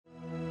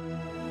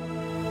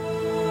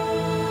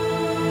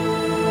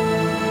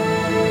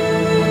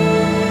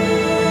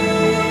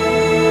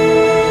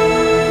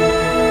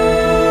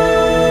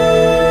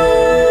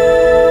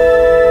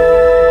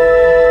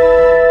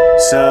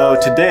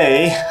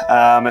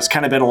It's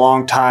kind of been a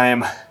long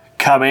time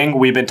coming.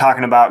 We've been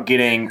talking about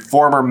getting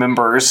former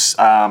members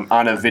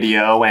on a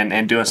video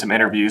and doing some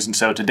interviews. And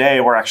so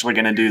today we're actually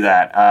going to do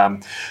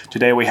that.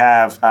 Today we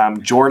have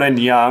Jordan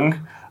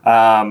Young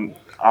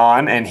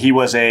on, and he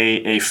was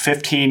a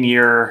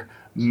 15-year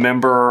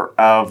member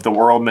of the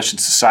World Mission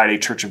Society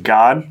Church of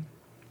God.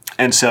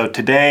 And so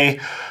today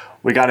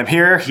we got him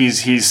here.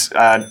 He's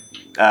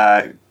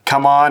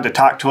come on to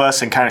talk to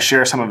us and kind of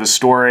share some of his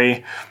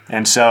story.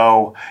 And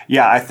so,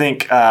 yeah, I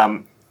think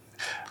kind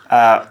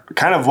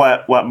of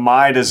what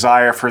my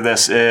desire for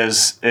this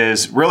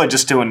is really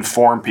just to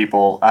inform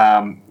people.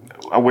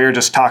 We were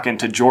just talking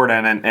to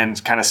Jordan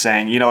and kind of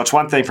saying, it's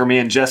one thing for me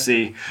and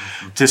Jesse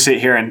to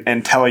sit here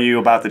and tell you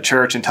about the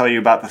church and tell you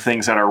about the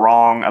things that are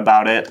wrong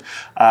about it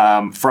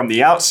from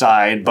the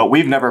outside, but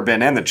we've never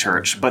been in the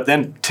church. But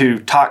then to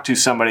talk to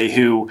somebody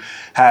who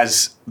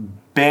has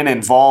been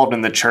involved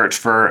in the church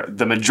for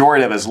the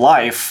majority of his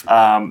life,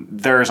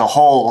 there's a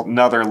whole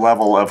nother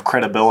level of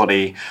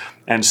credibility.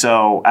 And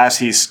so as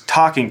he's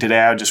talking today,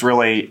 I would just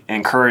really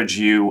encourage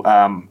you,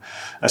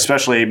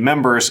 especially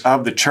members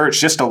of the church,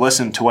 just to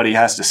listen to what he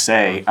has to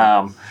say.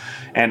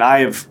 And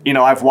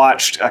I've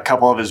watched a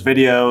couple of his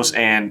videos,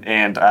 and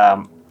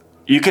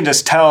you can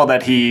just tell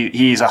that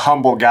he's a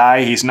humble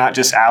guy. He's not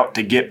just out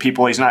to get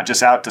people. He's not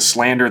just out to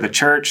slander the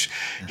church.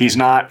 He's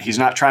not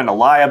trying to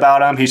lie about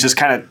them. He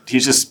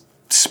just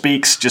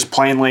speaks just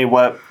plainly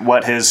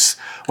what his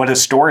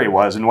story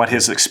was and what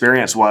his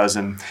experience was,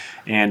 and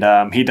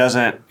he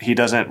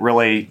doesn't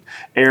really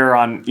err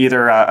on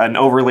either an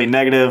overly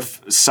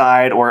negative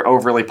side or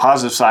overly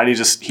positive side. He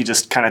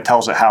just kind of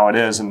tells it how it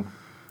is, and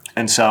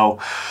so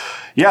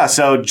yeah.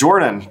 So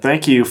Jordan,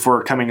 thank you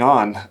for coming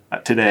on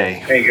today.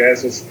 Hey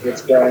guys,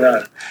 what's going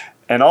on?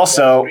 And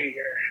also,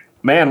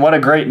 man, what a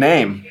great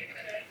name,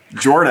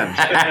 Jordan.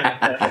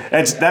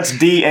 That's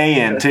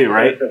DAN too,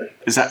 right?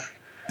 Is that?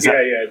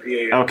 Yeah,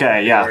 DAN.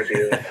 Okay,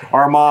 yeah.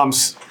 Our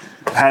moms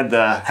had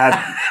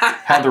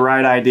the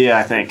right idea,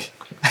 I think.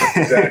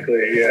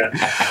 Exactly,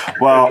 yeah.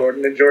 Well,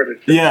 Jordan and Jordan.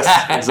 Yes,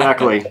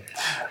 exactly.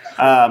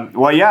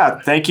 Well, yeah,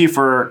 thank you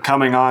for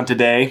coming on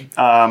today.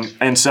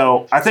 And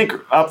so I think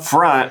up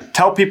front,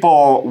 tell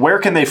people where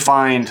can they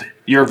find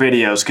your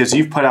videos, because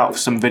you've put out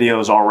some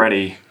videos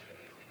already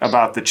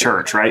about the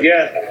church, right?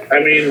 Yeah, I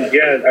mean,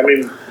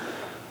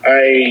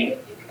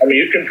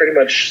 you can pretty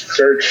much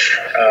search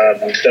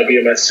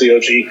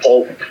WMSCOG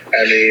cult,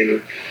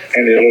 and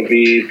it'll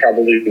be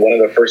probably one of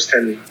the first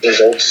 10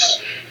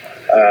 results.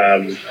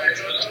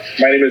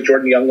 My name is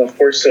Jordan Young, of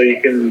course, so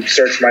you can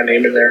search my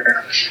name in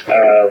there.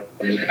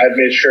 I've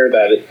made sure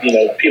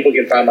that, people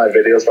can find my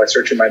videos by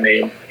searching my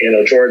name,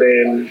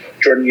 Jordan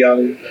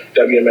Young,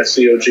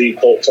 WMSCOG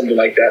cult, something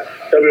like that.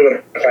 They'll be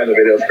able to find the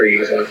videos pretty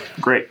easily.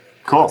 Great.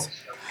 Cool.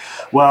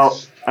 Well,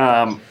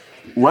 I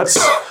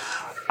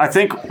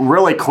think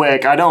really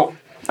quick, we don't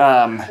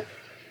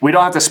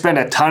have to spend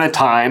a ton of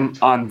time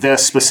on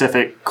this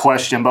specific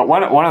question, but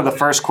one of the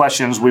first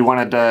questions we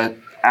wanted to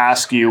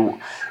ask you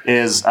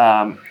is,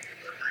 I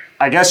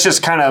guess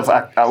just kind of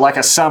like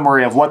a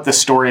summary of what the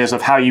story is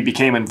of how you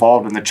became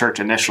involved in the church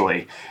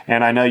initially.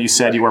 And I know you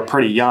said you were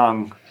pretty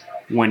young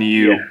when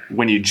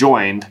you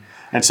joined,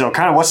 and so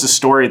kind of what's the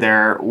story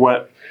there?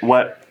 What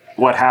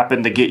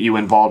happened to get you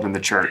involved in the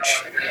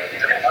church?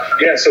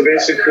 Yeah, so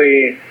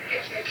basically,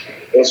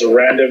 it was a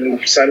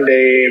random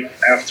Sunday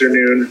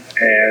afternoon,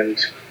 and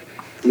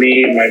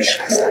me, my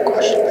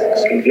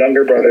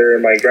younger brother,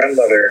 and my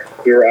grandmother,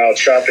 we were out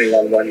shopping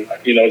on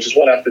just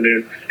one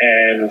afternoon.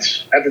 And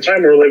at the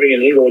time, we were living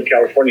in Inglewood,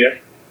 California.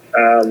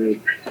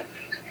 And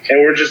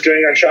we were just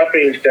doing our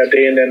shopping that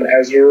day. And then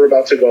as we were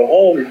about to go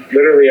home,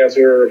 literally as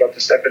we were about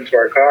to step into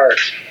our car,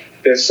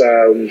 this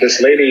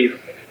lady,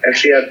 and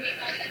she had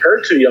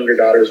her two younger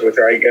daughters with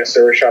her. I guess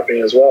they were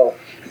shopping as well.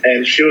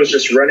 And she was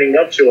just running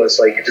up to us,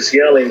 like just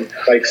yelling,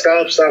 like,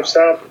 stop.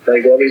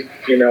 Like, let me,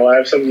 I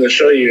have something to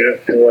show you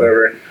and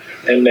whatever.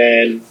 And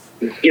then,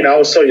 I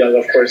was so young,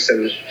 of course.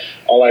 And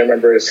all I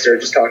remember is they're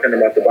just talking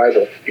about the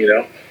Bible,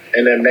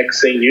 And then next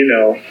thing you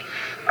know,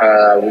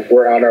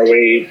 we're on our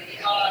way,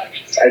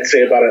 I'd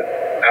say about an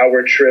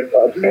hour trip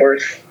up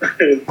north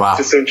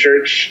to some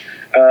church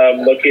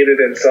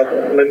located in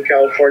Sutherland,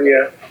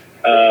 California.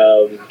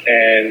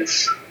 And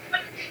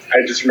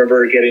I just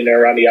remember getting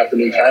there around the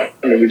afternoon time,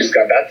 and we just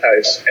got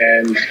baptized.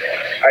 And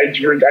I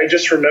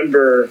just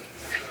remember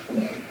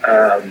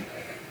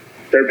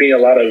there being a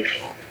lot of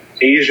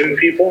Asian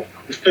people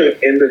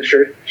in the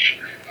church.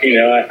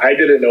 I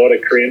didn't know what a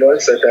Korean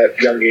was at that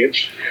young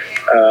age.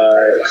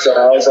 So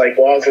I was like,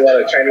 wow, there's a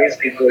lot of Chinese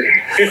people here.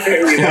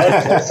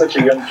 I was such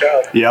a young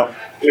child. Yep.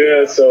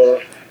 Yeah,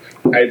 so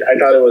I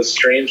thought it was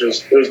strange.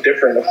 It was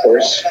different, of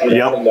course, from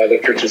the other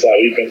churches that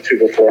we've been to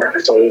before.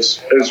 So it was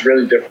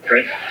really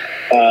different.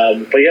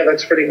 But yeah,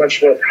 that's pretty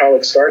much how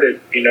it started.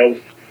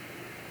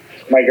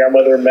 My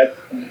grandmother met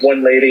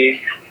one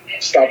lady,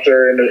 stopped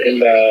her in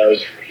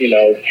the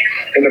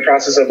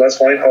process of us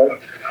going home,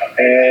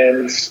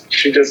 and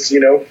she just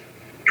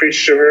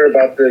preached to her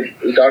about the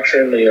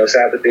doctrine,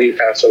 Sabbath day,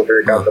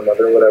 Passover, God the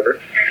Mother, whatever.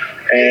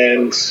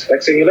 And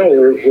next thing you know, we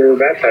were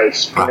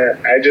baptized. Wow.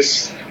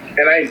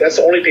 That's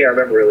the only thing I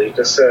remember really,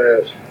 just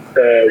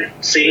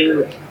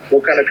seeing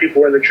what kind of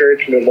people were in the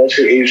church,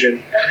 mostly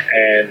Asian,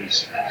 and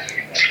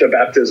the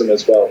baptism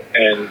as well.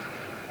 And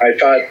I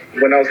thought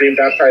when I was being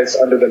baptized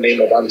under the name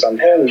of An Zang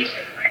Hong,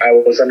 I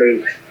was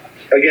under,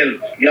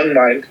 again, young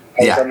mind,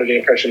 I was under the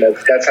impression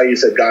that that's how you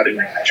said God in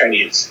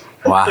Chinese.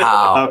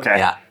 Wow. Okay.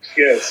 Yeah.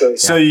 Yeah,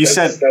 So you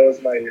said that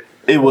was my...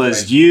 it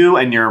was you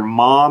and your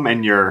mom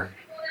and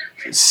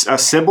a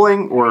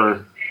sibling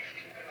or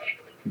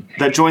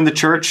that joined the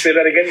church? Say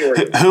that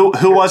again.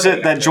 Who was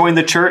it that joined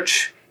the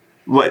church?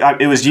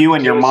 It was you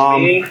and your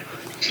mom? Me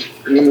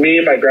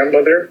and my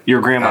grandmother.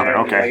 Your grandmother,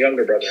 and okay. my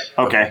younger brother.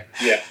 Okay.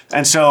 Yeah.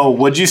 And so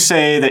would you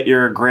say that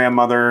your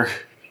grandmother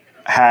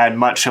had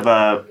much of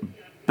a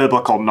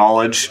biblical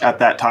knowledge at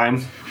that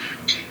time?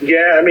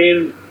 Yeah, I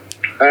mean,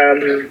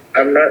 I'm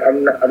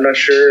not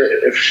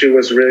sure if she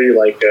was really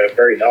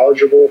very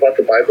knowledgeable about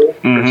the Bible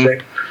per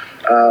se.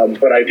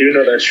 But I do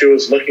know that she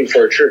was looking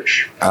for a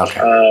church.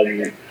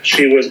 Okay.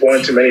 She was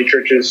going to many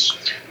churches.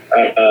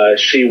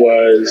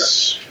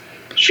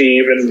 We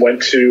even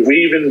went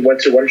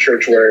to one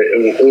church where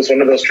it was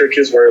one of those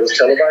churches where it was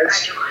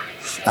televised.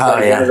 Oh,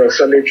 yeah. One of those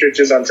Sunday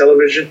churches on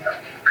television.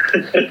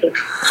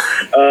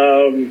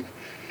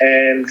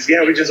 And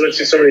yeah, we just went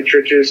to so many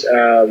churches.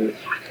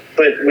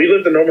 But we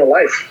lived a normal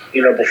life,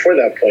 before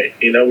that point.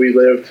 We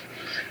lived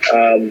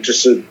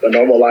just a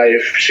normal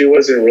life. She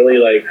wasn't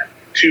really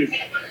too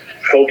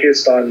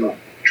focused on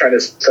trying to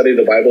study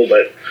the Bible,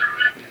 but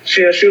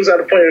she was at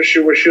a point where she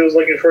was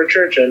looking for a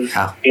church, and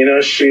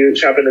she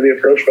happened to be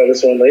approached by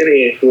this one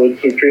lady who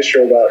preached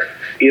her about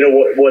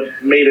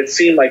what made it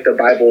seem like the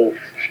Bible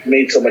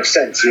made so much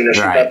sense. She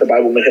thought the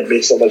Bible had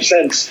made so much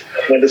sense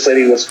when this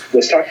lady was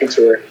talking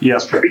to her,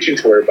 was preaching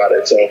to her about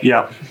it. So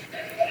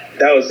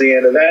that was the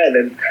end of that, and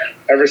then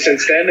ever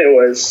since then it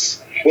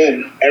was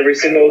boom, every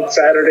single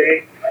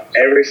Saturday,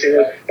 every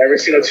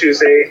single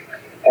Tuesday,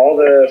 all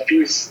the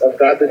feasts of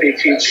God that they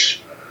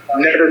teach,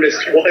 never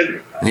missed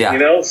one.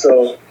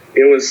 So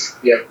it was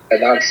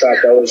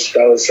nonstop. That was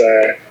that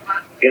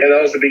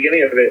was the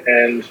beginning of it,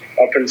 and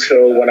up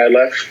until when I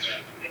left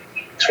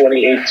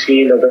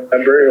 2018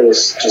 November, it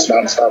was just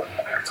nonstop.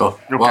 Cool.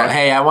 Okay. Well,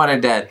 hey, I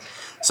want to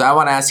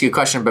ask you a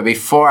question, but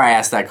before I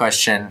ask that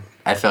question,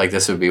 I feel like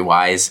this would be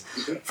wise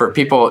for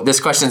people. This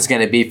question is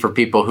going to be for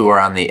people who are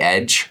on the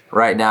edge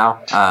right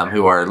now,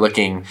 who are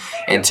looking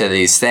into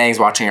these things,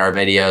 watching our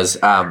videos.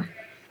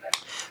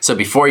 So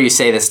before you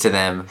say this to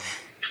them,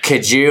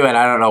 could you, and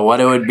I don't know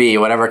what it would be,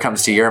 whatever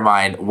comes to your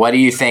mind, what do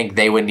you think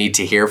they would need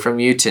to hear from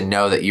you to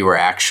know that you were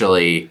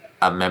actually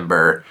a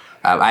member?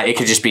 It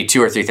could just be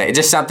 2 or 3 things.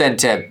 Just something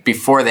to,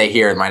 before they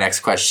hear my next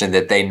question,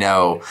 that they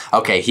know,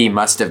 okay, he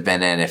must have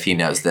been in if he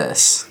knows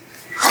this.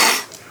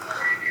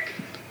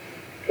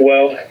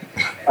 Well,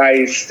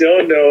 I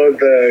still know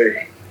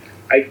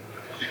I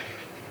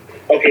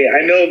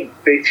know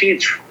they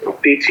teach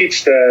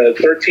the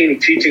 13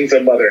 teachings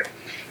of Mother.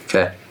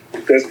 Okay.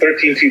 There's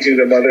 13 teachings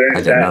of Mother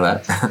I didn't know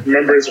that.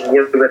 members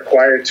were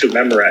required to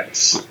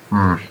memorize.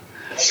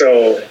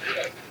 So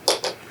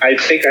I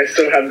think I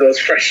still have those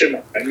fresh in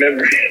my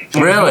memory.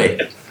 Really?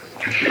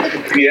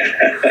 Yeah.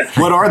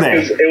 What are they?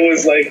 It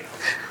was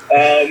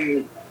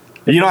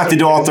you don't have to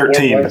do all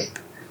 13.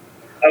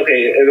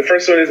 Okay, the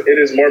first one is, it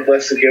is more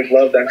blessed to give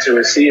love than to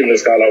receive,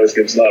 as God always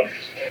gives love.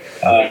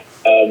 I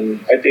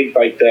think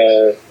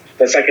the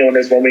second one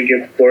is, when we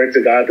give glory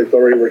to God, the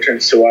glory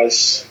returns to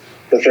us.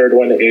 The third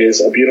one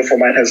is, a beautiful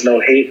mind has no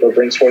hate, but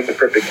brings forth a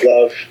perfect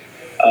love.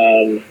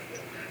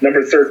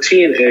 Number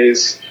 13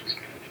 is,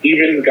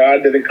 even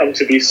God didn't come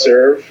to be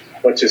served,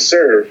 but to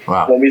serve.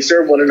 Wow. When we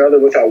serve one another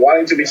without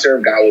wanting to be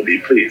served, God will be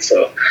pleased.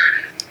 So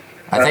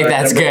I think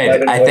that's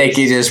good. I think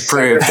you just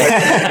proved to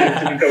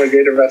become a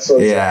greater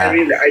vessel. Yeah. I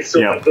mean, I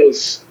still have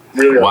those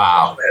really.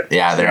 Wow.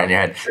 Yeah, they're in your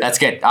head. That's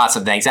good.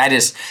 Awesome. Thanks.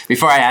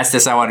 Before I ask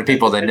this, I wanted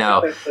people to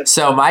know.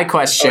 So my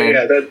question. Oh,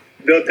 yeah,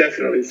 they'll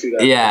definitely see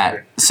that.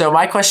 Yeah. So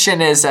my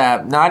question is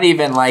not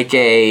even like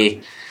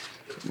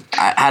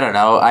I don't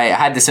know. I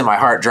had this in my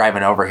heart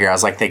driving over here. I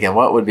was thinking,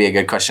 what would be a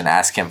good question to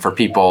ask him for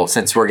people,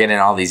 since we're getting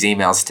all these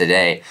emails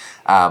today?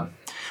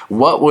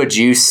 What would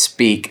you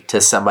speak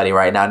to somebody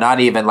right now? Not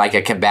even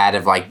a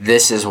combative,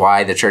 this is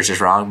why the church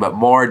is wrong, but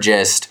more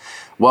just,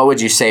 what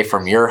would you say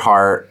from your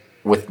heart,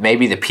 with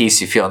maybe the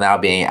peace you feel now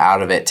being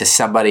out of it, to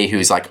somebody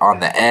who's on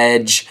the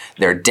edge,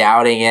 they're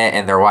doubting it,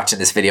 and they're watching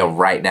this video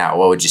right now?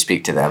 What would you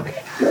speak to them?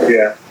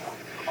 Yeah.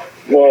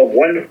 Well,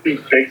 one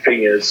big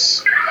thing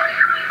is,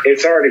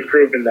 it's already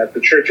proven that the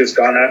church has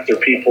gone after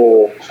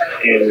people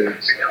in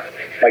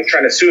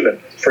trying to sue them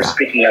for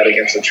speaking out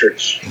against the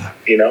church,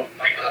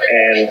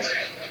 and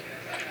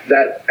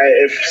that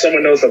if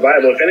someone knows the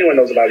Bible, if anyone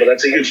knows the Bible,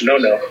 that's a huge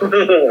no-no,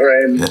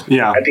 right?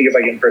 Yeah. I think it's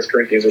in 1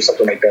 Corinthians or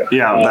something like that.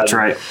 Yeah, that's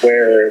right.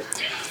 Where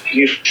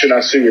you should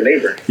not sue your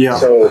neighbor. Yeah.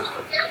 So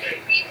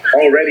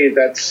already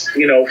that's,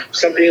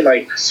 something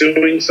like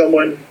suing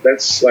someone,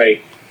 that's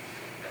a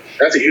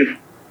huge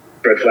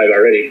red flag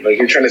already.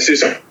 You're trying to sue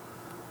someone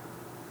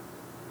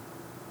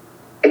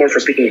someone for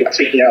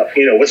speaking out,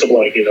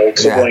 whistleblowing,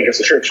 whistleblowing against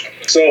the church.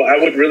 So I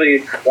would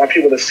really want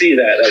people to see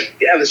that, like,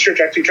 yeah, this church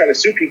actually tried to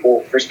sue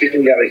people for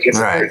speaking out against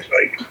the church.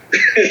 Like,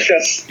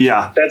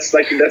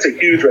 that's a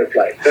huge red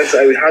flag.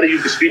 How do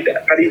you dispute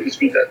that?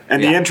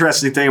 And the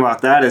interesting thing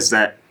about that is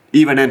that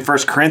even in 1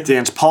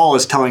 Corinthians, Paul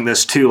is telling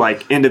this to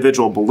like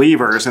individual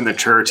believers in the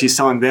church. He's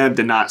telling them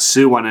to not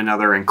sue one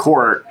another in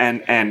court.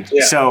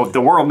 So the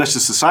World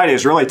Mission Society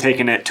is really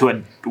taking it to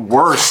a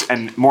worse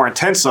and more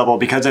intense level,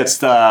 because it's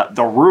the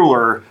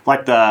ruler,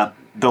 like the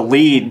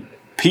lead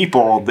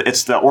people,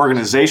 it's the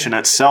organization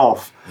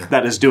itself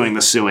that is doing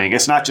the suing.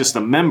 It's not just the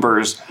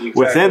members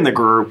within the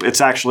group. It's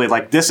actually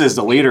like, this is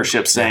the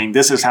leadership saying,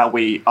 this is how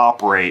we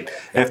operate.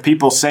 If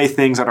people say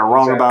things that are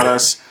wrong about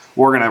us,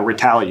 we're going to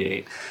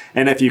retaliate.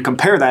 And if you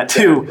compare that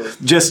to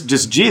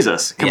just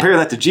Jesus, compare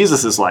that to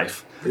Jesus's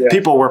life. Yeah.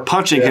 People were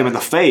punching him in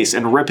the face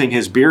and ripping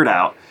his beard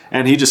out.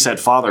 And he just said,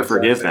 Father,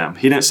 forgive them.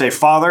 He didn't say,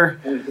 Father,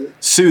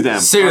 sue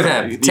them. Sue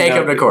them. Take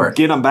them to court.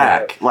 Get them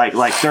back. Like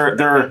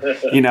they're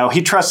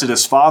he trusted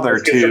his Father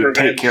to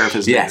take care of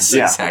his needs.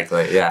 Yes,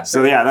 exactly. Yeah.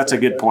 So, that's a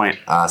good point.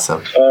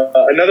 Awesome.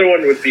 Another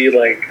one would be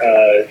like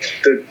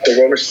the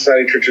Roman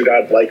Society Church of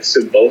God likes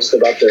to boast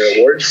about their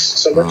awards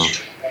so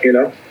much,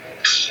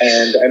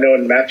 And I know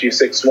in Matthew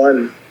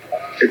 6:1,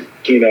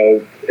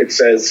 it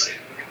says,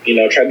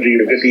 try to do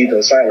your good deeds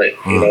in silent.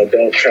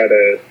 Don't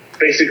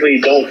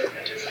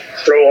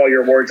throw all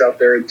your words out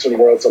there to the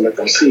world to let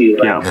them see.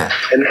 And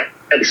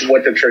that's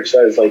what the church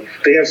does. Like,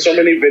 they have so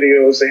many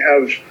videos. They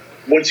have,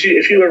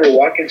 if you ever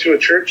walk into a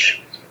church,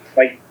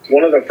 like,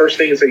 one of the first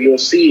things that you'll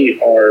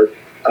see are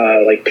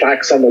like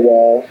plaques on the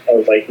wall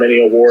of like many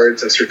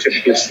awards and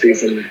certificates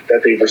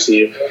that they've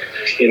received.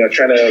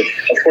 Trying to,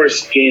 of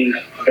course, gain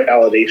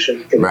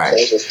validation for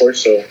themselves, of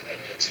course. So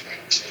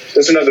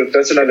that's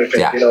another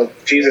thing. Yeah.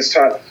 Jesus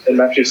taught in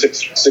Matthew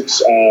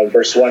 6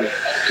 verse 1,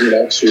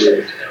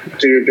 to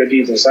do your good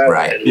deeds in silence.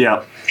 Right.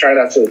 Yeah. Try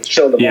not to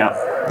show them.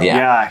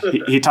 Yeah.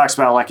 He talks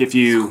about like if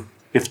you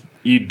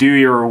do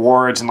your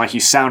rewards and like you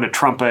sound a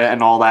trumpet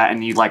and all that,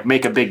 and you like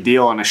make a big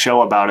deal and a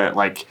show about it,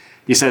 like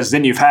he says,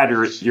 then you've had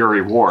your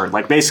reward.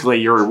 Like basically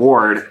your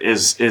reward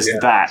is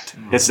that.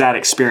 It's that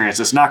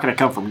experience. It's not going to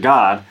come from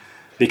God,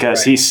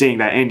 because he's seeing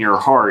that in your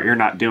heart. You're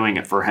not doing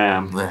it for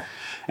him. Yeah.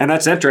 And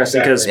that's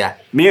interesting, because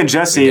me and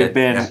Jesse have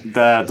been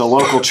the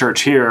local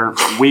church here.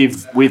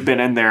 We've been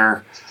in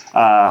there.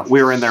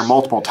 We were in there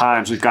multiple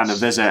times. We've gotten to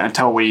visit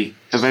until we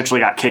eventually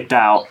got kicked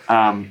out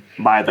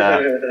by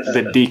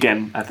the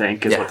deacon, I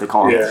think is what they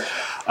call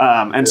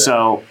him.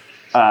 So,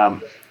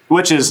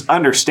 which is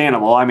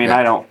understandable. I mean,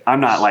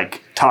 I'm not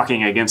like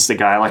talking against the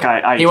guy.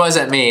 Like he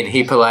wasn't mean.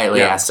 He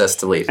politely asked us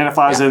to leave. And if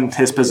I was in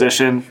his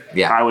position,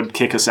 I would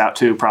kick us out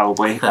too,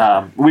 probably.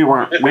 We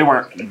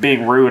weren't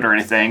being rude or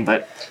anything,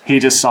 but he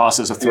just saw us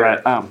as a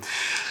threat.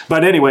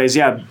 But anyways,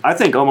 I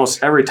think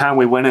almost every time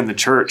we went in the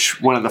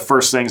church, one of the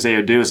first things they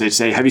would do is they'd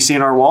say, "Have you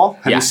seen our wall?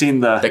 Have you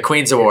seen the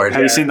Queen's Award?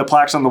 Have you seen the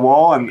plaques on the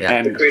wall?" And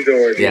the Queen's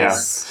Award.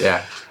 Yes.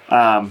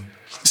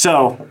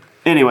 So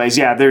anyways,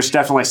 there's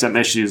definitely some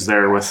issues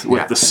there with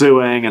the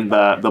suing and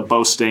the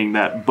boasting,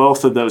 that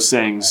both of those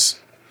things,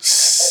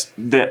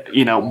 that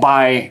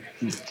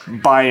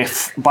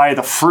by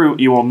the fruit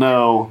you will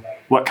know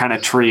what kind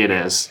of tree it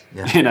is.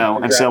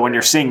 And so when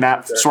you're seeing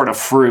that sort of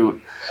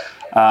fruit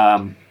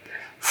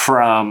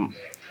from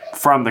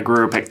the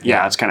group,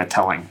 it's kind of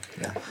telling.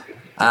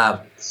 I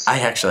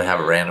actually have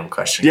a random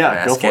question.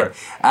 Go for it.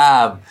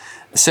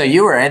 So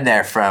you were in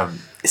there from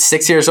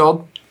 6 years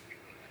old?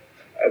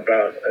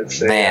 About, I'd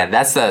say. Man,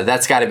 that's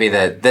got to be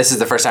this is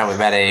the first time we've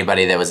met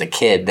anybody that was a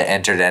kid that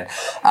entered in.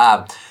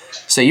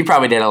 So you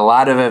probably did a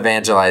lot of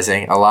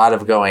evangelizing, a lot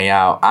of going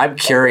out. I'm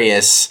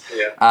curious,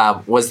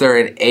 was there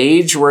an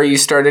age where you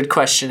started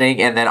questioning?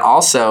 And then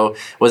also,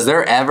 was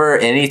there ever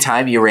any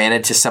time you ran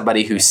into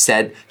somebody who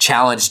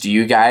challenged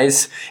you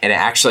guys, and it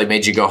actually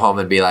made you go home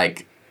and be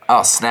like,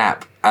 oh,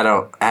 snap, I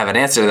don't have an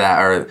answer to that?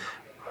 Or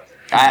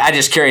I'm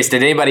just curious,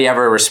 did anybody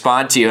ever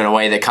respond to you in a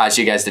way that caused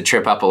you guys to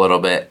trip up a little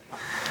bit?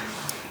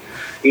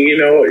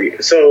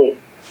 So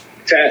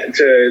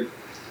to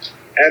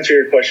answer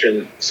your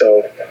question,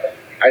 so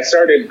I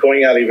started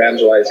going out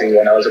evangelizing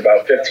when I was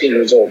about 15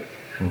 years old,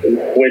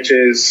 which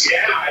is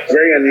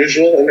very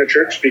unusual in the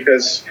church,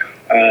 because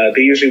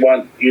they usually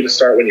want you to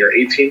start when you're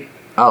 18.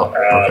 Oh,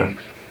 okay.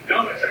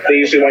 They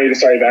usually want you to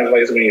start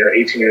evangelizing when you're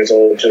 18 years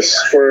old,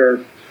 just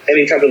for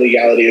any type of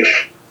legality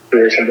issue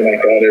or something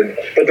like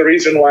that. But the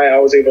reason why I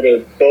was able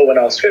to go when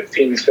I was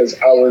 15 is because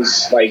I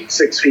was like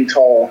 6 feet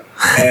tall,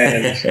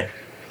 and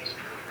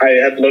I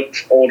had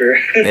looked older.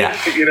 I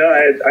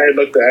had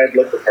looked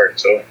the part.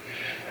 So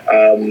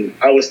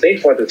I was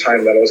thankful at the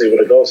time that I was able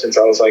to go, since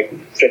I was like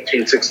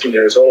 15, 16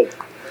 years old.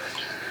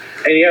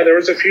 And there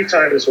was a few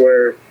times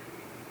where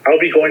I'll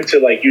be going to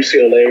like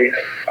UCLA,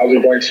 I'll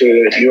be going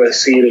to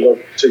USC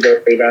to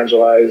go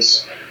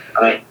evangelize.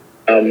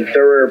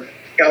 There were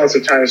countless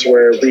of times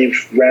where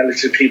we've ran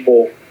into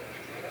people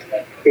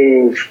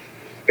who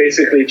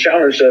basically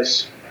challenged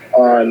us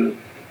on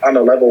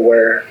a level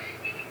where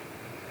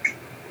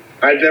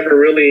I've never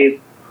really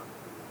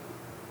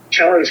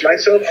challenge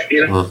myself,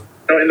 in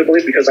the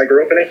belief because I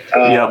grew up in it.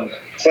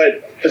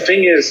 But the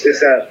thing is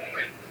that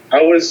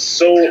I was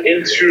so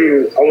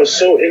into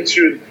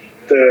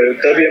the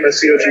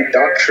WMSCOG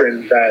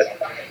doctrine that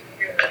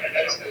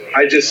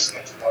I just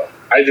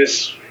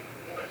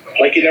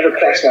like, it never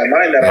crossed my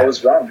mind that I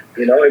was wrong.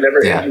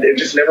 It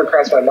just never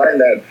crossed my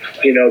mind that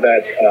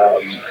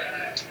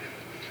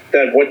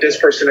that what this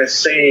person is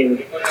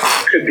saying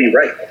could be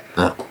right.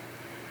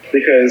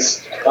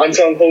 Because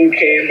Ansang Hong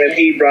came and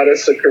he brought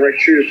us the correct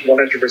truth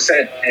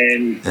 100%,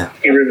 and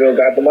he revealed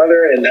God the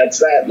Mother, and that's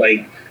that.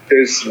 Like,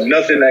 there's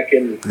nothing that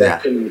can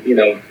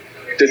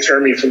deter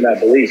me from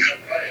that belief.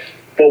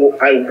 But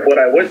what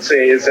I would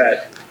say is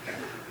that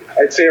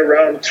I'd say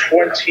around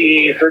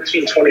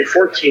 2013,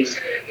 2014,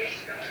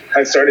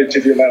 I started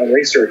to do my own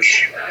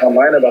research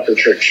online about the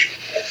church.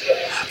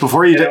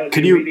 Before you did,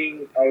 could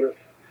you?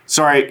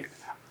 Sorry,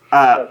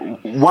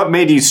 what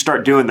made you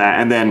start doing that?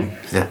 And then,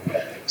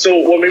 so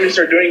what made me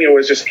start doing it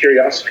was just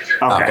curiosity.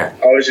 Okay,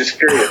 I was just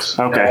curious.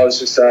 Okay, I was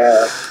just,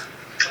 I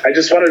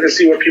just wanted to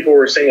see what people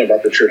were saying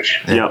about the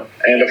church. Yep.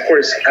 And of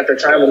course, at the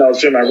time when I was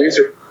doing my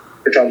research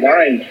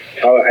online,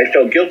 I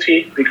felt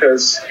guilty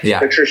because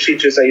the church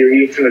teaches that you're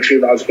eating from the tree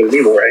of knowledge of good and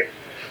evil, right?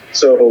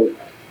 So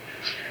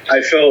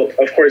I felt,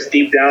 of course,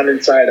 deep down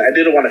inside, I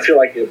didn't want to feel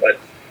like it, but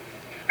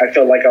I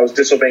felt like I was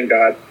disobeying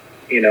God.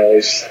 I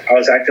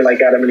was acting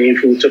like Adam and Eve,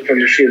 who took from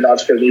the tree of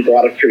knowledge of good and evil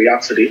out of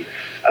curiosity.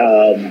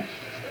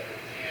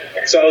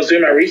 So I was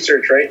doing my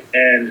research, right?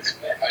 And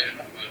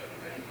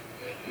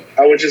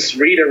I would just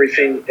read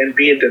everything and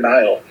be in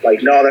denial.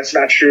 Like, no, that's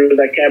not true.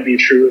 That can't be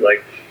true.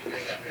 Like,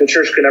 the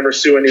church could never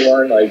sue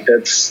anyone. Like,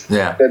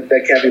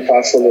 that can't be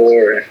possible.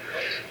 Or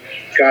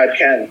God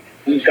can't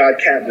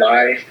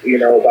lie,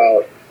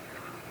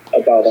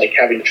 about like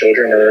having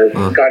children, or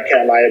God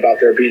can't lie about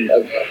there being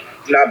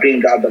not being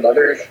God the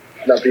Mother,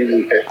 not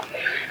being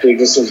the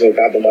existence of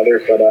God the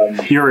Mother.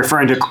 But you're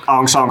referring to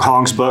Ansang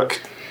Hong's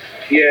book.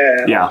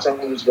 Yeah. Ansang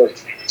Hong's book.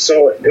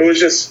 So it was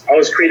just, I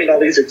was creating all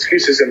these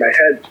excuses in my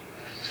head,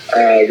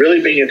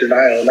 really being in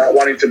denial, not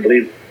wanting to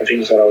believe the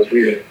things that I was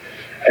reading.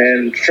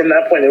 And from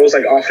that point, it was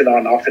like off and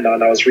on.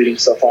 I was reading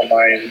stuff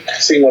online,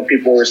 seeing what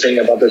people were saying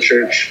about the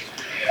church.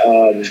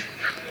 And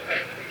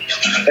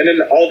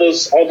then all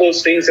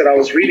those things that I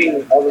was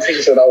reading, all the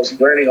things that I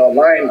was learning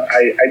online,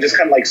 I just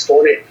kind of like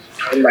stored it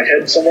in my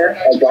head somewhere.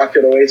 I blocked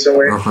it away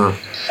somewhere.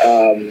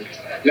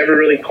 Never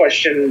really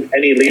questioned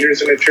any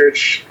leaders in the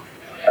church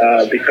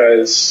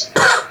because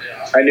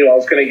I knew I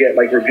was going to get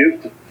like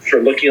rebuked for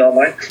looking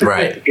online.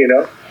 Right.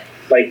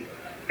 Like,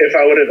 if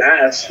I would have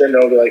asked, then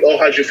they'll be like, "Oh,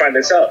 how'd you find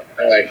this out?"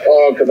 And I'm like,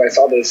 "Oh, because I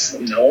saw this,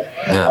 on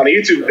a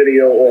YouTube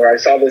video, or I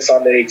saw this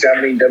on the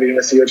Examining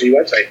WMSCOG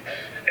website."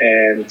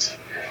 And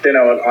then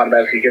I would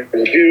automatically get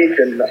rebuked,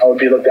 and I would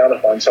be looked down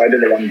upon. So I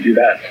didn't want to do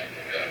that.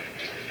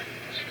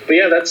 But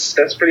yeah, that's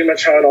pretty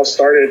much how it all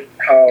started.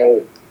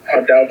 How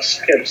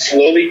doubts kept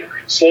slowly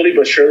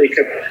but surely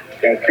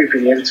kept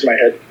creeping into my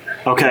head.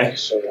 Okay.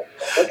 So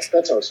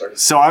that's how it started.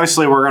 So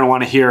obviously, we're going to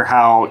want to hear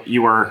how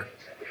you were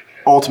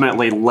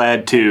ultimately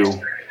led to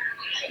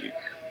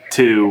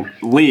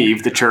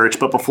leave the church.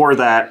 But before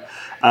that,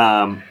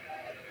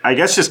 I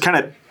guess just kind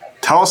of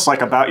tell us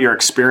like about your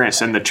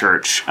experience in the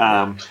church.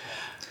 I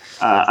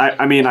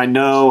mean, I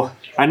know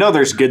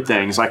there's good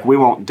things. Like, we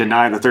won't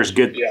deny that there's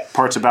good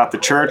parts about the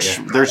church.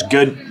 There's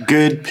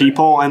good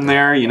people in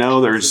there.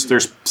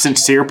 There's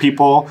sincere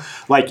people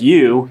like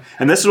you.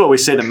 And this is what we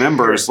say to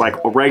members like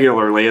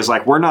regularly is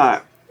like, we're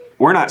not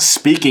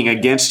speaking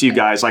against you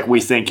guys. Like,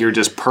 we think you're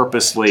just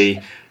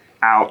purposely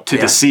out to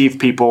deceive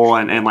people,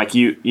 and like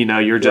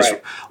you're just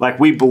like,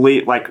 we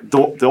believe like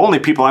the only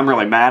people I'm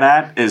really mad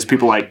at is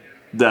people like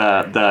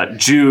the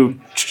Jew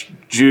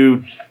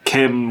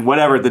Kim,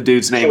 whatever the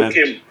dude's name is.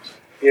 Kim.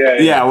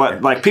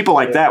 Like people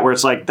like that, where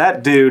it's like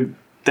that dude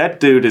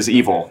is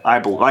evil.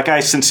 I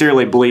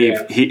sincerely believe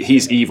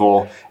he's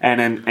evil,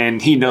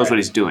 and he knows what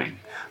he's doing.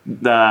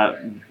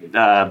 The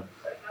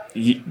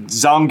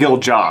Zong Gil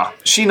Ja,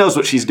 she knows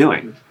what she's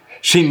doing.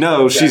 She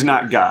knows she's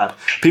not God.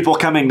 People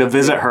coming to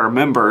visit her,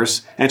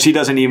 members, and she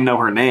doesn't even know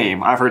her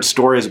name. I've heard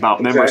stories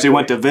about members who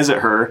went to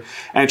visit her,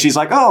 and she's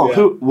like,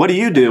 "Oh, what do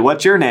you do?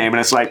 What's your name?" And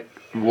it's like,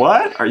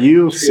 what? Are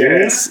you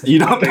serious? You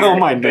don't know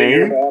my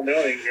name?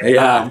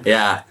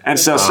 Yeah. And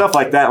so stuff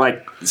like that,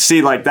 like,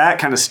 see, like that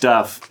kind of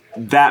stuff,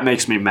 that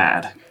makes me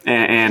mad.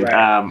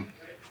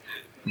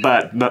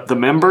 But the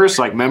members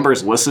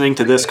listening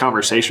to this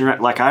conversation,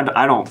 like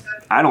I don't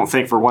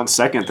think for 1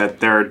 second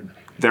that they're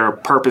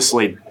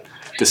purposely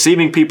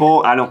deceiving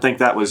people. I don't think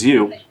that was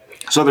you.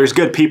 So there's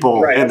good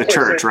people in the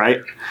church,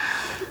 right?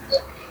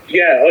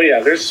 Yeah. Oh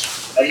yeah. There's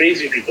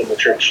amazing people in the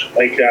church.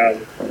 Like,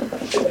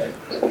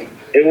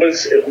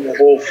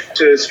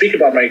 to speak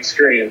about my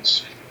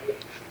experience,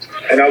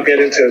 and I'll get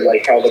into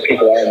like how the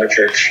people are in the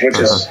church, which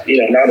is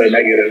not a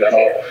negative at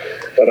all.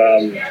 But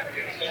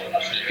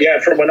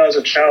from when I was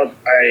a child,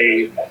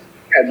 I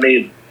had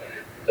made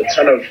a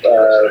ton of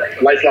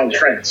lifelong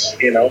friends,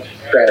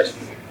 that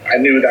I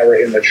knew that were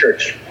in the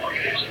church,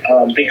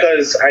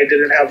 because I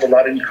didn't have a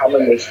lot in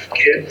common with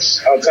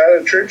kids outside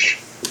of the church.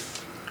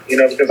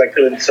 because I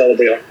couldn't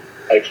celebrate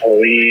like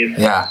Halloween,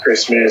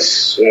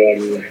 Christmas.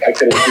 I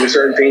couldn't do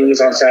certain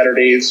things on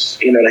Saturdays,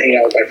 to hang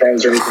out with my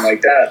friends or anything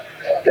like that.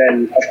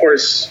 Then, of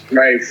course,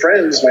 my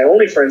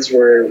only friends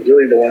were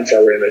really the ones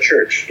that were in the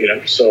church,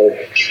 So,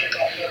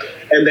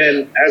 and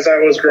then as I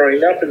was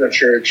growing up in the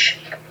church,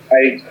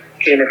 I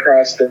came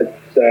across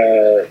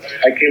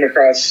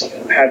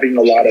having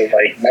a lot of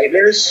like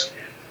nightmares,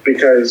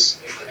 because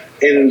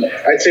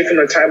I'd say from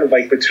the time of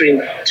like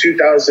between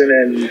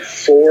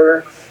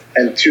 2004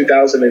 and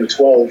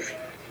 2012,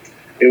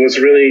 it was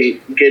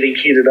really getting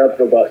heated up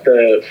about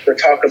the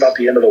talk about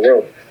the end of the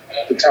world,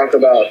 the talk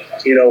about,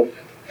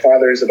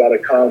 Father is about to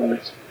come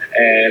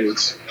and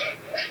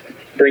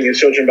bring his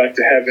children back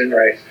to heaven,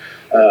 right?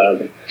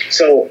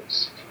 So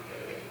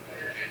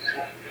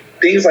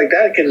things like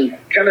that can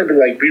kind of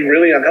be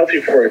really unhealthy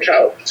for a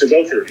child to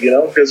go through,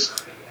 because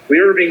we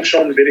were being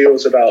shown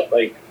videos about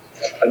like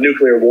a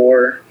nuclear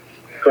war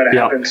going to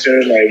happen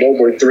soon, like World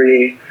War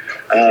III,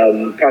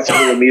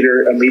 possibly a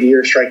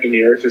meteor striking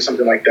the Earth or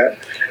something like that.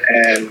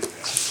 And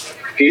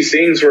these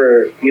things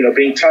were,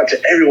 being taught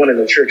to everyone in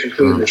the church,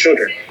 including the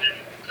children.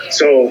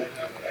 So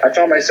I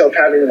found myself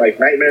having like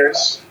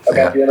nightmares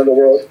about the end of the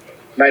world,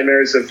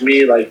 nightmares of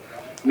me like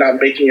not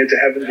making it to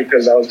heaven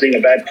because I was being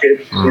a bad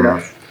kid,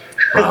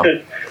 Wow.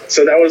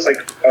 So that was like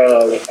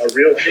a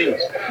real thing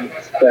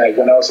that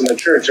when I was in the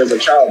church as a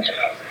child,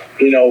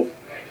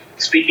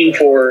 speaking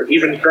for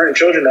even current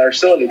children that are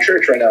still in the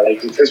church right now,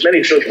 like there's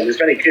many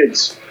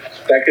kids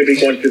that could be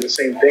going through the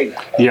same thing.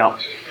 Yeah.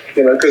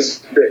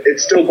 Because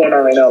it's still going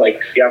on right now.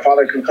 Like,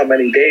 Father can come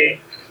any day.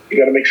 You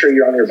got to make sure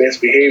you're on your best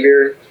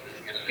behavior.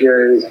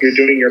 You're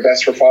doing your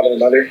best for father and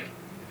mother,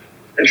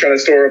 and trying to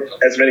store up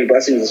as many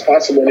blessings as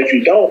possible. And if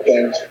you don't,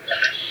 then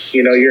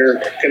you're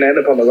gonna end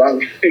up on the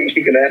wrong.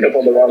 You're gonna end up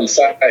on the wrong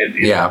side.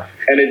 Yeah.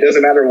 And it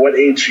doesn't matter what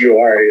age you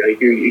are.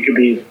 Like you could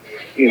be,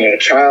 a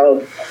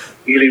child.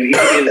 You could be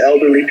an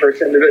elderly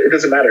person. It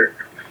doesn't matter.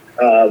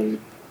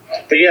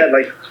 But yeah,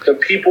 like the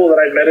people that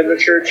I've met in the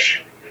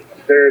church,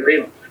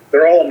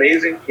 they're all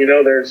amazing.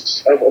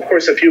 There's of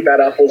course a few bad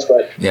apples,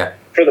 but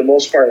for the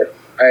most part,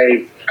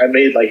 I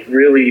made like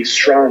really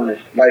strong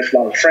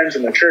lifelong friends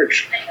in the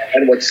church.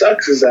 And what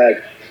sucks is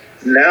that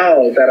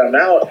now that I'm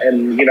out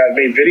and I've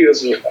made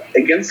videos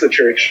against the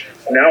church,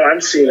 now I'm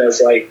seen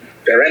as like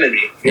their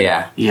enemy.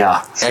 Yeah.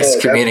 So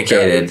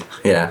excommunicated.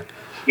 That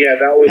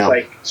was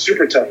like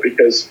super tough,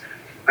 because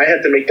I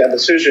had to make that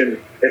decision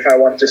if I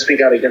wanted to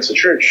speak out against the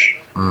church,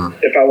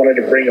 if I wanted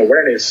to bring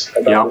awareness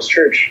about this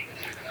church.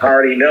 I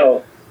already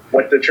know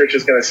what the church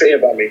is going to say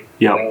about me.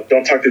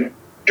 Don't talk to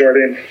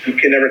Jordan. You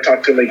can never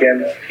talk to him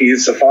again.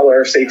 He's a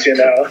follower of Satan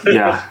now.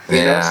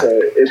 So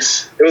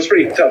it was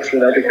pretty tough,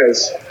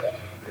 because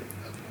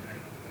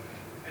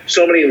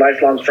so many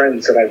lifelong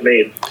friends that I've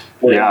made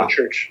were in the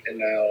church, and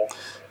now.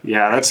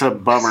 Yeah, that's a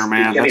bummer,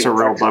 man. That's a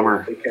real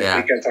bummer. They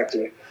can't talk to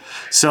me.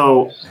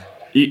 So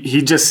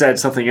he just said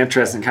something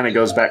interesting, kind of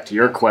goes back to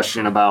your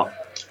question about,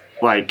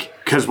 like,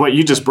 because what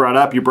you just brought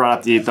up,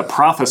 the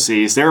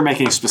prophecies. They were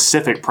making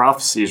specific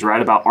prophecies,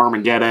 right, about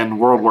Armageddon,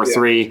 World War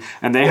III,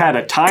 and they had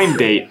a time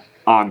date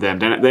on them,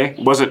 didn't they?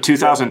 Was it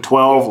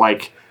 2012?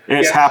 Like,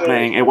 it's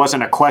happening. It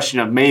wasn't a question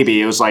of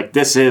maybe. It was like,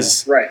 this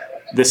is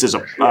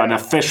an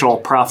official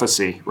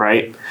prophecy,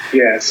 right?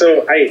 Yeah,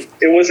 so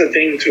it was a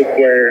thing to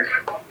where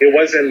it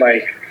wasn't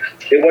like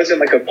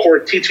a core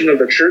teaching of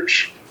the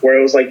church, where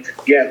it was like,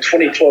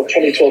 2012.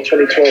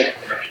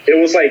 It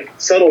was like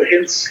subtle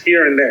hints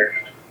here and there.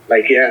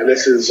 Like,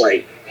 this is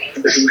going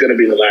to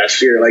be the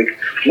last year. Like,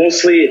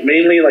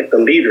 mainly like the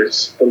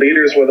leaders. The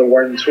leaders were the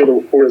ones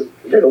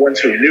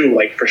who knew,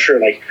 like, for sure,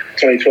 like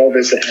 2012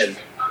 is the end.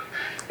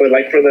 But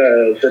like for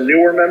the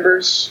newer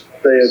members,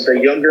 the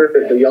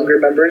younger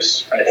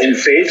members in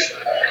faith,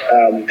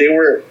 they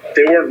weren't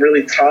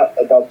really taught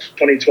about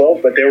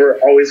 2012, but they were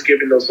always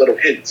given those little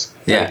hints.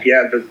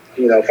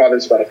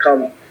 Father's about to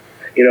come.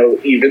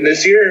 Even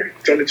this year,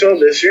 2012,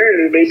 this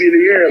year, it may be the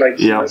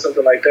year,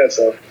 something like that.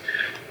 So,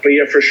 but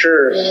for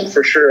sure,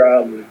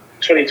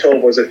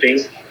 2012 was a thing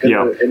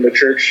in the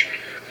church.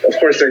 Of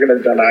course, they're going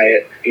to deny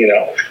it,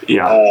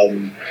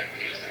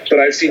 but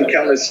I've seen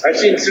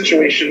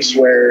situations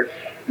where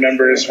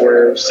members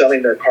were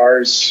selling their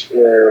cars,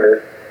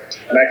 were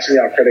maxing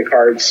out credit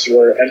cards,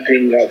 were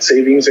emptying out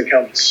savings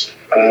accounts,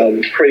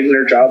 creating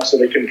their jobs so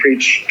they can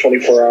preach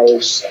 24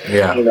 hours.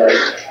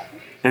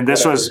 And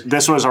this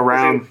was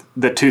around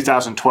the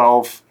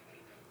 2012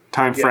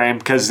 time frame,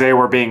 because they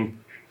were being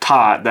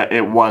taught that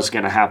it was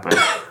going to happen.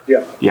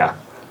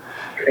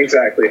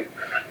 Exactly.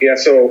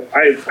 So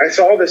I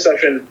saw all this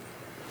stuff, and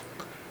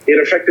it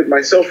affected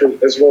myself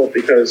as well,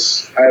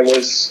 because I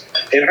was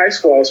in high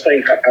school. I was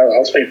playing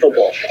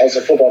football. I was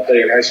a football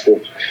player in high school,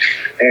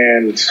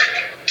 and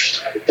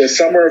the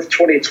summer of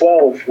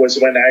 2012 was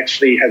when I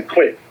actually had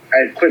quit.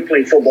 I had quit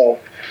playing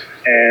football,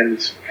 and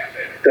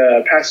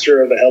the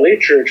pastor of the LA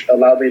church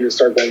allowed me to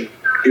start going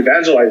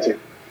evangelizing.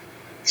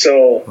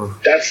 So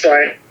that's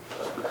why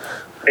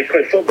I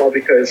quit football,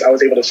 because I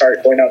was able to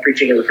start going out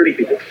preaching and recruiting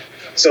people.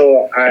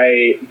 So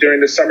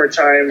during the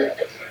summertime,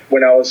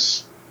 when I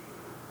was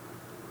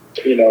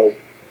you know,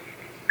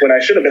 when I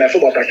should have been at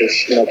football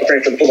practice, you know,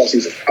 preparing for the football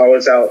season. I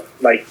was out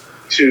like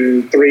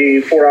 2,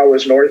 3, 4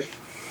 hours north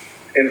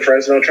in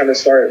Fresno trying to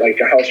start like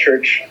a house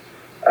church.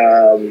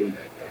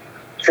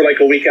 For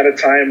like a week at a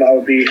time, I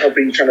would be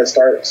helping trying to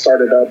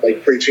start it up,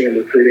 like preaching and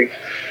recruiting.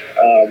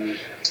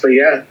 But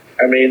yeah,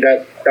 I mean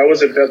that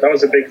was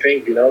a big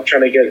thing, you know,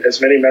 trying to get as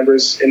many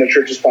members in the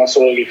church as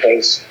possible,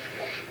 because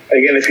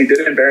again, if you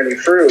didn't bear any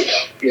fruit,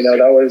 you know,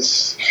 that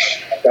was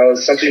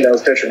something that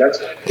was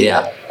detrimental.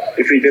 Yeah.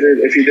 If you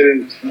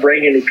didn't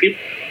bring any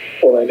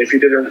people, and if you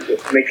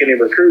didn't make any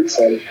recruits,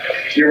 then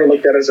you were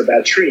looked at as a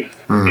bad tree.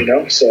 You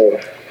know, so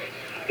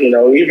you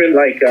know, even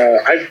like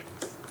I've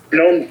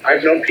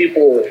known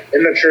people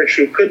in the church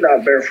who could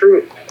not bear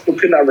fruit, who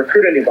could not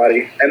recruit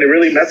anybody, and it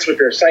really messed with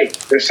their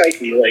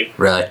psyche. Like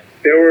Really?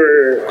 They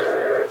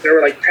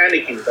were like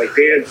panicking, like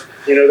they had,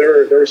 you know,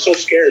 they were so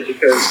scared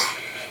because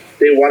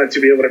they wanted to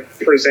be able to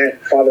present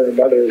father and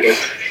mother with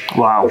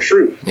the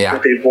fruit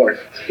that they bore.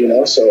 You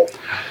know, so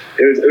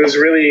it was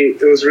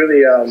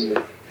really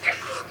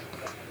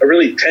a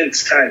really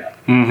tense time,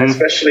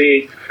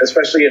 especially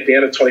at the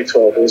end of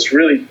 2012. It was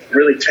really,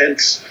 really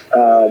tense.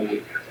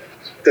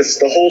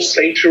 The whole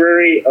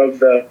sanctuary of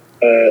the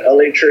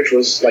LA church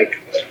was like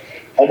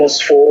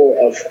almost full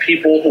of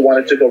people who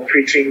wanted to go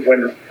preaching,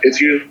 when it's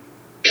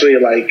usually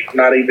like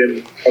not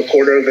even a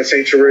quarter of the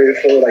sanctuary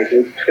full. Like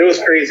it was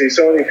crazy.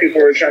 So many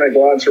people were trying to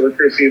go out to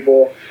recruit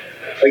people.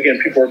 Again,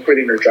 people were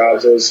quitting their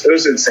jobs. It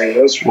was insane.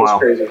 It was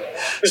crazy.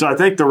 So I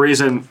think the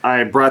reason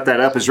I brought that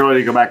up is really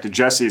to go back to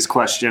Jesse's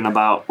question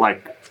about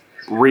like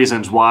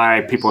reasons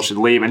why people should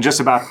leave, and just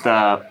about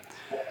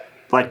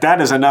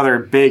that is another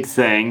big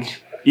thing.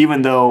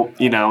 Even though,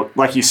 you know,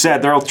 like you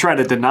said, they'll try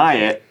to deny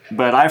it,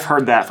 but I've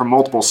heard that from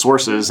multiple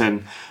sources,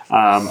 and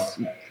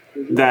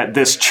that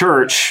this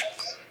church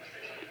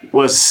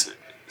was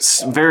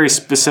very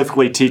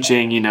specifically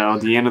teaching, you know,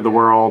 the end of the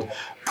world,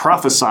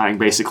 prophesying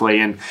basically.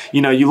 And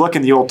you know, you look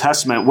in the Old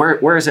Testament.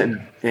 Where is it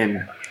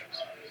in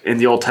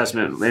the Old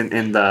Testament?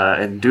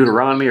 In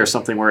Deuteronomy or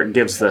something, where it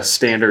gives the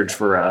standards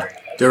for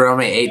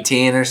Deuteronomy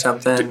 18 or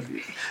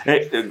something.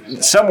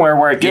 Somewhere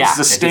where it gives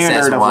the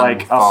standard of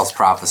like a false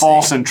prophecy,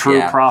 false and true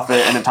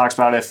prophet, and it talks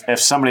about if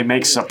somebody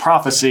makes a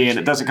prophecy and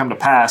it doesn't come to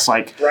pass,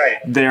 like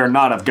they're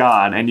not of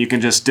God, and you can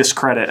just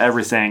discredit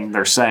everything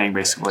they're saying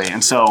basically.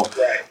 And so,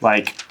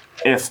 like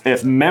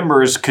if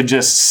members could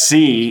just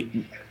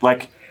see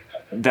like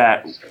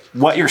that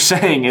what you're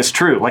saying is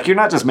true, like you're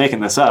not just making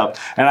this up,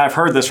 and I've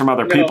heard this from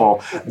other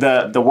people.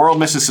 The World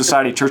Mission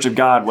Society Church of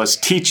God was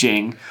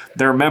teaching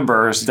their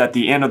members that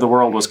the end of the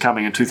world was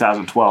coming in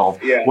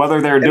 2012.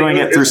 Whether they're doing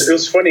it through. It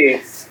was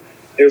funny.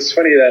 It was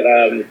funny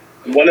that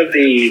one of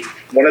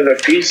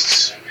the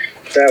feasts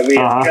that we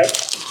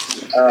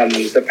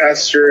kept, the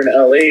pastor in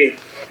LA,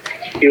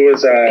 he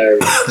was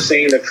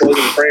saying the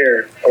closing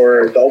prayer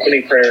or the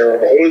opening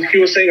prayer. He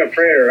was saying a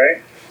prayer,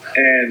 right?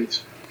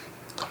 And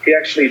he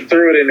actually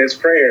threw it in his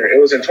prayer. It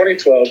was in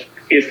 2012.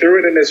 He threw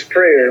it in his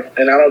prayer,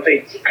 and I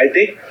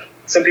think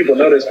some people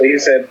noticed, but he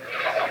said,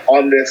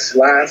 on this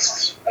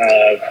last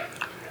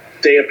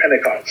day of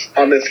Pentecost,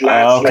 on this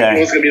last, like it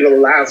was going to be the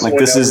last like one.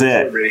 This is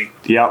it.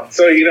 Yep.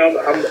 So, you know,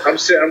 I'm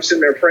sitting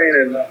there praying,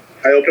 and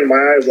I opened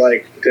my eyes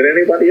like, did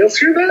anybody else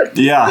hear that?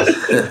 Yeah.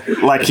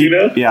 Like you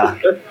know? Yeah.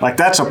 Like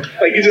that's a.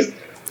 Like you just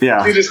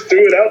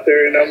threw it out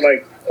there, and I'm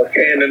like,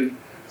 okay. And then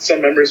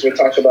some members would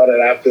talk about it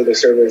after the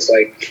service,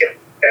 like,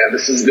 yeah,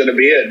 this is going to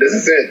be it. This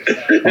is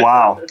it.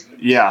 Wow.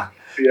 Yeah.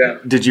 Yeah.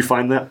 Did you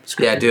find that?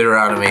 Yeah,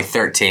 Deuteronomy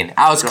 13.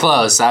 I was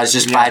close. I was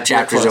just 5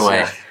 chapters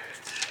away.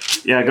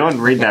 Yeah, go ahead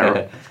and read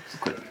that.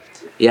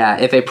 Yeah,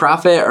 if a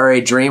prophet or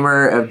a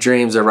dreamer of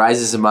dreams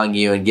arises among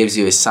you and gives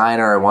you a sign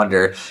or a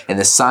wonder, and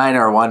the sign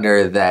or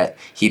wonder that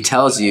he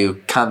tells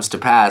you comes to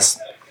pass,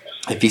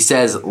 if he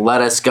says, let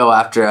us go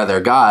after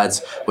other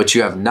gods, which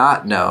you have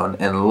not known,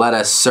 and let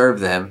us serve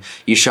them,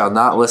 you shall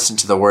not listen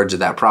to the words of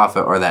that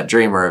prophet or that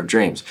dreamer of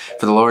dreams.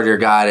 For the Lord your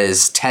God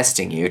is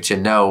testing you to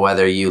know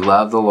whether you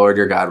love the Lord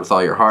your God with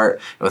all your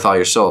heart and with all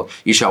your soul.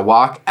 You shall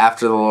walk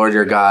after the Lord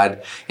your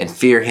God and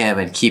fear him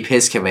and keep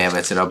his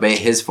commandments and obey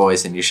his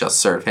voice, and you shall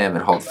serve him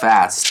and hold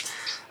fast.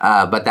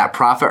 But that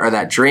prophet or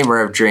that dreamer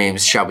of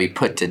dreams shall be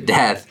put to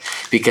death,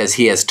 because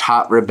he has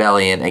taught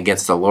rebellion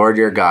against the Lord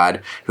your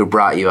God, who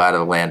brought you out of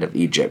the land of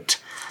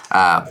Egypt.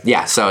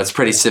 So it's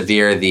pretty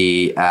severe.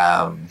 The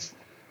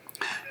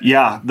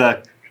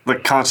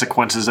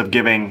consequences of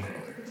giving.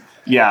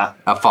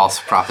 A false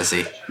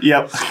prophecy.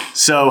 Yep.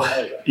 So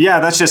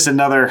that's just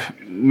another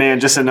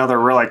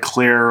really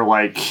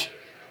clear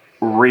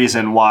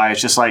reason why.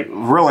 It's just like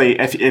really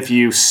if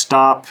you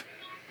stop,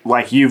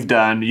 like you've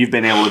been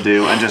able to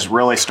do, and just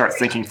really start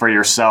thinking for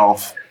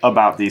yourself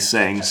about these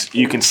things,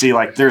 you can see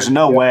like there's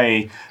no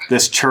way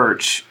this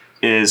church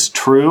is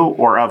true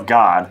or of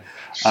God.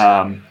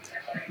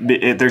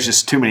 There's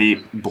just too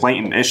many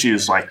blatant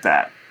issues like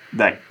that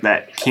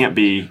can't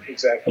be,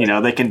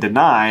 they can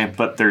deny,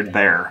 but they're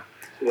there.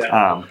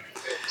 Yeah.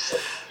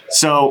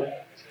 So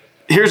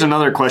here's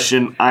another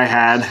question I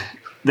had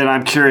that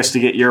I'm curious to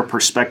get your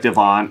perspective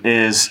on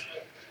is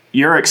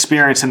your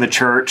experience in the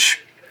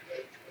church.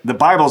 the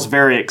Bible's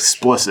very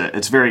explicit.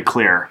 It's very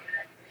clear.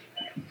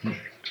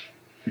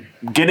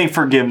 Getting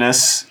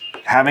forgiveness,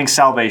 having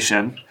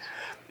salvation,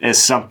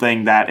 is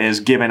something that is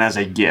given as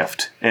a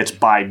gift. It's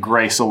by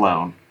grace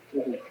alone,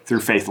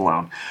 through faith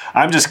alone.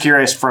 I'm just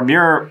curious, from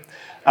your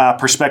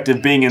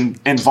perspective, being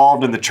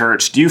involved in the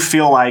church, do you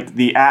feel like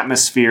the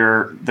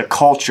atmosphere, the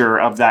culture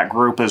of that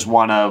group is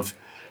one of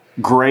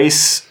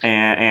grace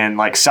and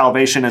like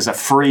salvation is a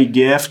free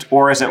gift,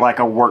 or is it like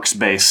a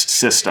works-based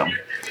system?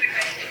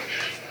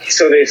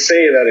 So they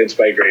say that it's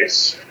by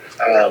grace.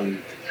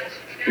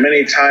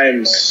 Many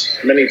times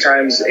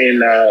in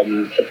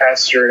the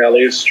pastor in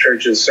LA's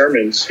church's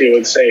sermons, he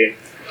would say,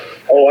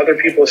 "Oh, other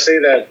people say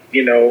that,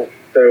 you know,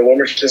 the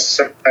Womerton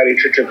Society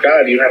Church of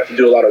God, you have to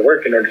do a lot of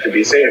work in order to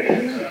be saved."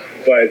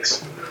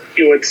 But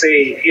he would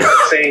say, he's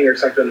saying or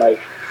something like,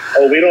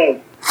 "Oh, we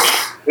don't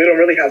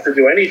really have to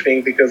do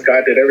anything because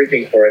God did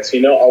everything for us.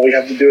 You know, all we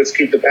have to do is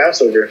keep the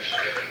Passover."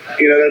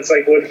 You know, that's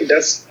like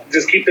that's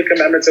just keep the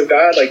commandments of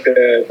God, like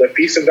the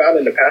feast of God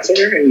and the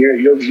Passover, and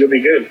you'll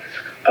be good.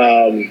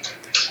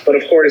 But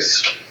of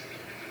course,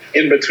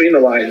 in between the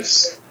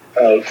lines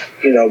of,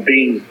 you know,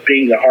 being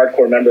a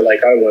hardcore member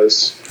like I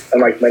was,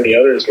 and like many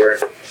others were,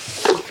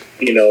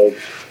 you know,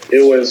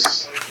 it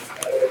was.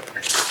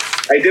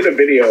 I did a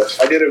video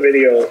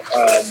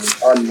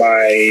on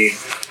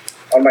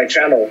my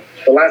channel.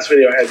 The last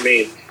video I had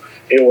made,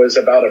 it was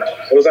about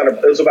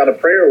a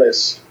prayer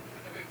list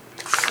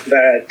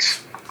that,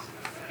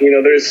 you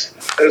know, there's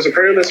a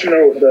prayer list from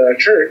the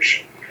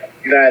church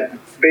that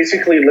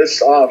basically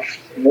lists off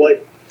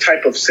what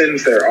type of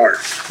sins there are.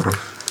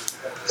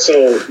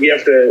 So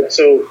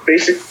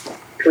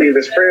basically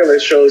this prayer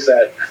list shows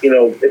that, you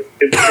know, it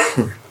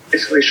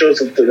basically shows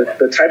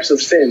the types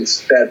of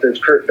sins that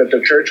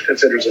the church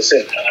considers a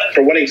sin.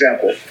 For one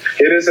example,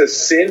 it is a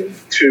sin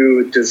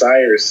to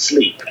desire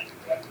sleep.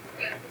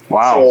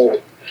 Wow.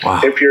 So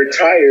if you're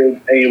tired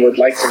and you would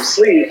like some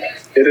sleep,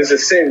 it is a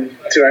sin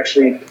to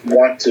actually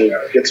want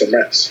to get some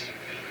rest.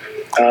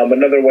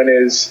 Another one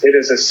is, it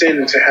is a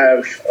sin to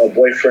have a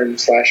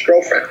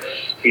boyfriend/girlfriend,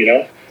 you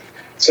know?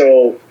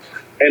 So,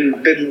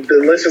 and then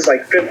the list is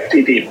like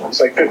 50 deep. It's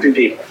like 50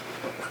 deep.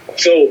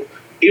 So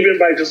even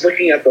by just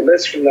looking at the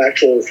list from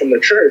the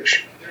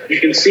church, you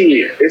can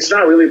see it's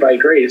not really by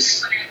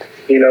grace.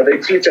 You know, they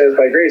teach it as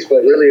by grace,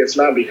 but really it's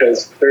not,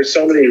 because there's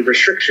so many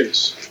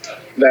restrictions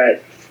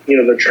that, you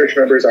know, the church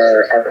members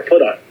are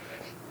put on.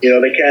 You know,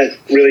 they can't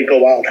really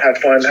go out, have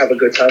fun, have a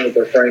good time with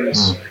their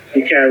friends.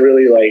 You can't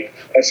really, like,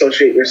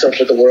 associate yourself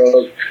with the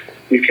world.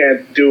 You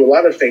can't do a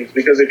lot of things,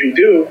 because if you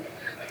do,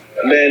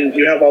 then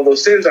you have all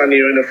those sins on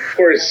you. And of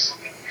course,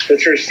 the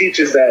church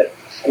teaches that,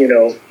 you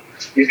know,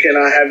 you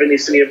cannot have any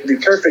sin. You have to be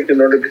perfect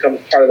in order to become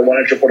part of the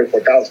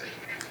 144,000.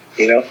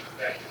 You know,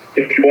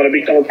 if you want to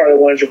become a part of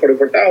the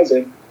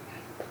 144,000,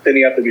 then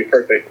you have to be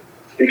perfect.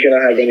 You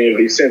cannot have any of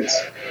these sins.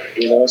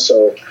 You know,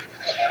 so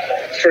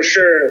for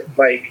sure,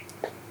 like,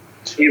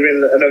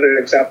 even another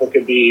example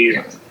could be,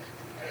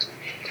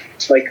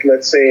 like,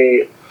 let's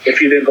say if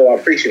you didn't go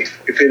out preaching,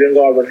 if you didn't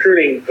go out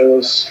recruiting,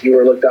 you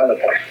were looked down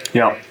upon.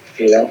 Yeah.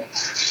 You know,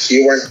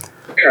 you weren't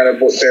trying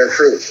to bear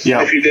fruit.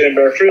 Yeah. If you didn't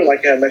bear fruit,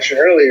 like I mentioned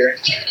earlier,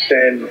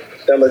 then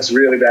that looks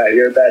really bad.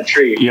 You're a bad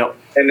tree. Yep.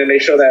 And then they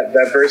show that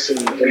verse in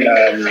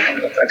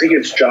I think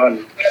it's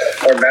John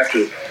or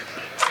Matthew,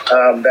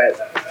 I'm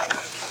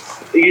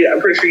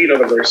pretty sure you know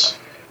the verse,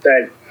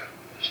 that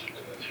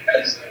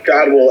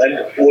God will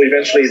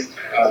eventually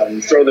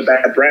throw the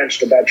bad branch,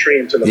 the bad tree,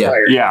 into the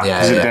fire. Yeah,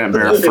 because it didn't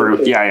bear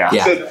fruit. Yeah.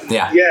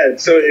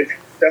 So if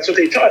that's what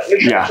they taught.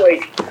 It's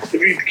like, if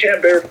you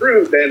can't bear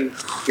fruit, then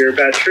you're a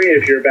bad tree.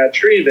 If you're a bad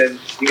tree, then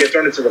you get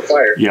thrown into the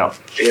fire. Yeah.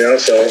 You know,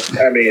 so,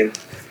 I mean.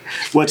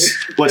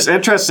 What's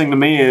interesting to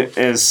me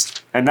is,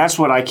 and that's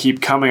what I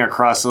keep coming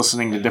across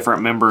listening to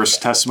different members'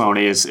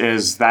 testimony,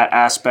 is that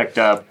aspect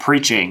of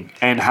preaching,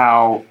 and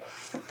how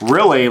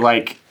really,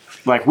 like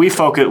we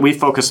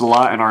focus a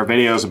lot in our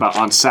videos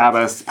on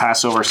Sabbath,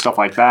 Passover, stuff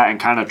like that,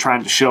 and kind of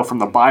trying to show from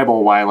the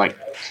Bible why, like,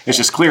 it's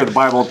just clear the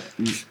Bible,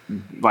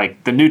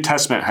 like, the New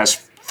Testament has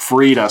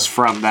freed us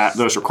from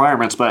those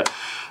requirements, but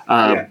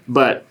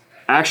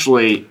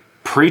actually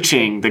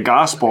preaching the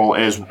gospel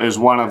is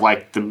one of,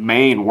 like, the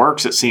main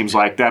works, it seems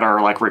like, that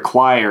are, like,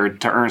 required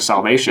to earn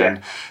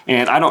salvation.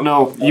 And I don't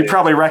know, you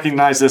probably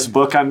recognize this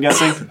book, I'm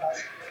guessing.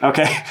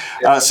 Okay,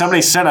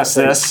 somebody sent us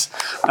this,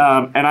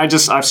 and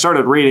I've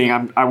started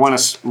reading. I want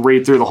to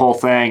read through the whole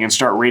thing and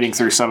start reading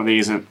through some of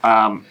these, and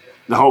to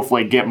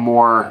hopefully get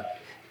more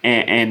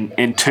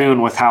in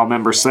tune with how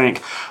members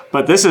think.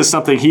 But this is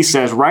something he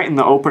says right in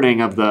the opening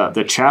of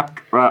the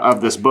chapter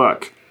of this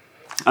book.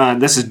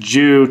 This is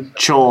Ju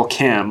Chol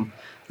Kim.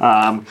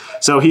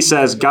 So he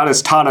says, God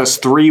has taught us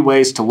 3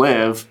 ways to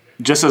live.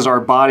 Just as our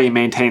body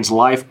maintains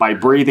life by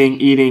breathing,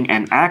 eating,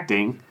 and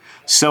acting,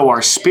 so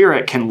our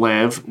spirit can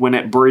live when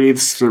it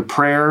breathes through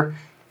prayer,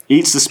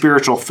 eats the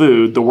spiritual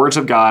food, the words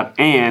of God,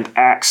 and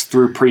acts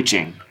through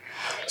preaching.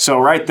 So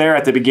right there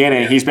at the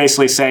beginning, he's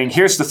basically saying,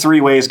 here's the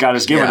 3 ways God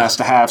has given us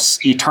to have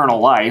eternal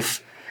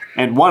life.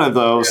 And one of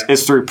those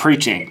is through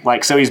preaching.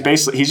 Like, so he's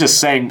just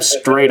saying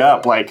straight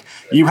up, like,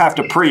 you have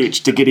to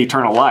preach to get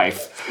eternal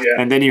life. Yeah.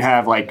 And then you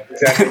have like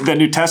the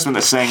New Testament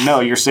that's saying, no,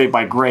 you're saved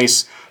by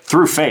grace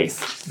through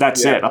faith.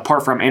 That's it,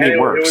 apart from any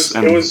works.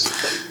 It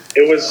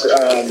was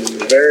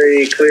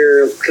very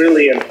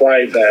clearly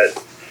implied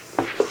that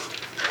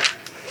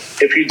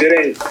if you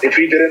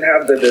didn't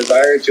have the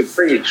desire to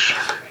preach,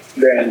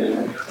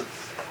 then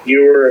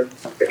you were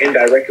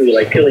indirectly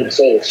like killing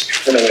souls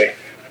in a way.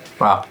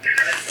 Wow.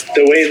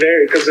 The way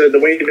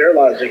their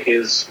logic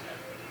is,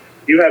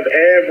 you have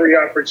every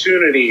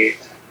opportunity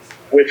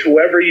with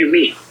whoever you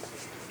meet.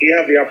 You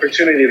have the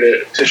opportunity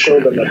to show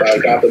them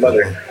about God the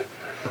Mother.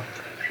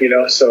 You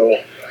know, so,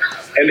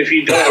 and if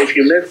you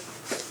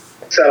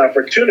miss that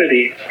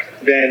opportunity,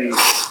 then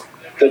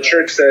the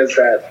church says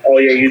that, oh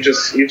yeah, you're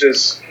just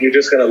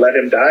gonna let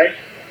him die.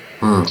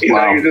 You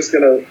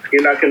know,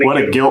 you're not gonna. What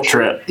a guilt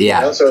trip! Yeah.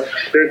 You know? So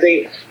they're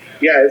thinking,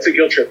 yeah, it's a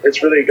guilt trip.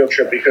 It's really a guilt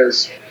trip,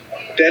 because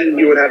then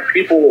you would have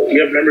you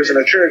have members in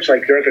a church,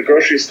 like they're at the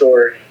grocery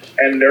store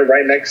and they're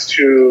right next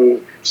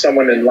to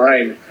someone in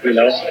line, you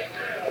know,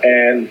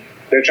 and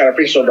they're trying to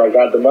preach to them about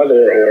God the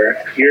Mother,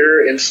 or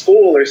you're in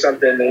school or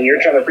something and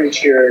you're trying to preach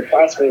to your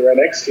classmate right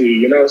next to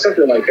you, you know,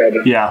 something like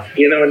that. Yeah.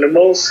 You know, in the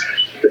most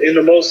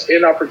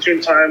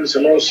inopportune times,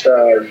 the most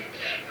not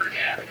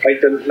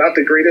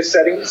the greatest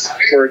settings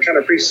for trying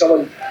to preach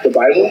someone the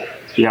Bible.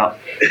 Yeah.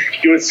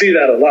 You would see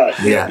that a lot.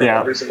 Yeah.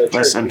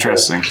 That's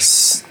interesting.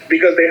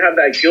 Because they have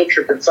that guilt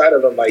trip inside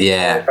of them, like,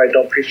 if I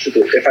don't preach to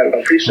them,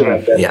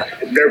 then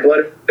their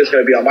blood is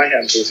going to be on my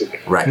hands, basically.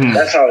 Right.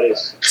 That's how it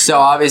is. So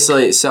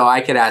obviously,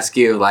 I could ask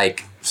you,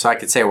 like, so I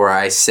could say where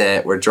I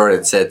sit, where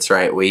Jordan sits,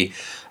 right? We,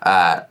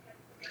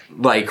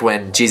 like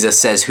when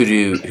Jesus says, who do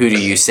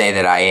you say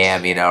that I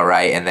am, you know,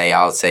 right? And they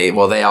all say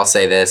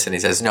this, and he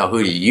says, no,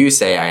 who do you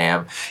say I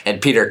am?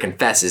 And Peter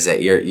confesses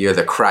it. You're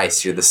the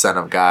Christ, you're the Son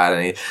of God,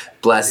 and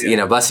blessed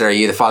are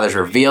you, the Father's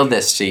revealed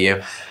this to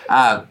you.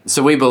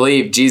 So we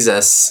believe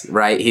Jesus,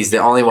 right? He's the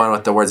only one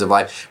with the words of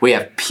life. We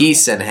have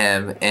peace in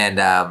him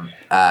and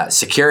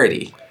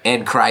security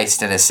in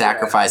Christ and his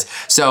sacrifice.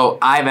 So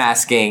I'm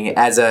asking,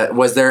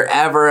 was there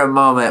ever a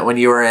moment when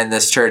you were in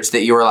this church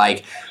that you were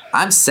like,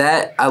 I'm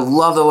set, I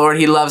love the Lord,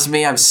 he loves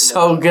me, I'm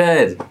so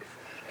good?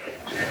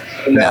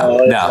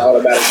 No.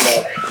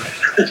 Automatic,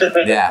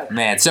 no. Yeah,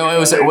 man. So it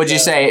was, would you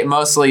say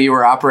mostly you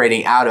were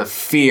operating out of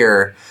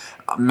fear?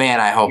 Man,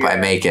 I hope I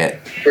make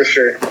it. For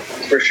sure,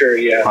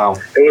 yeah. Wow.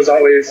 It was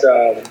always,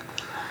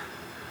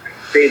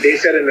 they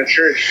said in the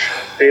church,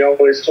 they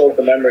always told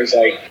the members,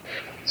 like,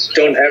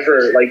 don't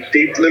ever, like,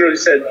 they literally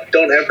said,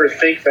 don't ever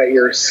think that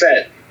you're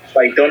set.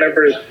 Like, don't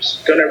ever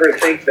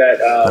think that.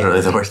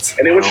 Literally the words.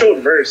 And they would show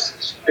a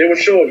verse. They would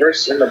show a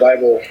verse in the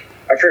Bible.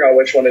 I forgot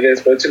which one it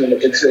is, but it's in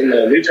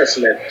the New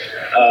Testament,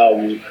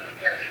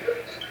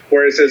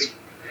 where it says,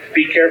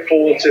 "Be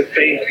careful to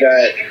think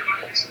that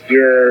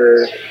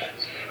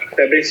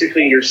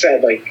basically you're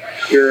set. Like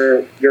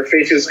your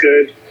faith is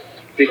good,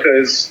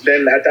 because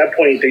then at that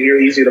point, then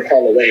you're easy to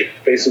fall away.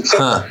 Basically,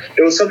 so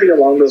it was something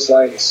along those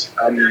lines."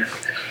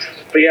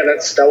 But yeah,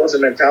 that was the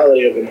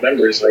mentality of the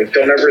members. Like,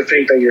 don't ever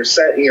think that you're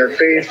set in your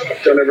faith.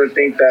 Don't ever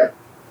think that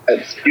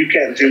you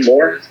can't do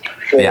more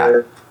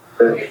for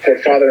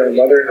father and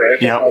mother,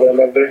 right? Yep. Father and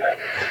mother.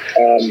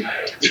 And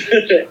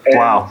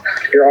wow.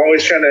 You're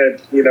always trying to,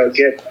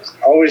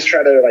 always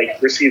try to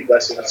like receive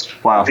blessings.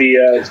 Wow.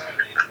 Via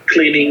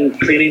cleaning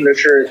the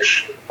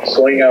church,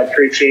 going out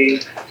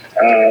preaching,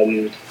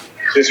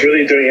 just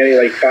really doing any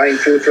like buying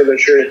food for the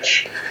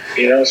church.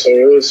 You know, so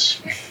it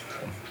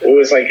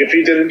was like, if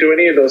you didn't do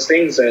any of those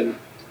things, then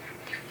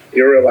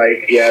you were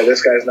like, yeah,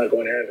 this guy's not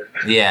going to heaven.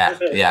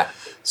 Yeah.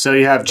 So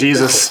you have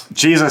Jesus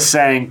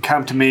saying,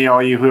 come to me,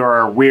 all you who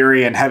are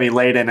weary and heavy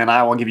laden, and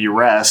I will give you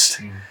rest,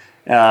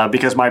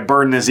 because my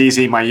burden is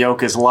easy, my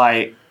yoke is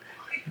light.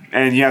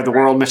 And you have the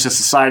world mission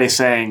society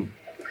saying,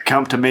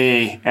 come to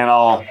me,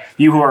 and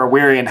you who are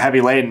weary and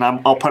heavy laden,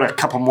 I'll put a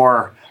couple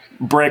more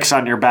bricks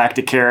on your back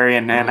to carry,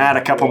 and add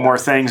a couple more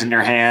things in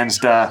your hands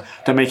to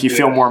make you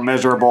feel more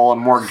miserable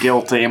and more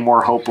guilty and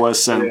more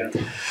hopeless. And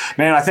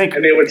man, I think,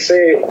 and they would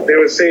say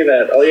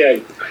that, oh yeah,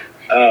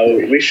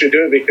 we should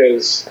do it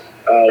because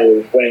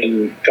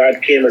when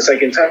God came a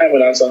second time,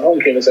 when Anselm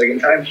Home came a second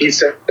time, he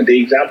set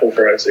the example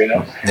for us. You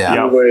know,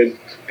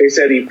 they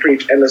said he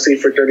preached endlessly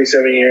for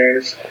 37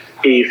 years.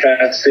 He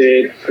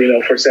fasted,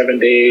 for 7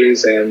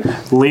 days, and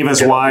leave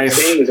his wife.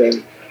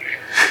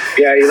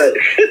 Yeah,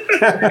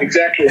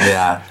 exactly.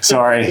 Yeah.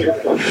 Sorry,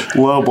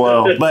 low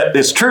blow, but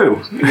it's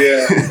true.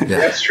 Yeah,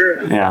 that's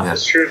true. Yeah,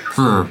 that's true.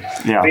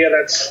 Yeah,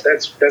 that's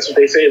what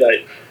they say.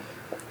 Like,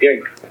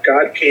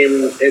 God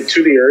came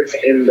into the earth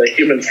in the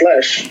human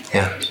flesh.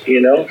 Yeah.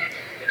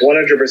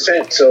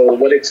 100%. So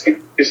what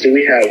excuse do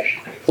we have?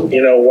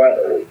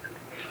 What?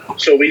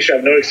 So we should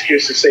have no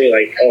excuse to say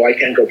like, oh, I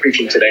can't go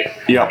preaching today.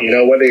 Yeah.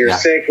 Whether you're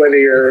sick, whether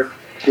you're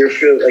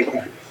feel like,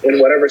 in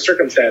whatever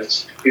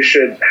circumstance, you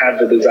should have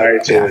the desire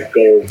to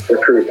go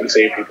recruit and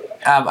save people.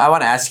 I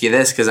want to ask you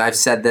this, because I've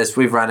said this.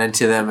 We've run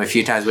into them a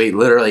few times. We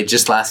literally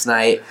just last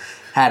night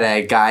had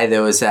a guy that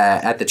was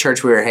at the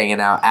church we were hanging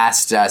out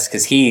asked us,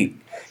 because he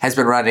has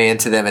been running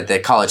into them at the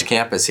college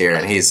campus here,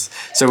 and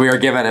so we were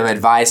giving him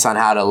advice on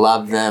how to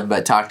love them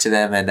but talk to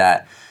them, and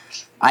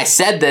I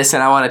said this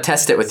and I want to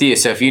test it with you,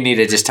 so if you need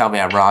to just tell me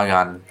I'm wrong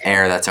on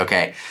air, that's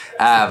okay.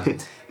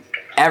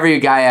 Every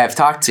guy I've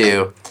talked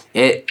to,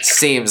 it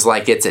seems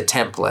like it's a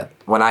template.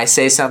 When I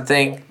say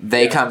something,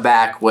 they come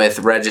back with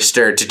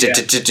registered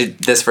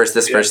this verse,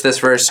 this verse, this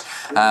verse.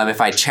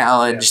 If I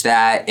challenge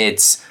that,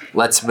 it's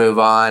let's move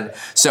on.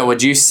 So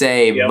would you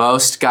say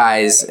most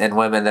guys and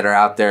women that are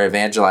out there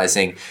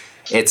evangelizing,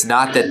 it's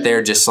not that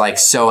they're just like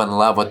so in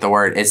love with the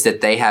word, it's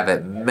that they have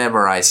it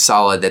memorized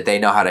solid, that they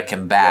know how to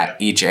combat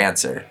each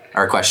answer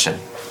or question?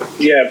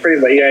 Yeah,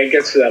 pretty much. Yeah, it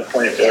gets to that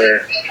point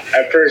where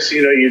at first,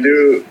 you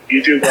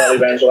do go out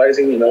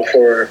evangelizing,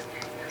 for,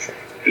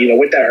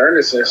 with that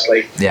earnestness,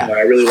 like,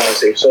 I really want to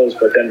save souls.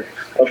 But then,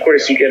 of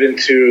course, you get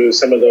into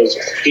some of those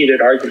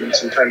heated arguments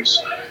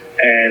sometimes,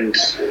 and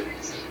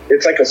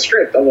it's like a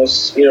script,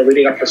 almost,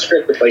 reading off a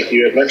script, like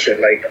you had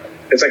mentioned. Like,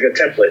 it's like a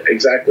template,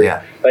 exactly.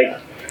 Yeah.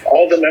 Like,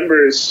 all the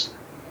members,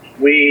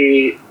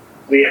 we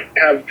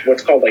have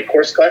what's called like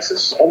course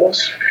classes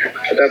almost.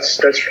 That's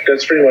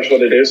pretty much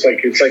what it is. Like,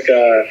 it's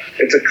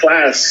a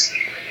class,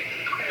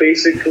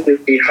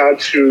 basically how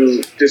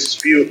to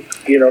dispute,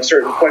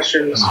 certain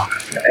questions,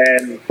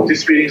 and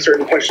disputing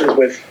certain questions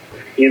with,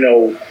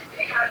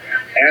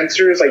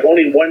 answers, like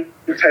only one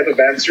type of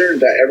answer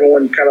that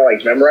everyone kind of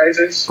like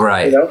memorizes.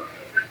 Right.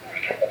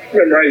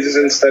 Memorizes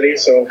and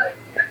studies. So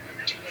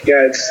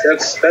yeah,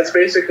 that's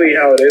basically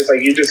how it is.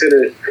 Like, you just hit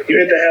the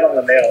head on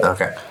the nail.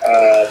 Okay.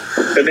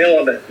 The nail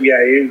on the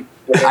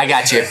I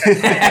got you.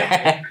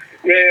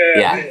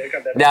 Yeah.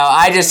 No,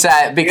 I just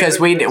because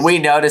we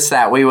noticed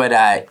that we would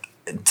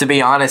to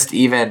be honest,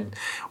 even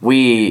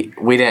we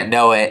didn't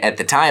know it at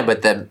the time,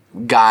 but the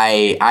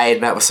guy, I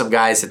had met with some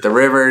guys at the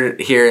river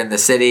here in the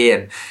city,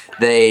 and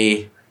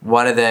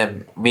one of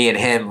them, me and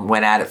him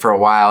went at it for a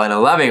while in a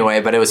loving way,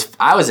 but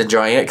I was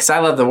enjoying it because I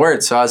love the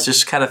word, so I was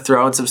just kind of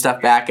throwing some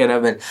stuff back at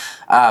him, and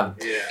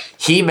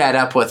he met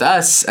up with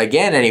us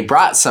again, and he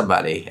brought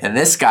somebody, and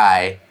this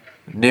guy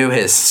knew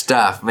his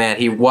stuff, man.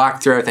 He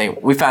walked through everything.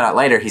 We found out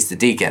later he's the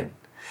deacon,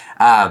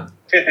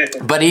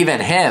 but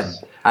even him,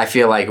 I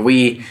feel like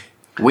we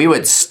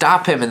would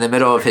stop him in the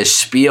middle of his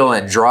spiel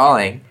and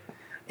drawing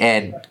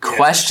and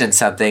question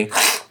something.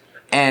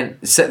 And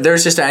so I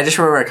just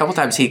remember a couple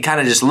times he kind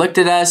of just looked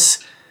at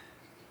us.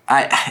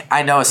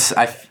 I know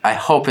I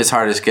hope his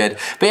heart is good.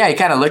 But yeah, he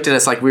kind of looked at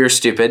us like we were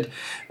stupid,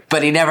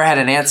 but he never had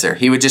an answer.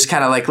 He would just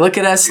kind of like look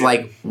at us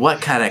like,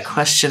 what kind of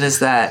question is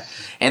that?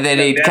 And then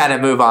he'd kind of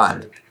move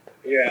on.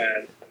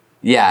 Yeah.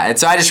 Yeah, and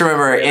so I just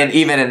remember, and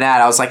even in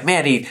that, I was like,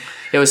 man,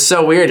 it was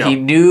so weird. Yep. He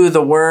knew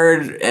the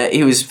word.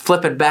 He was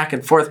flipping back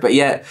and forth, but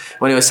yet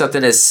when it was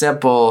something as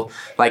simple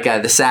like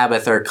the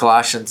Sabbath or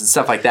Colossians and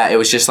stuff like that, it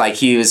was just like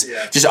he was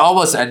just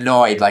almost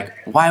annoyed. Like,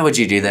 why would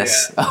you do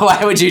this? Yeah.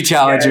 Why would you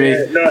challenge me?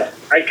 No,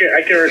 I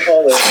can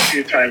recall a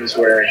few times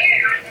where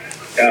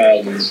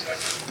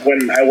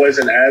when I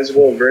wasn't as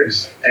well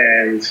versed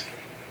and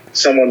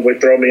someone would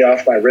throw me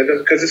off my rhythm,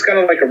 because it's kind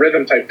of like a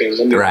rhythm type thing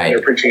when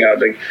they're preaching out.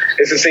 Like,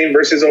 it's the same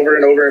verses over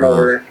and over and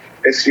over.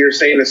 You're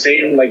saying the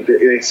same, like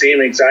the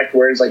same exact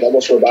words, like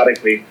almost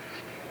robotically.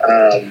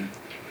 And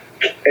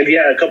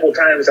yeah, a couple of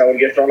times I would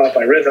get thrown off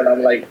my rhythm.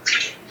 I'm like,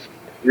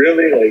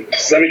 really? Like,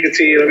 let me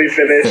continue, let me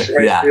finish.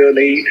 Right? Yeah. And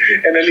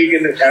then you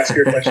can ask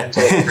your questions.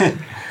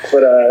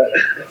 But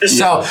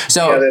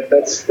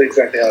that's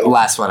exactly how it is.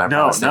 Last one, I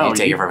promise. You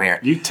take it from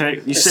here. You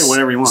say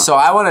whatever you want. So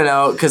I want to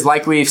know, because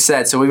like we've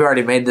said, so we've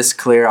already made this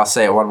clear. I'll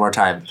say it one more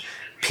time.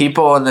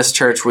 People in this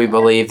church, we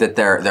believe that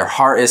their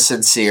heart is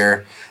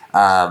sincere.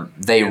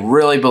 They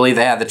really believe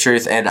they have the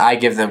truth, and I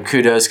give them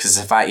kudos, because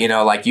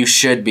if you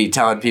should be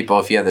telling people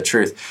if you have the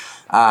truth.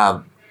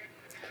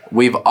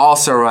 We've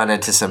also run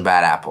into some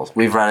bad apples.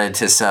 We've run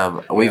into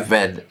some.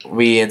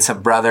 We and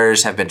some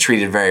brothers have been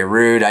treated very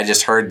rude. I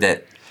just heard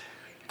that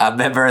a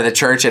member of the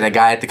church and a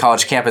guy at the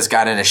college campus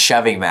got in a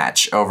shoving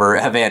match over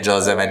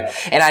evangelism, and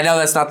I know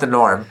that's not the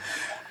norm.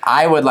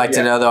 I would like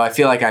to know, though. I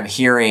feel like I'm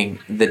hearing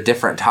the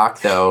different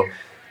talk, though.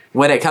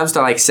 When it comes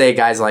to, like, say,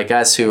 guys like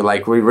us who,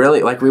 like, we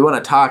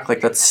want to talk,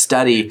 like, let's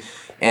study,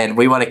 and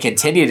we want to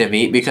continue to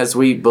meet because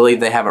we believe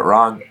they have it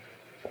wrong.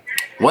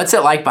 What's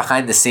it like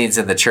behind the scenes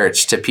in the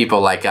church to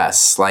people like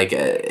us, like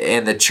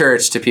in the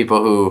church to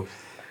people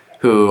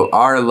who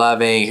are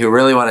loving, who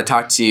really want to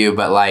talk to you,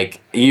 but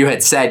like you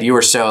had said, you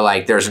were so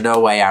like, there's no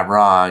way I'm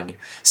wrong,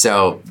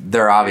 so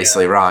they're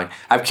obviously wrong.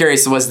 I'm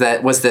curious, was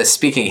the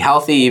speaking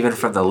healthy even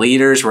from the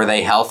leaders? Were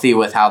they healthy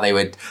with how they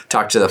would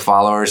talk to the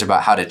followers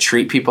about how to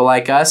treat people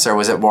like us, or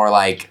was it more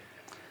like,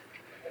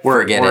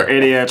 we're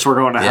idiots, we're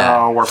going to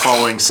hell, we're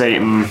following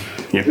Satan?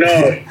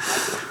 No,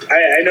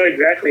 I know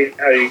exactly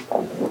how you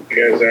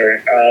guys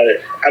are.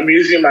 I'm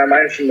using my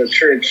mind from the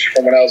church,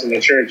 from when I was in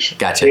the church.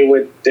 Gotcha.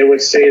 They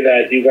would say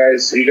that you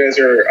guys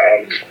are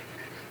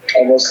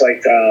almost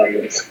like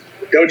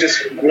they would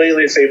just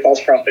blatantly say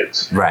false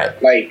prophets.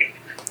 Right. Like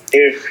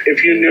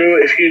if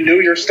you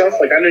knew your stuff,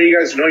 like I know you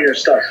guys know your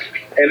stuff,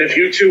 and if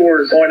you two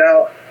were going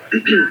out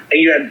and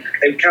you had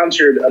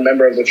encountered a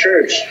member of the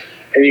church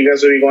and you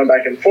guys would be going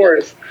back and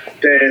forth,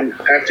 then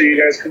after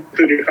you guys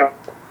conclude your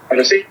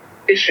conversation,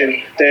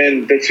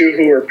 then the two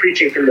who were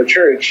preaching from the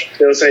church,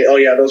 they'll say, oh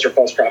yeah, those are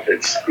false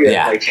prophets.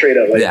 Yeah. Like straight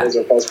up, like those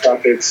are false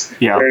prophets.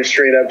 Yeah. They're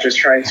straight up just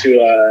trying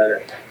to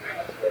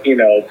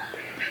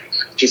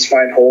just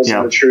find holes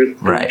in the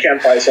truth. Right. You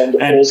can't find some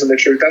holes in the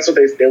truth. That's what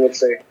they would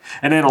say.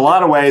 And in a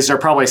lot of ways, they're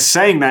probably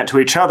saying that to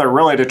each other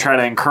really to try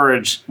to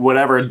encourage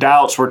whatever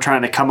doubts were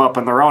trying to come up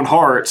in their own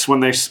hearts when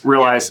they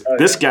realize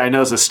this guy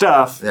knows his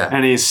stuff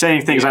and he's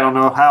saying things I don't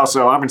know how,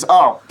 so I'm going to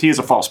say, he's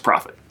a false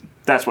prophet.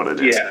 That's what it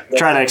is. Yeah,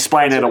 trying to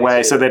explain it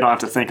away so they don't have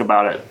to think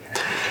about it.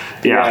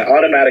 Yeah.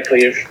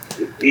 Automatically, if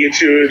you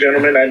two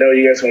gentlemen, I know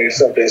you guys know your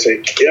stuff, they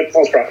say, yep,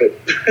 false prophet.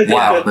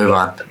 Wow, move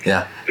on.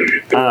 Yeah.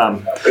 Okay.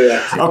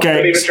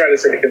 Don't even try to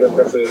say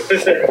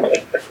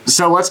it.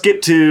 So let's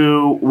get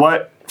to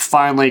what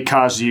finally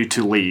caused you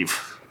to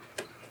leave.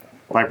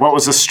 Like, what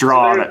was the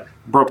straw that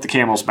broke the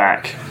camel's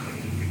back?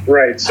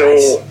 Right.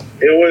 So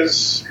it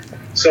was.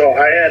 So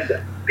I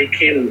had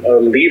became a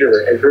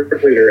leader, a group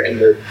leader in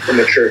the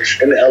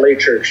church, in the LA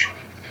church.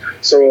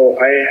 So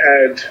I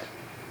had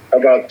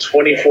about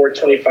 24,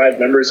 25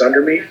 members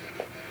under me.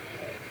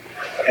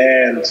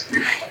 And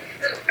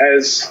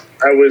as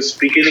I was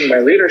beginning my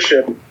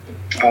leadership,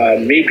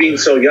 me being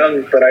so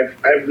young, but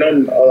I've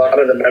known a lot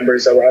of the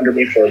members that were under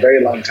me for a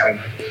very long time.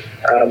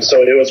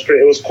 So it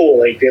was cool.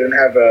 Like they didn't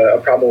have a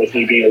problem with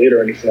me being a leader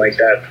or anything like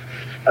that.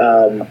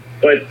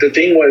 But the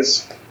thing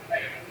was,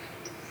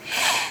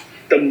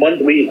 the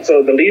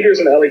leaders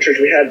in the LA church,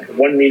 we had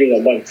one meeting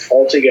a month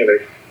all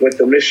together with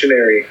the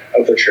missionary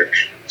of the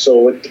church.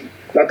 So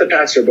not the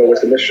pastor, but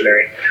with the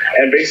missionary.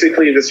 And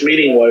basically this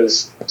meeting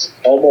was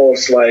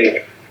almost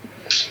like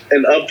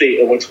an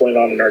update of what's going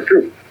on in our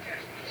group.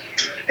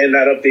 And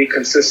that update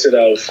consisted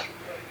of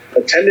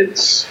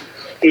attendance,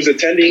 who's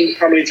attending,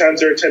 how many times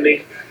they're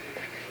attending,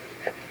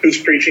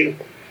 who's preaching,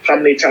 how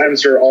many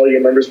times are all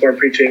your members going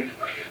preaching,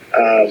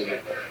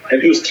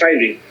 and who's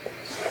tithing.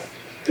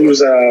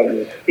 Who's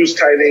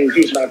tithing,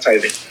 who's not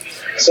tithing.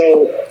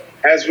 So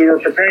as we were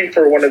preparing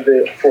for one of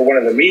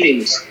the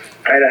meetings,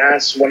 I had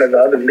asked one of the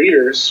other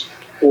leaders,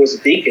 who was a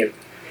deacon,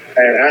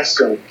 I had asked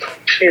him,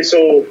 hey,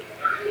 so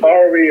how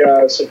are we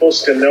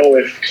supposed to know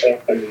if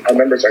our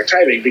members are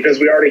tithing? Because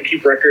we already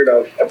keep record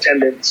of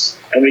attendance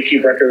and we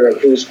keep record of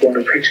who's going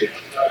to preaching,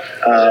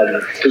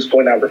 who's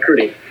going out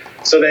recruiting.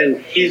 So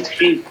then he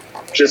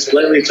just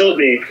blatantly told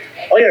me,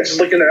 oh yeah, just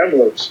look in their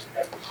envelopes.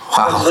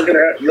 Wow. Look in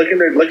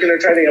their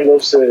tithing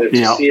envelopes to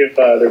see if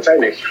they're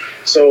tithing.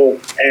 So,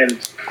 and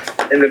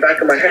in the back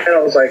of my head, I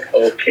was like,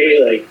 okay,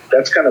 like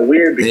that's kind of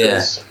weird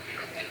because,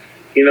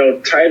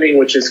 tithing,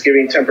 which is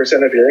giving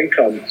 10% of your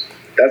income,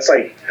 that's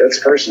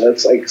personal.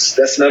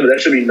 That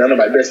should be none of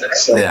my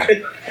business.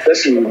 Like, that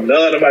should be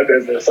none of my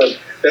business. Like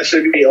that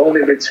should be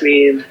only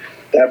between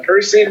that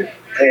person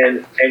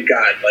and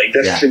God. Like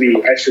that should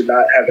be. I should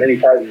not have any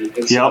part in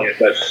seeing it.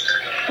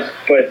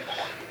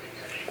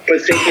 But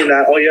thinking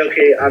that,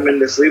 I'm in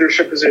this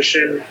leadership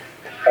position.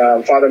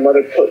 Father,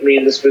 Mother put me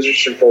in this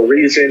position for a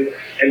reason,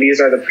 and these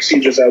are the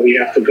procedures that we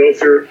have to go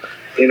through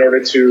in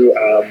order to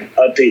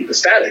update the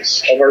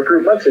status of our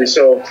group monthly.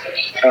 So,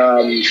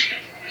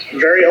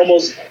 very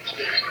almost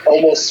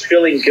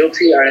feeling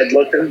guilty. I had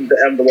looked in the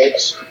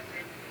envelopes.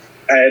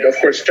 I had, of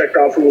course, checked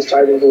off who was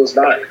tithing, who was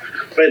not.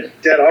 But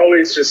that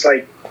always just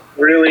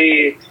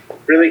really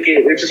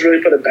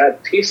put a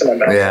bad taste in my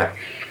mouth. Yeah.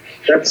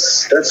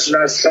 That's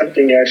not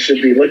something I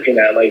should be looking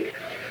at. Like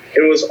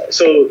it was,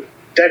 so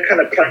that kind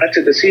of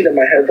planted the seed in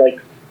my head. Like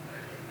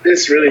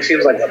this really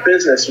seems like a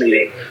business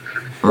meeting.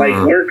 Like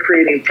we're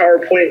creating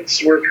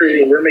PowerPoints, we're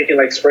making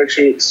like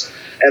spreadsheets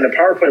and a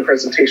PowerPoint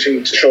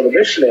presentation to show the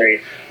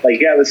missionary. Like,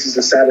 yeah, this is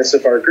the status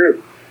of our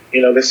group.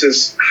 This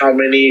is how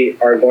many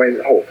are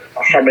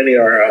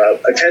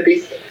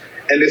attending,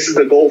 and this is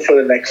the goal for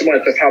the next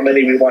month of how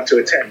many we want to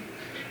attend.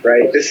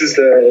 Right. And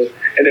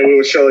then we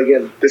would show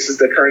again, this is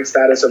the current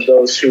status of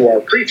those who are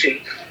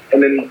preaching.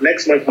 And then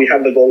next month we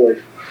have the goal of,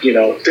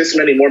 this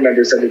many more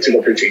members that need to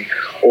go preaching.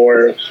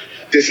 Or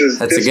that's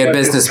a good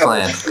business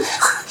plan. This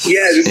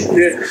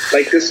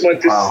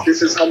month,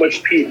 this is how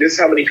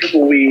many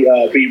people we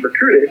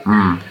recruited.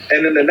 And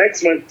then the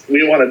next month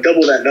we want to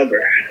double that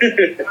number.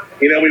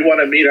 We want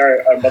to meet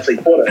our monthly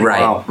quota.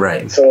 Right.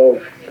 Right. So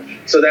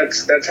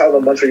that's how the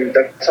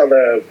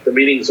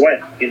meetings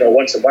went,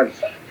 once a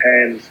month.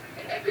 And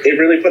it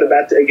really put a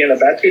bad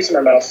taste in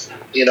my mouth,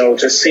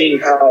 just seeing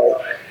how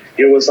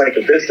it was like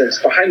a business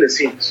behind the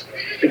scenes,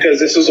 because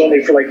this was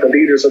only for like the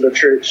leaders of the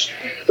church,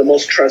 the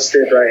most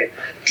trusted, right?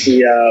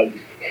 The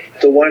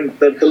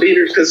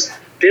leaders, because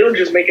they don't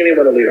just make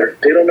anyone a leader.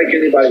 They don't make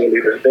anybody a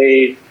leader.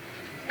 They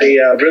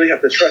really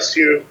have to trust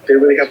you. They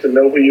really have to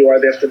know who you are.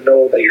 They have to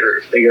know that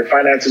your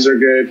finances are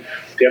good.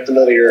 They have to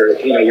know that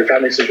your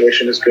family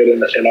situation is good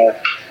and all.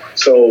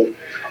 So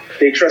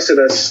they trusted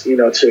us,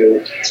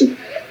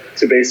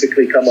 to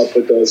basically come up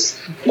with those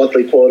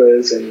monthly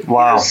quotas and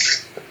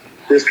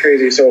It's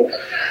crazy. So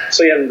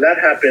yeah, that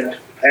happened,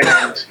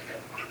 and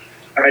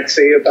I'd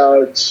say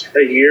about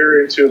a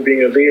year into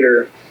being a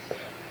leader,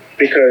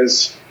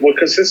 because what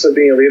consists of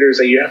being a leader is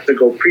that you have to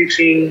go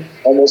preaching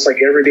almost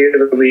like every day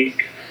of the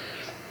week.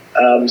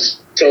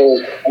 So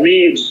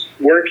me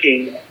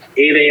working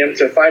 8 a.m.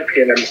 to 5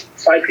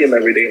 p.m.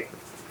 every day,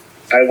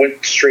 I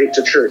went straight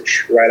to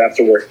church right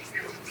after work.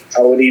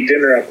 I would eat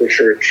dinner after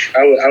church.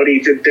 I would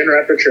eat dinner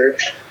after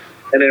church,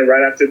 and then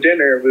right after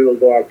dinner, we would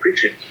go out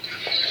preaching.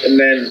 And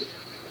then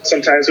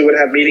sometimes we would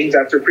have meetings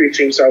after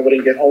preaching, so I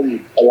wouldn't get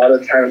home a lot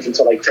of times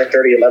until like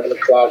 10:30, 11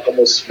 o'clock,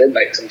 almost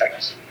midnight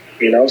sometimes.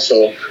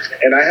 So,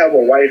 and I have a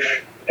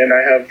wife, and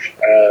I have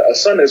a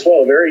son as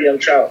well, a very young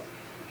child.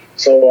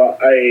 So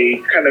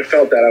I kind of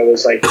felt that I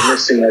was like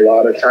missing a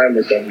lot of time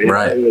with them.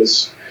 Right.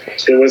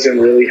 It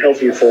wasn't really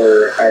healthy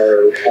for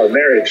our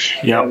marriage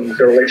and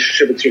the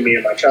relationship between me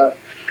and my child.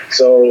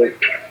 So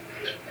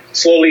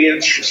slowly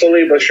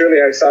but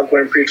surely, I stopped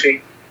going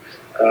preaching,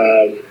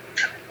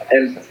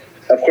 and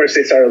of course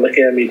they started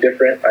looking at me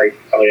different. Like,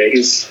 oh yeah,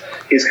 he's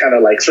kind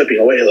of like slipping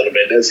away a little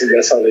bit.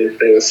 That's how they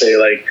would say,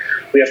 like,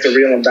 we have to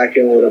reel him back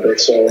in a little bit.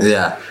 So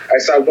yeah, I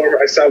stopped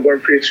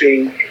going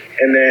preaching,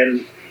 and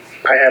then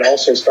I had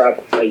also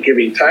stopped like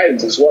giving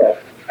tithes as well.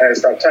 I had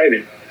stopped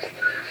tithing.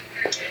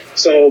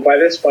 So by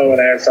this point, when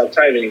I had stopped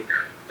tithing,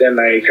 then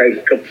I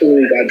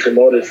completely got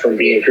demoted from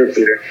being a group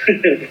leader.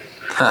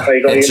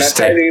 Like, oh, you're not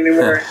tithing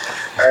anymore?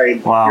 All right,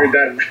 you're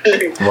done.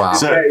 Wow.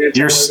 So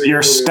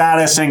your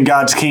status in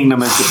God's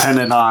kingdom is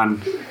dependent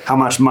on how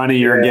much money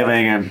you're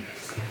giving. And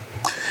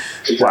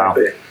exactly. Wow.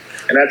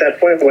 And at that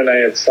point, when I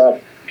had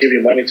stopped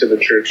giving money to the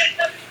church,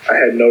 I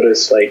had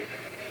noticed like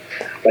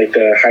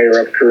the higher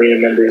up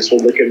Korean members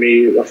would look at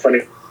me a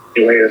funny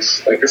way,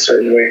 like a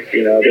certain way.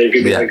 They'd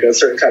give me like a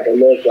certain type of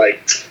look, like,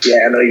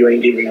 yeah, I know you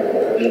ain't giving,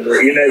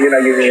 you're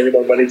not giving any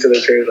more money to the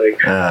church,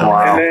 like.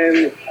 Wow.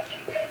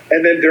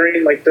 And then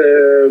during like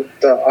the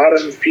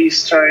autumn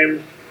feast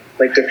time,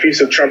 like the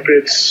Feast of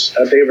Trumpets,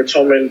 Day of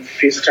Atonement,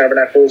 Feast of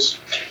Tabernacles,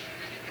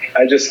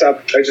 I just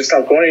stopped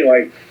going.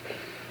 Like,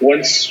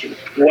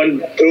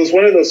 it was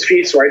one of those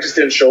feasts where I just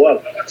didn't show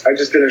up. I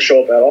just didn't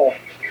show up at all.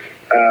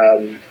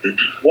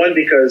 One,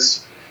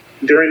 because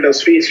during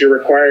those feasts you're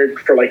required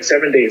for like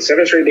 7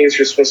 straight days.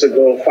 You're supposed to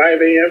go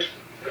 5 a.m.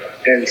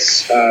 and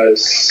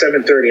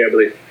 7:30, I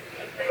believe.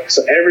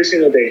 So every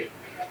single day,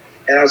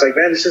 and I was like,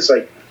 man, this is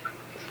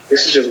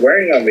just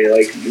wearing on me,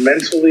 like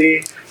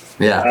mentally.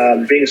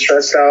 Yeah. Being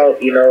stressed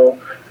out,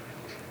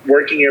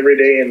 working every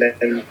day and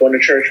then going to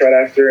church right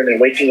after, and then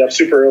waking up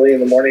super early in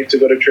the morning to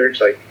go to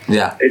church. Like,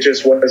 it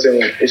just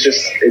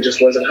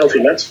wasn't healthy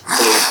mentally.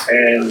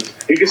 And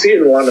you can see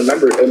it in a lot of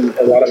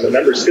the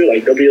members too.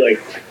 Like, they'll be like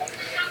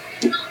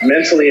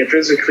mentally and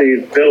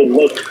physically, they'll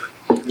look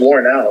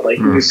worn out. Like,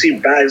 you can see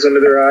bags under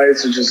their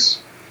eyes and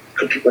just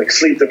like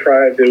sleep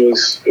deprived. It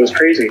was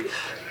crazy.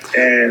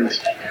 And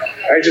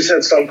I just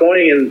had stopped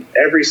going, and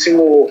every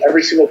single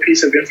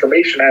piece of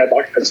information I had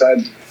locked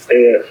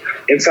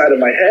inside of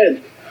my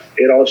head,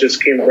 it all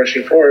just came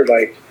rushing forward.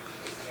 Like,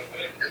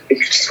 it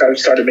just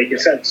started making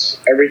sense.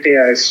 Everything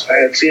I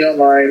had seen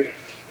online,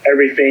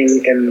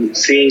 everything, and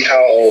seeing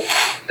how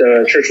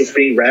the church was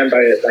being ran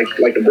by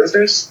like a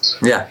business.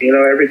 Yeah.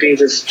 Everything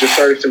just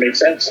started to make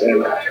sense,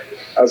 and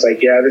I was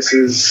like, yeah, this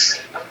is.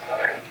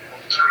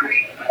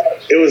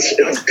 It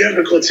was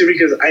difficult too,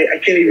 because I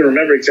can't even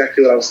remember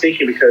exactly what I was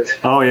thinking, because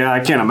I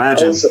can't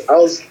imagine. I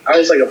was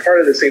like a part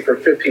of this thing for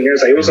 15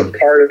 years. Like, it was a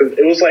part of it.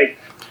 It was like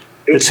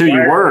it's who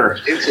you were.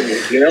 Into me,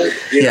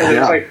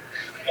 It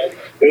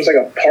was like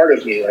a part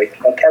of me. Like,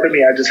 a part of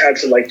me I just had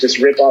to like just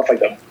rip off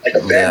like a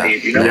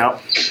Band-Aid,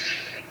 Yep.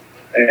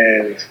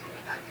 And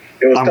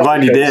it was. I'm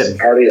glad you did.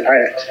 And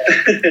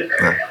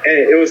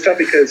it was tough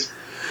because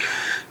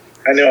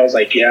I knew I was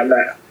like, I'm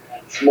not.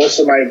 Most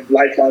of my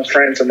lifelong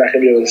friends I'm not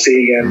going to be able to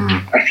see again.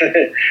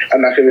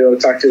 I'm not going to be able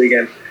to talk to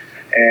again.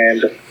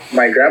 And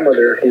my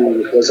grandmother,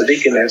 who was a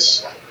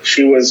deaconess,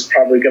 she was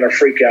probably going to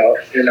freak out,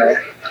 She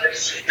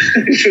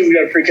was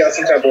going to freak out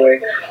some type of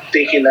way,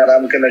 thinking that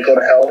I'm going to go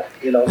to hell,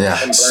 and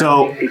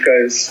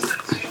burn,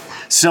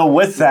 So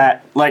with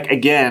that, like,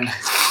 again,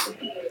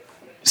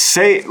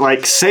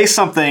 say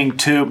something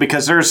to,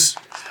 because there's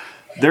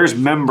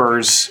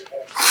members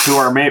who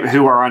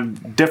are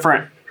on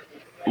different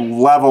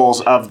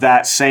levels of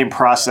that same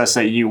process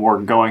that you were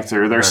going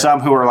through. There's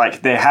some who are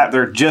like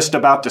they're just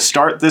about to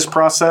start this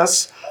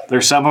process.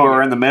 There's some who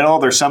are in the middle.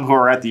 There's some who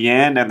are at the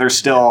end, and there's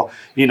still,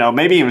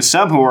 maybe even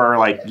some who are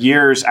like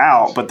years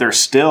out, but they're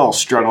still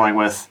struggling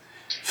with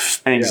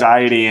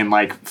anxiety and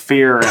like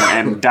fear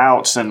and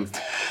doubts. And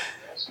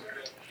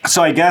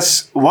so I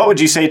guess, what would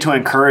you say to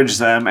encourage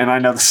them? And I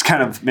know this is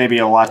kind of maybe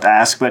a lot to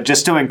ask, but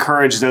just to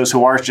encourage those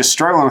who are just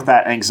struggling with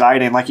that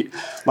anxiety, and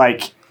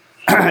like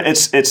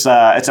it's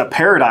a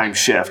paradigm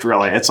shift,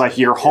 really. It's like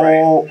your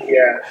whole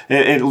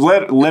it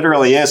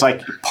literally is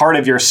like part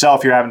of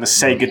yourself you're having to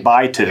say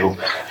goodbye to.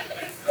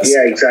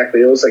 Yeah,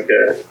 exactly. It was like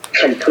a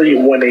complete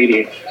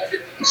 180.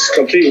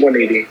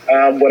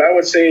 What I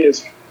would say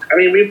is,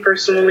 me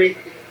personally,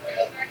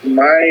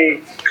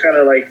 my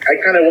I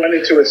kind of went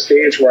into a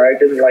stage where I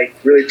didn't like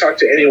really talk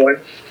to anyone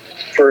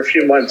for a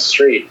few months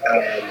straight,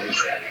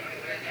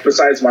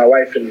 besides my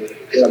wife and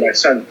my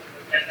son.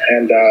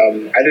 And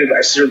I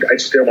just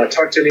didn't want to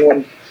talk to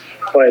anyone.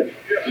 But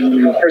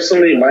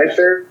personally, my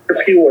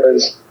therapy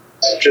was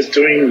just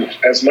doing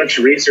as much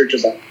research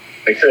as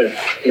I could,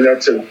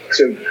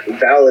 to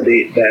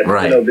validate that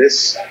right.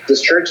 This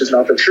church is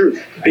not the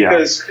truth.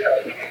 Because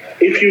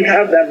if you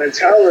have that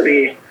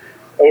mentality,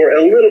 or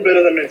a little bit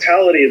of the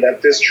mentality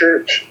that this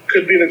church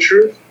could be the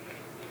truth,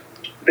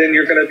 then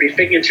you're going to be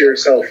thinking to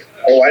yourself,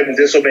 "Oh, I'm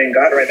disobeying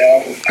God right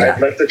now. Yeah.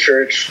 I've left the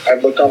church.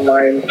 I've looked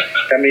online.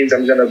 That means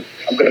I'm gonna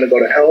go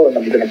to hell and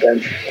I'm gonna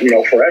burn,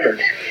 forever."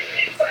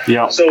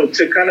 Yeah. So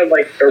to kind of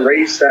like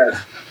erase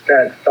that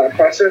thought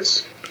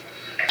process,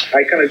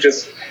 I kind of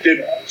just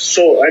did.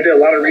 So I did a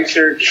lot of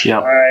research.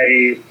 Yeah.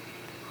 I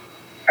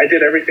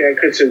did everything I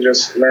could to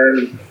just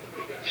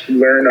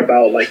learn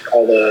about like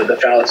all the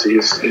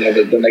fallacies, the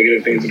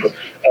negative things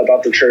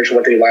about the church,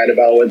 what they lied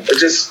about.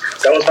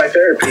 That was my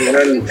therapy,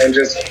 and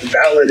just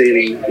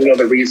validating,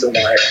 the reason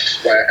why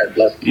I had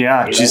left.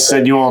 Yeah, she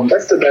said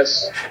that's the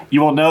best.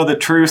 You will know the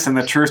truth, and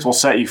the truth will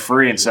set you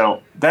free. And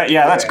so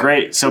that's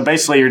great. So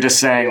basically, you're just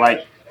saying,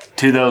 like,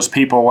 to those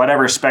people,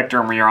 whatever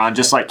spectrum you're on,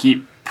 just like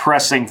keep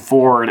pressing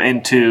forward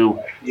into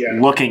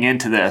looking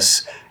into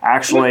this.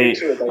 Actually,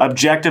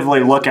 objectively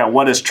look at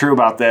what is true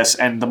about this,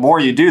 and the more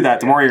you do that,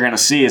 the more you're going to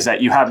see is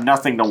that you have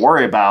nothing to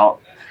worry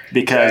about,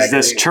 because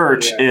this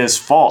church is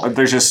false.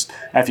 There's just,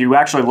 if you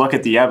actually look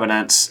at the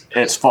evidence,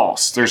 it's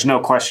false. There's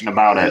no question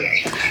about it.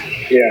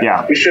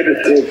 Yeah. You should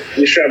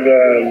have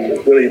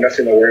really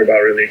nothing to worry about,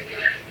 really.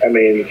 I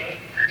mean,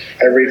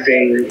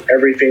 everything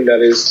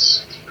that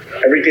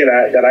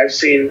I've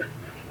seen,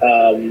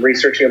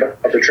 researching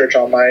about the church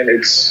online,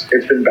 it's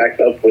been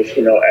backed up with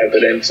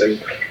evidence,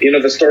 and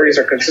the stories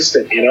are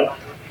consistent.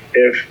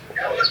 There's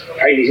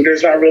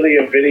not really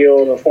a video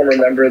of a former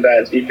member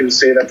that you can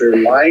say that they're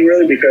lying,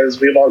 really,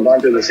 because we've all gone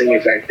through the same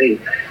exact thing.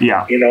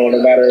 Yeah. No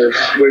matter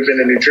if we've been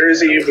in New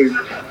Jersey,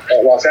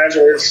 Los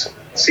Angeles,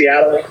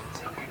 Seattle,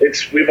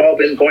 we've all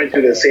been going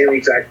through the same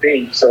exact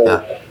thing.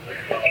 So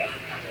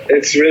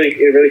it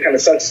really kind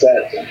of sucks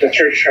that the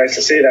church tries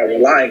to say that we're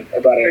lying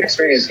about our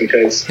experience,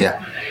 because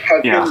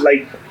how can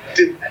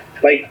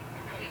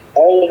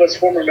all of us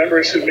former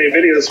members who made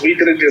videos, we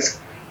didn't just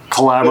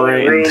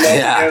collaborate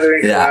together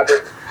and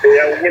collaborate.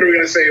 Yeah, what are we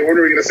gonna say? What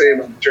are we gonna say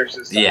about the church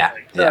this time?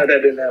 That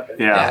didn't happen.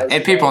 Yeah,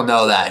 and people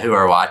know that who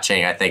are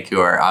watching. I think who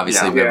are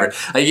obviously members.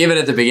 Like even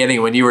at the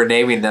beginning when you were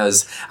naming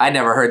those, I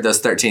never heard those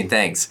 13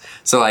 things.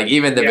 So like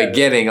even the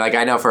beginning, like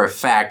I know for a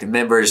fact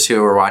members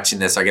who are watching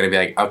this are gonna be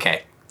like,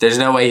 okay, there's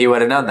no way he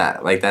would have known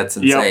that. Like that's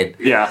insane.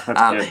 Yeah.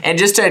 That's and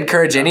just to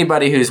encourage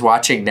anybody who's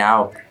watching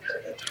now.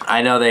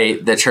 I know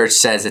the church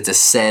says it's a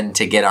sin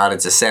to get on.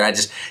 It's a sin.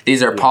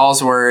 These are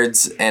Paul's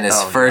words in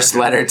his first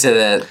letter to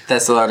the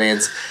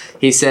Thessalonians.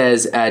 He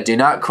says, "Do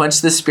not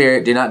quench the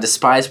spirit. Do not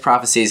despise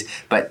prophecies,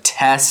 but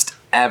test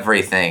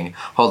everything.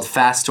 Hold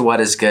fast to what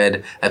is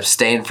good.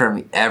 Abstain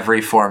from every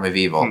form of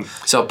evil."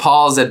 So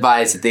Paul's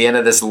advice at the end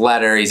of this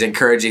letter, he's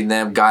encouraging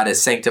them. God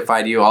has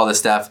sanctified you. All this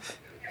stuff.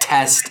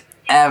 Test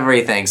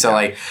everything. So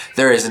like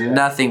there is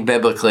nothing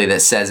biblically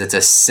that says it's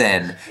a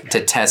sin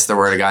to test the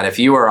word of God. If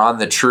you are on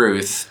the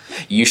truth,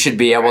 you should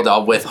be able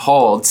to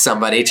withhold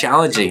somebody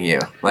challenging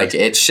you. Like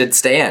it should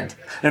stand.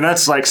 And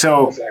that's like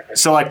so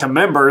like to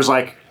members,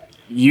 like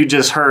you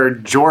just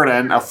heard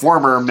Jordan, a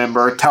former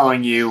member,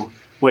 telling you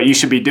what you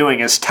should be doing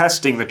is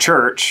testing the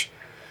church.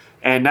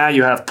 And now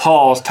you have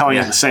Paul telling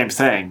you the same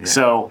thing. Yeah.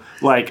 So,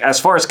 like,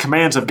 as far as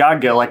commands of God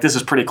go, like, this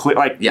is pretty clear.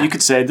 Like, you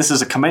could say this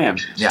is a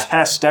command. Yeah.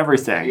 Test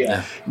everything.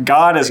 Yeah.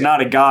 God is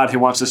not a God who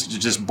wants us to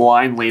just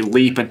blindly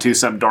leap into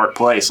some dark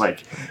place.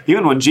 Like,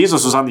 even when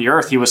Jesus was on the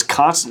earth, he was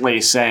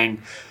constantly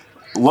saying,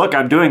 look,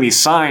 I'm doing these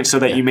signs so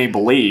that you may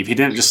believe. He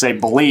didn't just say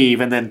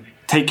believe and then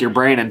take your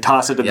brain and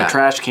toss it to the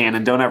trash can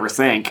and don't ever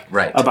think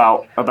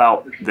about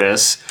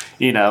this.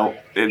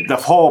 The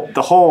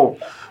whole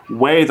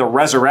way the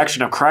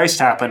resurrection of Christ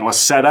happened was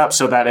set up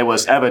so that it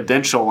was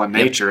evidential in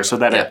nature, so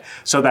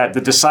that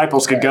the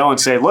disciples could go and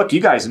say, look,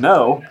 you guys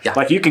know,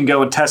 like you can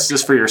go and test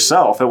this for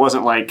yourself. It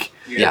wasn't like,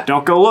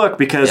 don't go look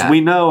because we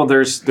know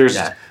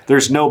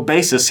there's no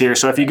basis here.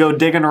 So if you go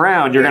digging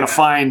around, you're going to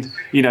find,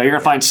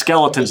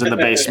 skeletons in the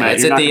basement.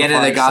 It's at the end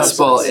of the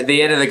gospel. At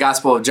the end of the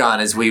Gospel of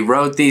John is we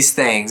wrote these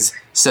things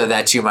so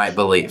that you might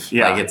believe.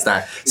 Yeah. Like it's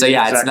not. So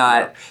it's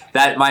not.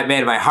 That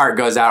my heart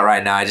goes out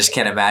right now. I just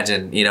can't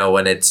imagine,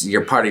 when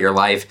you're part of your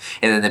life,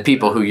 and then the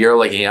people who you're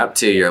looking up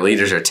to, your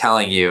leaders, are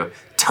telling you,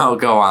 don't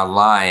go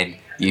online,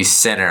 you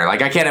sinner.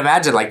 Like I can't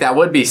imagine. Like that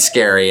would be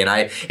scary, and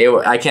I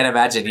can't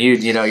imagine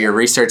you're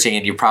researching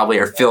and you probably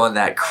are feeling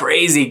that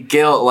crazy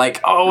guilt.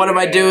 Like, oh, what am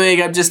I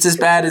doing? I'm just as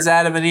bad as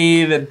Adam and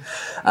Eve, and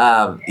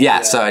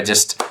So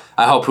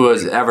I hope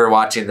whoever's ever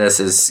watching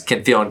this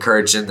can feel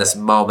encouraged in this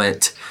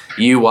moment.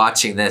 You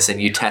watching this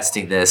and you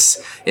testing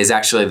this is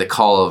actually the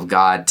call of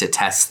God to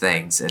test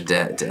things and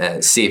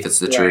to see if it's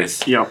the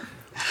truth. Yep.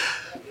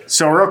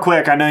 So real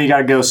quick, I know you got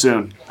to go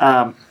soon.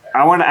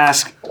 I want to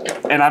ask,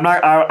 and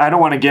I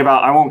don't want to give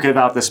out. I won't give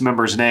out this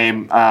member's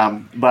name.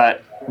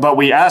 But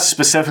we asked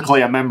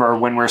specifically a member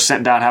when we're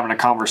sitting down having a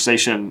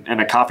conversation in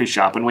a coffee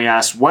shop, and we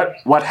asked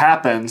what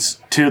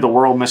happens to the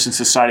World Mission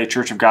Society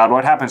Church of God?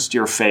 What happens to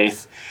your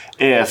faith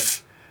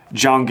if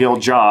John Gil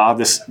Ja,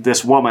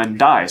 this woman,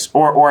 dies?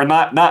 Or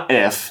not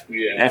if.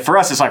 Yeah. And for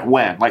us, it's like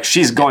when. Like,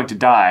 she's going to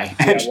die.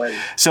 Yeah, when.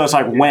 So it's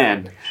like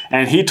when.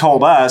 And he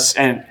told us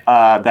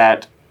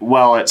that,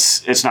 well,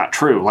 it's not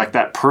true. Like,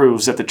 that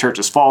proves that the church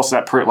is false.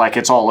 That like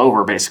it's all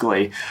over,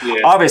 basically.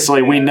 Yeah.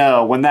 Obviously, we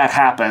know when that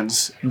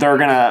happens, they're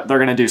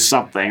gonna do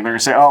something. They're gonna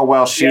say, oh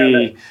well, she.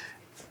 Yeah,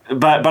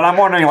 but I'm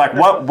wondering, like,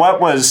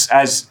 what was,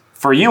 as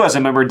for you as a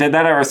member, did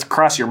that ever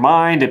cross your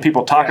mind? Did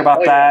people talk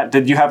about that?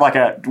 Did you have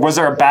was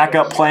there a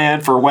backup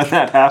plan for when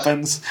that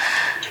happens?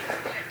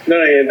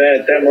 No, yeah,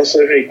 that most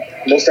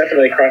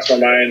definitely crossed my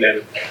mind,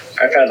 and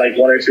I've had like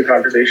 1 or 2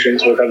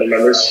 conversations with other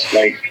members,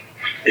 like,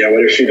 yeah,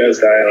 what if she does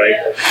die?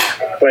 Like,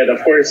 but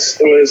of course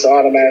it was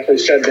automatically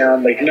shut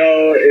down. Like,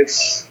 no,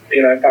 it's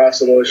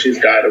impossible. She's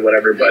God or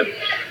whatever. But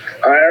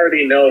I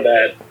already know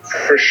that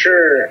for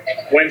sure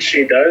when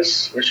she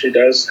does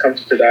come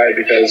to die,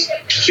 because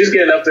she's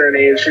getting up there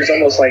in age. She's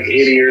almost like 80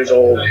 years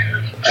old,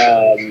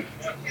 and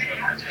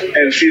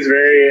she's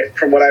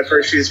from what I've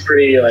heard, she's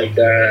pretty like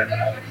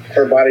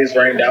her body's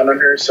wearing down on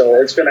her.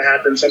 So it's going to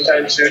happen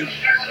sometime soon.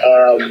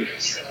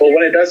 But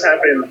when it does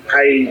happen,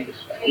 I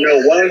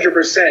know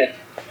 100%.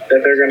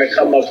 That they're going to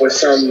come up with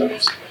some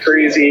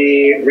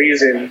crazy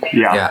reason,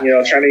 Yeah.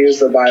 Trying to use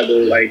the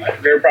Bible.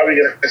 Like, they're probably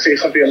going to say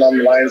something along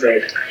the lines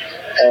of,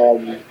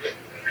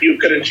 you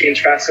couldn't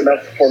change fast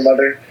enough for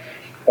mother.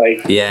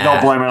 Like, Yeah,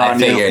 They'll blame it on I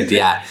figured, you.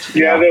 Yeah,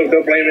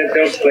 they'll blame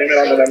it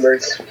on the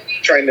members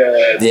trying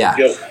to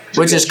guilt.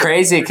 Which is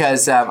crazy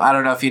because I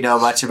don't know if you know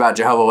much about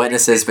Jehovah's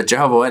Witnesses, but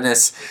Jehovah's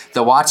Witness,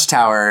 the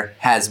Watchtower,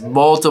 has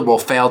multiple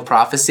failed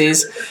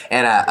prophecies,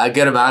 and a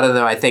good amount of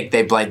them, I think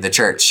they blame the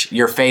church.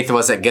 Your faith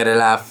wasn't good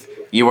enough.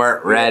 You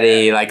weren't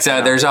ready. Like,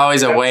 so there's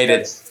always a way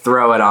to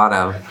throw it on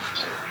them.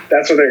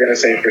 That's what they're going to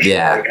say for sure.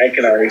 Yeah. Like, I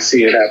can already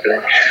see it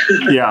happening.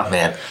 Yeah.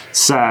 Man.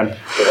 Sad.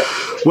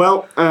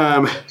 Well,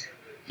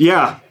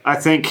 yeah, I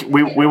think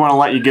we want to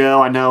let you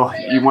go. I know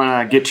you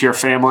want to get to your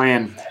family,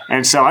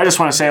 and so I just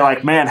want to say,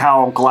 like, man,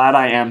 how glad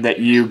I am that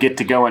you get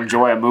to go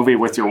enjoy a movie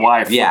with your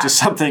wife. Yeah. Which is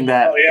something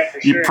that for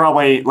you sure.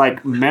 probably,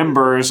 like,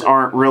 members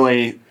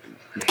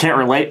can't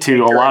relate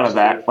to a lot of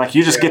that. Like,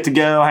 you just get to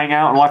go hang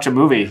out and watch a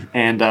movie.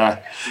 And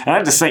I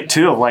just think,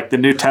 too, of, like, the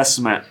New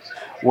Testament,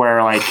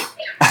 where, like,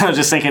 I was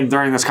just thinking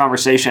during this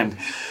conversation,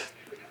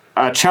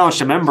 a challenge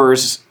to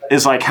members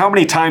is, like, how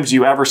many times do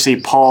you ever see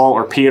Paul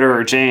or Peter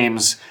or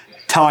James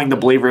telling the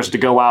believers to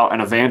go out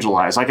and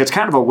evangelize? Like, it's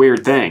kind of a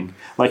weird thing.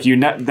 Like, they're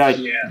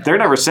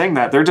never saying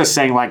that. They're just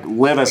saying, like,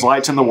 live as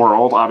lights in the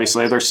world.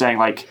 Obviously, they're saying,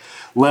 like,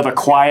 live a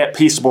quiet,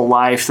 peaceable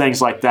life,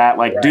 things like that.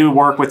 Like, do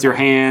work with your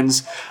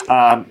hands.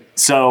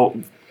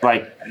 So,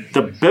 like,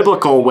 the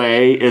biblical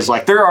way is,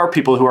 like, there are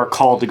people who are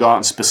called to go out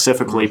and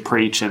specifically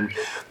preach, and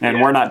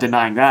we're not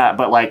denying that.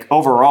 But, like,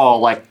 overall,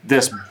 like,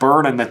 this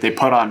burden that they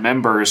put on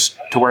members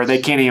to where they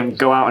can't even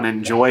go out and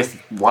enjoy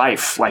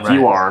life like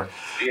you are.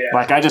 Yeah.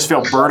 Like, I just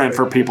feel burdened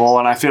for people,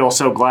 and I feel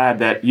so glad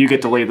that you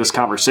get to lead this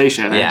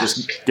conversation and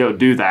just go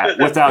do that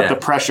without the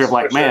pressure of,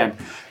 like, man,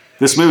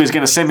 this movie's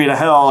going to send me to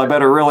hell. I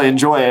better really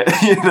enjoy it,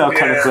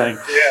 kind of thing.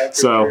 Yeah,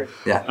 so,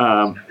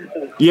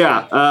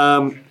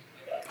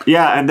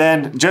 and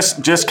then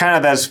just kind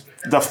of as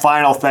the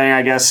final thing,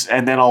 I guess,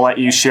 and then I'll let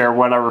you share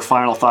whatever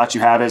final thoughts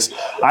you have, is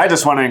I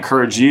just want to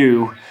encourage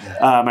you,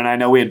 and I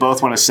know we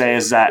both want to say,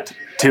 is that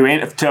to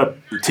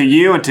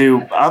you and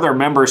to other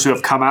members who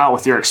have come out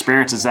with your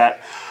experiences,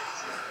 that,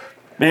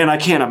 man, I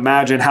can't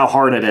imagine how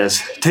hard it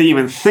is to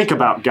even think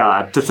about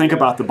God, to think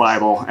about the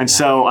Bible. And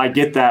so I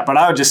get that. But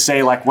I would just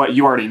say, like, what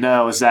you already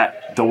know is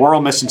that the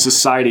World Mission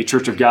Society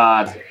Church of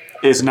God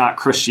is not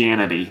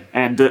Christianity.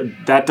 And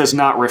that does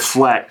not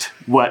reflect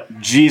what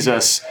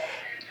Jesus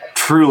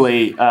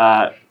truly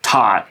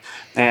taught.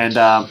 And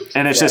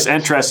it's just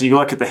interesting. You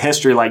look at the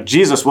history, like,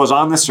 Jesus was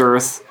on this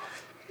earth.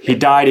 He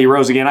died, he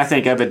rose again. I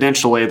think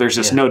evidentially there's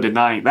just no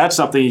denying. That's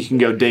something you can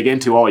go dig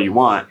into all you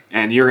want,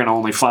 and you're going to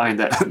only find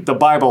that the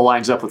Bible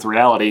lines up with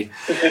reality.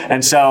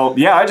 And so,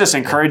 I just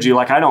encourage you.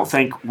 Like, I don't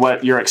think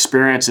what your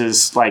experience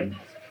is, like,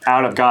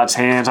 out of God's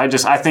hands.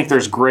 I think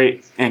there's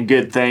great and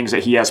good things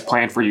that he has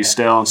planned for you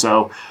still. And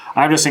so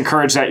I'm just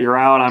encouraged that you're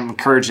out. I'm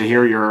encouraged to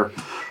hear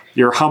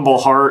your humble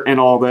heart in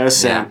all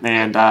this. Yeah.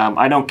 And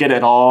I don't get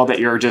at all that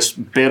you're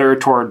just bitter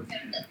toward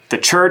the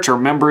church or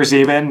members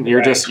even.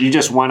 You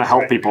just want to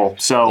help people.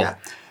 So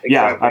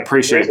I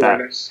appreciate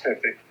that.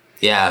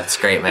 Yeah, it's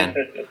great, man.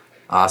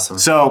 Awesome.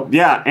 So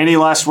any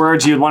last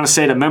words you'd want to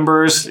say to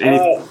members?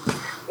 Well,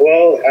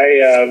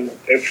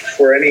 if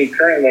for any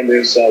current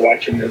members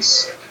watching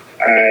this,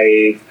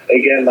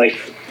 again, like,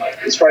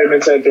 it's probably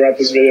been said throughout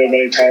this video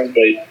many times,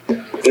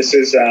 but this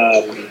is,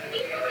 I'm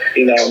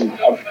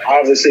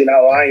obviously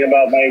not lying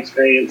about my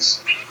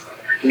experience.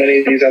 many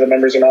of these other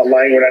members are not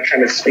lying. We're not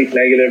trying to speak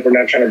negative. We're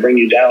not trying to bring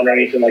you down or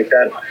anything like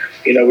that.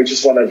 We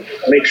just want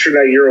to make sure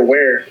that you're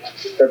aware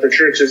that the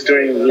church is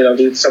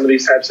doing, some of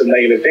these types of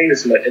negative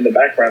things in the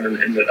background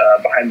and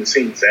behind the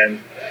scenes. And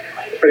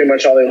pretty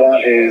much all they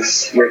want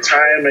is your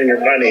time and your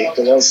money.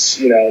 The most,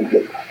 two of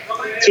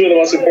the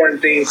most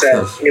important things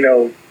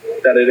that,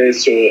 that it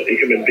is to a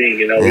human being.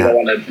 We don't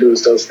want to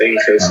lose those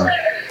things because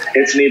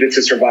it's needed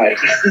to survive.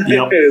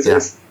 Yep.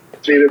 It's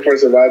needed for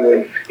survival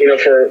and,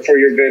 for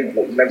your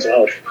good mental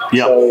health.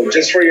 Yep. So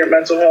just for your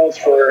mental health,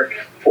 for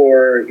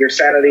your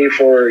sanity,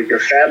 for your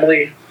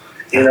family,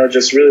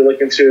 just really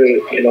look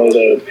into,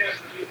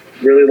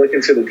 really look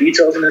into the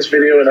details in this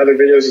video and other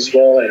videos as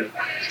well, and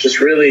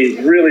just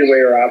really, really weigh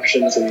your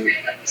options and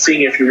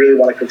seeing if you really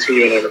want to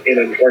continue in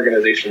an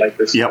organization like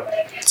this. Yep.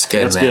 It's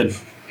good, That's man. good.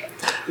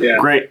 Yeah.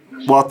 Great.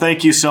 Well,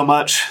 thank you so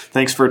much.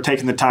 Thanks for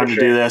taking the time to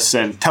do this,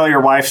 and tell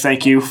your wife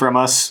thank you from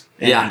us.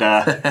 And,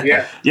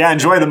 Yeah.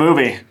 enjoy the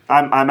movie.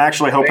 I'm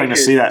actually hoping Thank to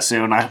you. see that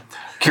soon. I'm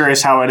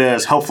curious how it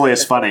is. Hopefully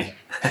it's funny.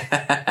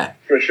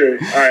 For sure. All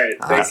right.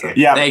 Thank Awesome. you.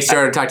 Yeah. Thanks,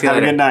 Jordan. Talk to you Have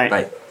a later. good night.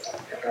 Bye.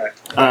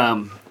 All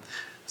right.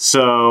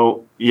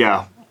 So,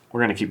 yeah, we're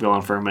going to keep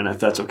going for a minute if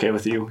that's okay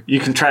with you. You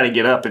can try to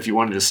get up if you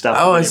wanted to stop.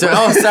 Oh,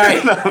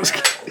 sorry. No, I was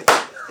kidding.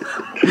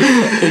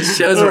 It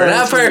shows we're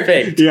not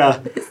perfect.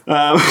 Yeah.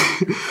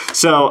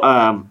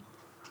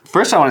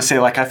 First I want to say,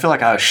 I feel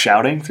like I was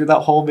shouting through that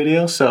whole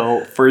video.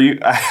 So for you,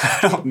 I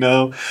don't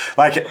know.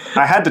 I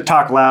had to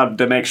talk loud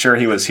to make sure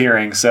he was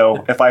hearing.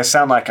 So if I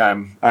sound like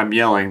I'm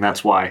yelling,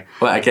 that's why.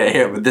 Well, I can't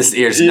hear it, but this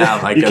ear's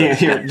down. You can't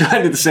hear it. Do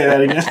I need to say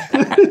that again?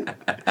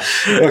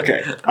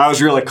 Okay. I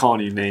was really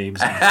calling you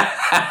names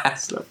and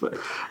stuff. But,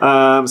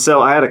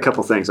 so I had a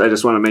couple things I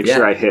just want to make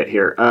sure I hit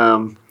here.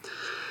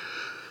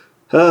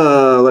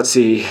 Let's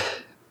see.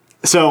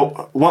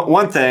 So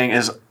one thing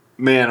is,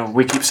 man,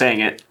 we keep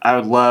saying it. I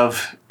would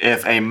love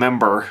if a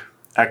member,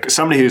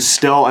 somebody who's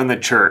still in the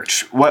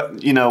church,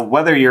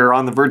 whether you're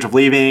on the verge of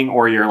leaving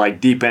or you're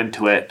deep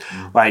into it,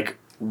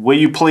 will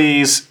you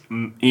please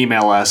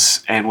email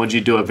us and would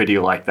you do a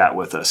video like that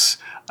with us?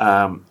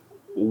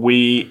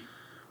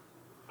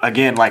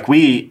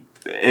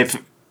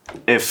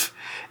 If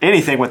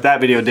anything what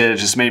that video did, it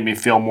just made me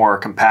feel more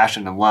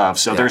compassion and love.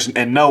 So there's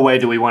in no way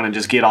do we want to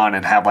just get on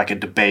and have a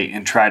debate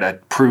and try to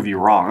prove you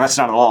wrong. That's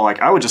not at all.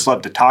 I would just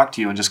love to talk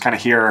to you and just kind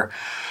of hear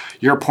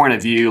your point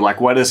of view.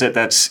 What is it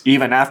that's,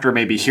 even after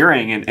maybe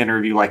hearing an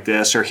interview like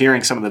this or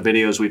hearing some of the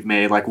videos we've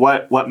made,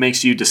 what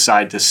makes you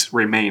decide to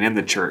remain in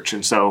the church?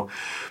 And so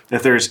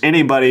if there's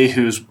anybody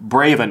who's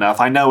brave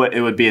enough, I know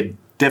it would be a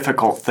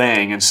difficult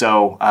thing. And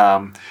so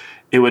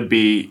it would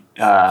be,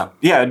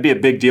 it'd be a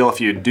big deal if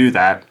you'd do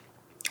that.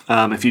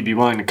 If you'd be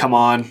willing to come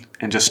on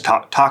and just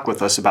talk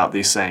with us about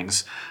these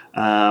things.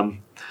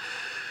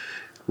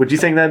 Would you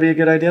think that'd be a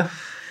good idea?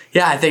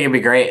 Yeah, I think it'd be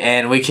great.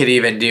 And we could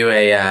even do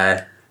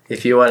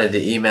if you wanted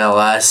to email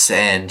us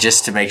and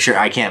just to make sure,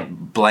 I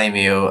can't blame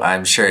you.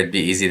 I'm sure it'd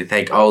be easy to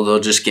think, they'll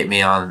just get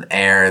me on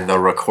air and they'll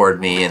record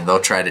me and they'll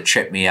try to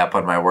trip me up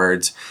on my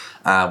words.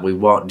 We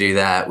won't do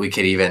that. We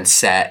could even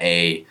send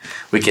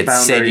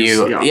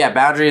you,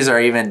 boundaries, or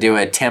even do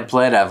a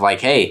template of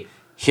hey,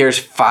 here's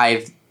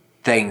 5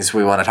 things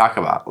we want to talk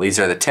about. These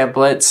are the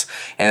templates,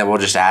 and then we'll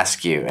just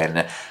ask you.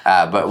 And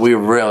but we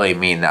really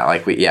mean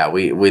that.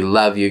 We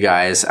love you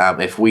guys.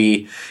 If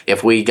we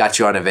got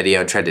you on a video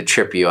and tried to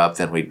trip you up,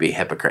 then we'd be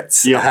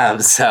hypocrites. Yeah.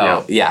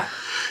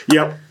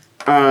 Yep.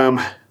 And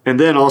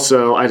then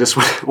also, I just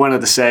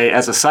wanted to say,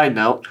 as a side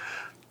note,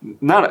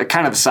 not a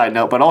kind of a side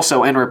note, but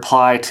also in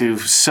reply to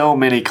so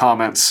many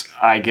comments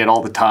I get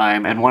all the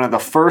time. And one of the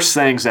first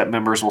things that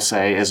members will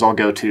say is they'll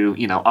go to,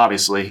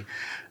 obviously,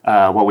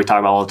 what we talk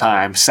about all the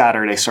time,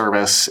 Saturday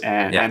service,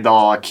 and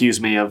they'll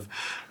accuse me of,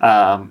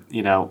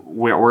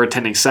 we're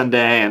attending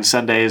Sunday, and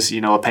Sunday's,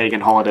 a pagan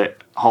holiday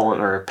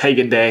or a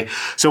pagan day.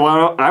 So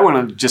what I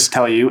want to just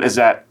tell you is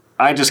that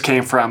I just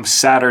came from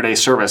Saturday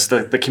service,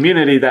 the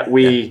community that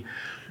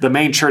the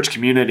main church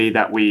community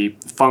that we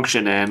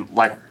function in,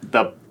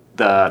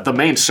 the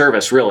main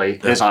service really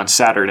is on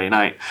Saturday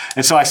night.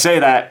 And so I say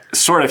that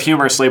sort of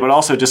humorously, but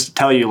also just to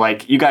tell you,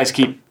 you guys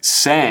keep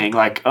saying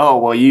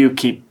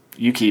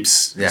you keep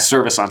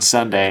service on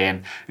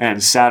Sunday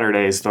and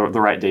Saturday is the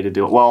right day to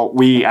do it. Well,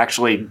 we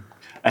actually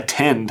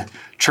attend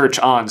church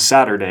on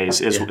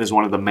Saturdays is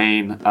one of the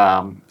main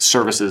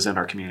services in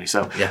our community.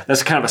 So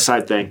that's kind of a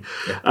side thing.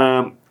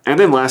 Yeah. And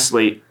then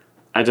lastly,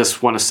 I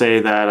just want to say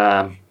that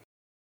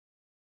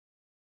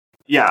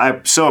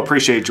I so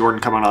appreciate Jordan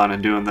coming on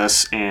and doing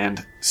this,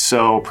 and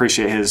so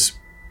appreciate his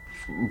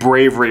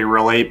bravery,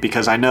 really,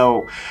 because I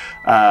know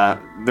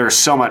there's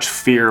so much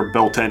fear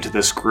built into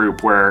this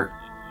group where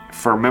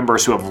for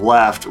members who have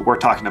left, we're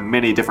talking to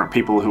many different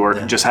people who are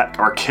just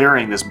are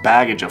carrying this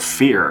baggage of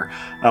fear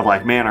of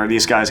man, are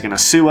these guys going to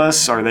sue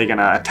us? Are they going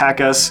to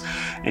attack us?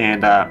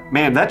 And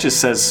man, that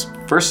just says,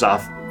 first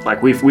off,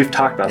 we've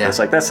talked about this,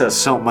 that says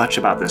so much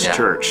about this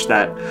church,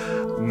 that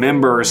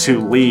members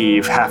who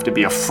leave have to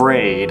be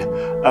afraid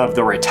of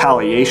the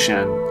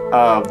retaliation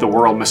of the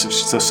World Mission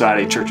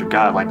Society Church of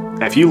God, like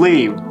if you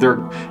leave there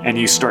and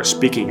you start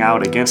speaking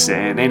out against it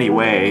in any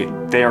way,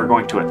 they are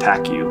going to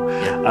attack you.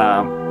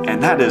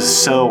 And that is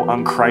so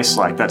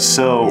unchristlike. That's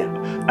so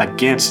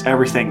against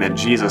everything that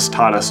Jesus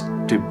taught us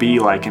to be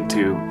like, and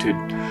to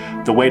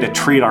the way to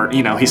treat our,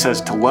 he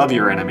says to love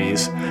your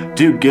enemies,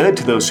 do good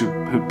to those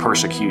who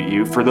persecute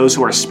you. For those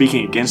who are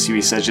speaking against you,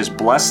 he says, just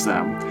bless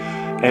them.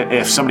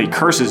 If somebody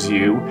curses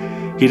you,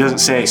 he doesn't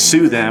say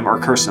sue them or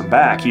curse them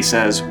back. He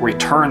says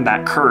return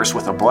that curse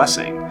with a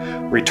blessing.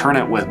 Return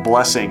it with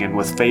blessing and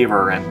with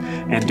favor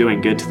and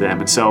doing good to them.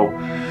 And so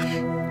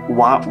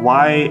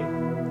why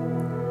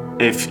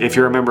if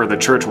you're a member of the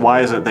church,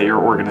 why is it that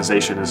your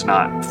organization is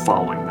not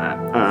following that?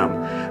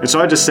 And so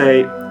I just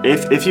say,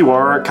 if you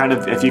are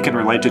if you can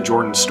relate to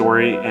Jordan's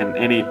story and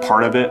any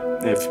part of it,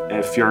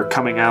 if you're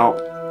coming out,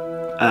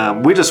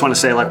 we just want to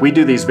say, like, we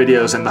do these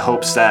videos in the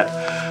hopes that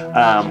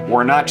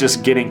we're not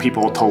just getting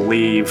people to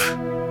leave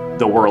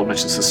the World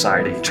Mission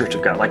Society Church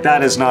of God. Like,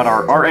 that is not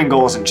our end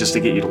goal. Isn't just to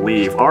get you to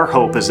leave. Our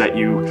hope is that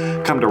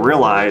you come to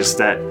realize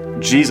that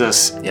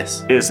Jesus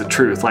is the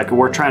truth. Like,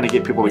 we're trying to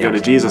get people to go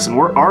to Jesus, and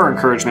our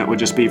encouragement would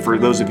just be for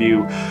those of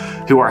you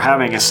who are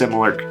having a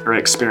similar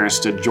experience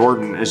to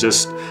Jordan, is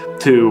just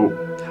to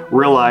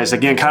realize,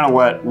 again, kind of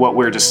what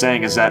we're just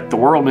saying, is that the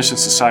World Mission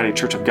Society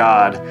Church of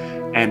God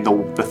and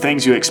the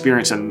things you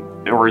experience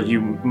or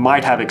you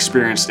might have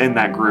experienced in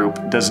that group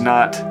does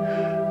not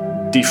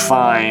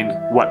define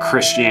what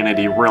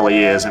Christianity really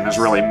is and is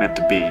really meant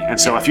to be. And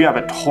so if you have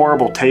a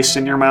horrible taste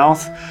in your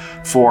mouth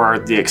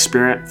from the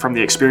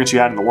experience you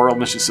had in the World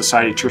Mission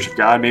Society Church of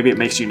God, maybe it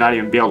makes you not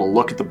even be able to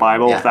look at the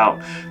Bible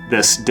without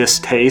this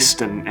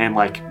distaste and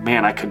like,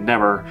 man, I could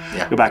never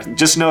go back.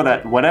 Just know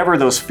that whatever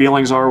those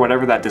feelings are,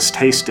 whatever that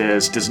distaste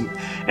is,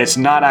 it's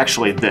not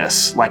actually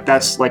this. Like,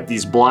 that's like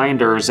these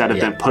blinders that have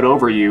been put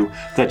over you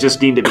that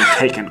just need to be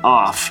taken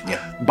off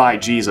by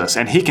Jesus,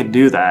 and he can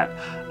do that.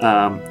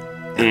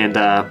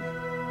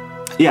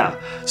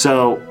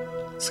 So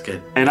that's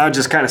good. And I would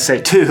just kind of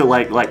say too,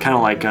 like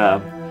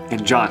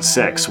in John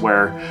 6,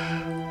 where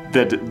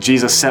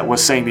Jesus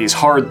was saying these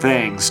hard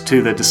things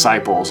to the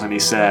disciples, and he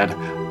said,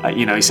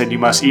 you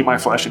must eat my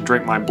flesh and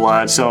drink my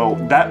blood. So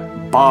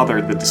that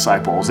bothered the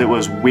disciples. It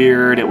was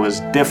weird. It was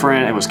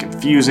different. It was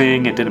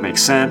confusing. It didn't make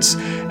sense,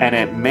 and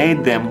it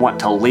made them want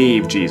to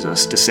leave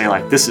Jesus, to say,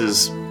 like,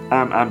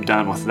 I'm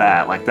done with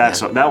that. Like,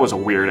 that was a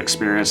weird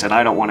experience, and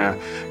I don't want to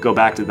go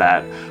back to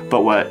that.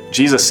 But what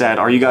Jesus said,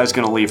 are you guys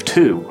going to leave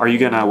too? Are you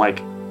going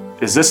to,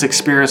 is this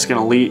experience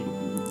going to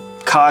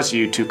cause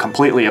you to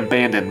completely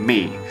abandon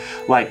me?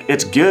 Like,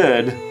 it's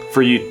good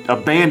for you,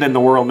 abandon the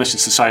World Mission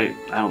Society.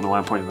 I don't know why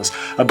I'm pointing this.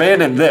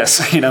 Abandon this,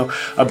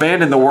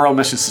 abandon the World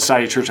Mission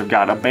Society Church of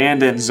God,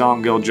 abandon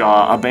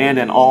Zongil-Jah,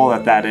 abandon all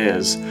that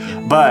is.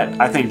 But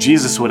I think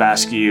Jesus would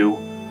ask you,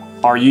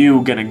 are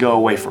you going to go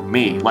away from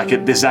me? Like,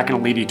 is that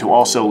going to lead you to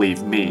also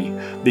leave me?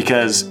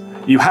 Because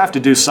you have to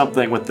do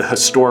something with the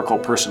historical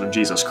person of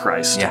Jesus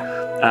Christ.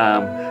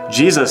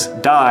 Jesus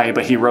died,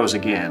 but he rose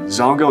again.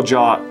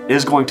 Zongil-Jah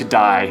is going to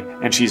die,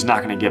 and she's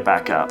not going to get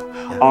back up.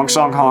 Aung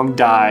San Hong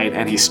died,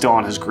 and he's still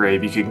in his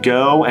grave. You could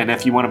go, and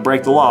if you want to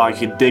break the law, you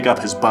could dig up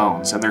his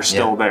bones, and they're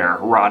still there,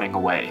 rotting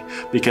away,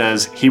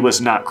 because he was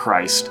not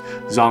Christ.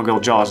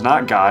 Zongil-Jah is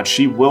not God.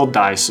 She will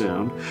die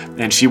soon,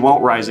 and she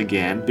won't rise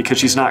again, because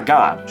she's not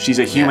God. She's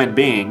a human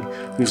being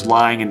who's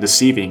lying and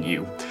deceiving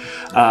you.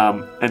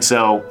 And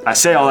so I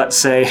say all that to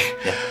say,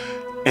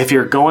 if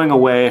you're going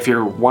away, if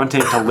you're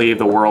wanting to leave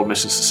the World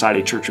Mission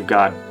Society Church of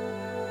God,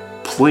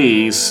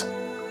 please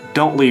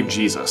don't leave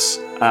Jesus.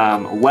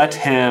 Let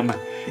him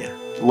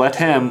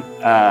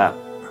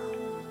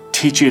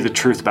teach you the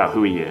truth about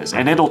who he is,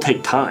 and it'll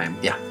take time.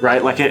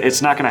 Right? Like,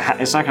 it's not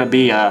gonna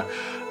be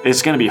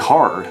it's gonna be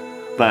hard,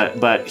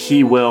 but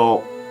he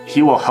will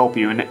help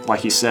you, and like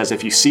he says,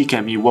 if you seek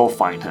him, you will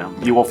find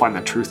him. You will find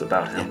the truth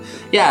about him.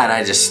 And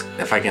I just,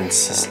 if I can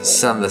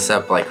sum this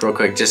up, like, real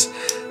quick, just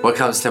what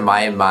comes to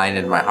my mind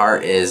and my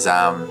heart is,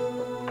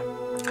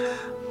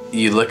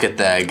 you look at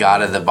the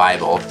God of the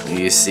Bible,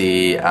 you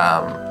see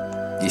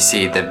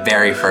the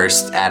very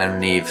first Adam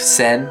and Eve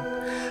sin.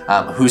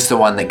 Who's the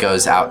one that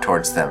goes out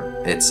towards them?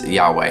 It's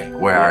Yahweh.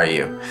 Where are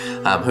you?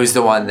 Who's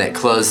the one that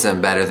clothes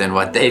them better than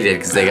what they did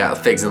because they got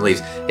figs and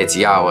leaves? It's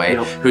Yahweh.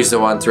 Who's the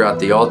one throughout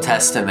the Old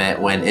Testament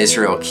when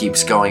Israel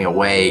keeps going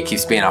away,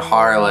 keeps being a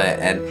harlot,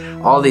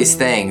 and all these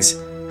things?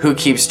 Who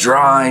keeps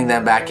drawing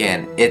them back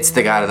in? It's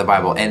the God of the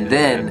Bible. And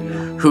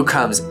then who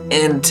comes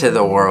into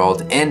the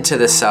world, into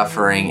the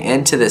suffering,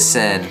 into the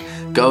sin,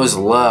 goes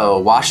low,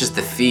 washes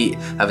the feet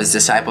of his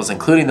disciples,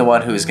 including the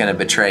one who is going to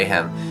betray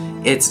him.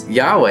 It's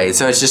Yahweh.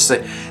 So it's just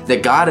like the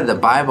God of the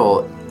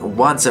Bible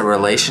wants a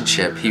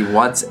relationship. He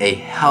wants a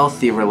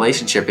healthy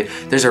relationship.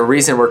 There's a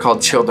reason we're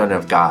called children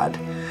of God,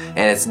 and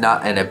it's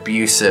not an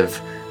abusive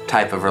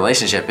type of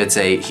relationship. It's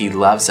he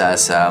loves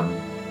us.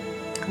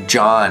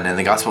 John, in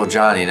the Gospel of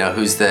John,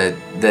 who's the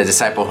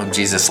disciple whom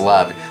Jesus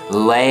loved,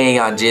 laying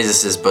on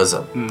Jesus's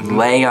bosom,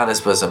 laying on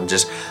his bosom,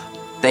 just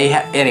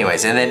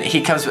anyways, and then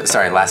he comes.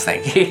 Sorry, last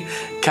thing.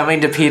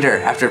 Coming to Peter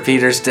after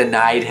Peter's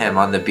denied him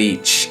on the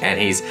beach, and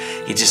he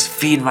just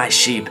feed my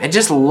sheep, and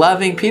just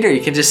loving Peter.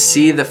 You can just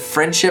see the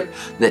friendship,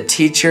 the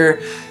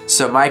teacher.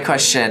 So my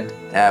question,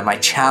 my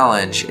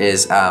challenge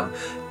is,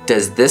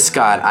 does this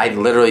God, I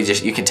literally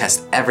just, you can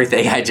test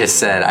everything I just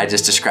said. I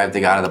just described the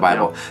God of the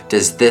Bible. Yeah.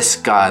 Does this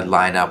God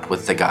line up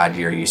with the God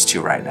you're used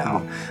to right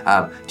now?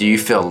 Do you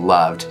feel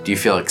loved? Do you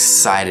feel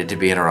excited to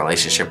be in a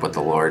relationship with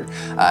the Lord?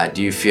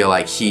 Do you feel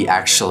like he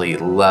actually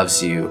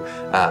loves you,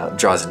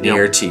 draws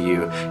near to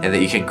you, and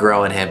that you can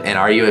grow in him? And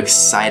are you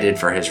excited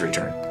for his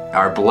return?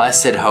 Our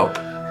blessed hope.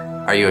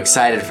 Are you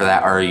excited for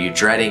that, or are you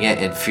dreading it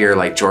in fear,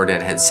 like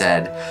Jordan had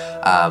said?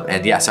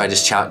 So I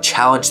just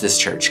challenge this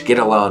church. Get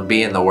alone,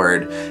 be in the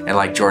Word, and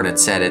like Jordan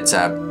said, it's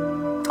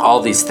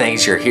all these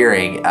things you're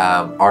hearing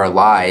are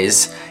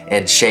lies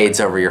and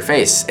shades over your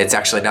face. It's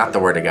actually not the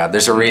Word of God.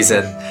 There's a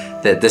reason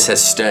that this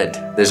has stood.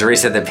 There's a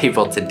reason that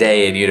people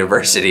today in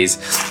universities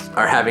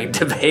are having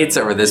debates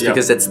over this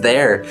because it's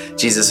there.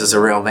 Jesus is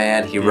a real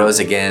man. He rose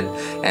again,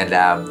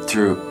 and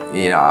through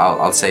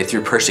I'll say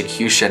through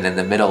persecution in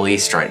the Middle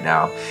East right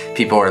now,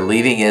 people are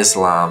leaving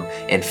Islam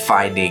and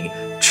finding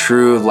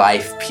true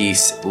life,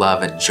 peace,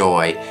 love, and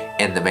joy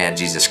in the man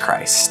Jesus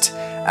Christ.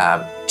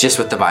 Just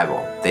with the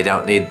Bible. They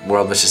don't need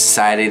World Mission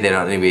Society. They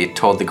don't need to be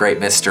told the great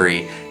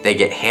mystery. They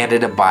get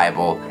handed a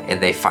Bible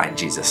and they find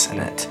Jesus in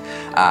it.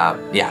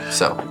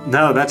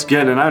 No, that's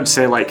good. And I would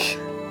say like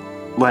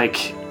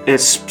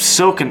it's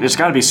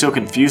got to be so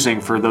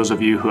confusing for those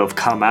of you who have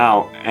come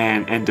out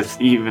and to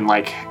even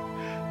like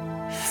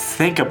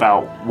think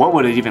about what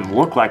would it even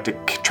look like to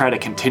try to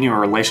continue a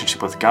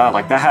relationship with God.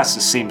 Like that has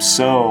to seem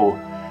so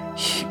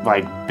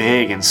like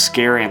big and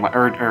scary, and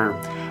or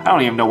I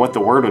don't even know what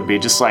the word would be.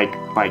 Just like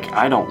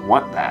I don't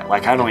want that.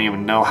 Like I don't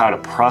even know how to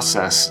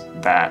process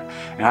that.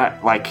 And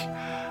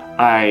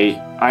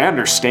I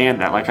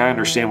understand that. Like I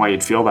understand why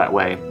you'd feel that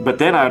way. But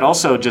then I'd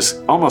also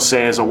just almost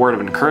say as a word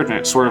of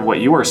encouragement, sort of what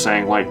you were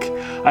saying. Like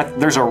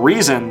there's a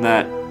reason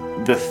that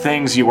the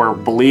things you are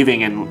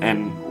believing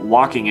and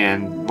walking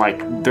in,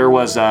 like there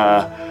was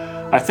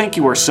I think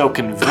you were so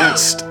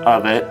convinced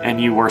of it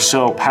and you were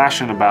so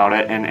passionate about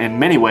it, and in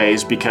many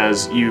ways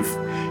because you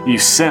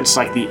sensed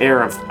like the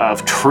air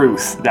of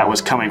truth that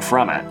was coming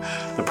from it.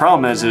 The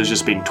problem is it was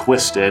just being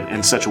twisted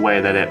in such a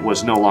way that it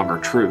was no longer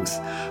truth.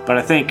 But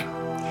I think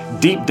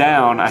deep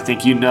down, I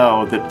think you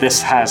know that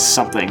this has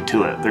something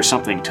to it. There's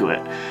something to it.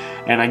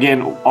 And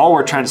again, all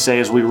we're trying to say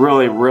is we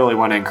really, really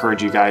want to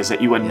encourage you guys that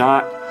you would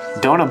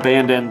don't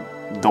abandon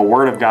the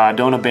Word of God,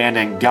 don't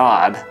abandon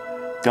God,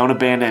 don't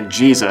abandon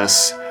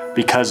Jesus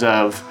because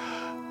of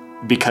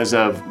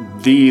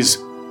these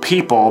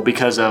people,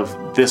 because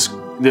of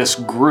this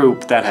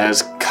group that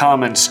has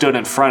come and stood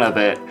in front of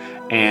it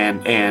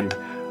and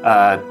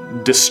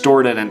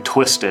distorted and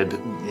twisted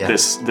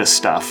this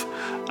stuff.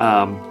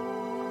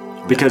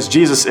 Because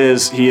Jesus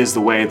is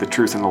the way, the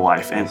truth, and the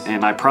life,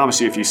 and I promise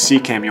you, if you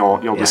seek Him,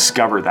 you'll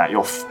discover that.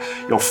 You'll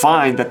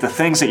find that the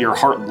things that your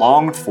heart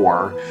longed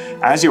for,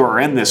 as you were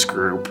in this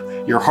group,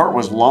 your heart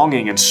was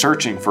longing and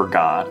searching for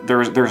God.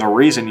 There's a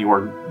reason you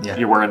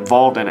were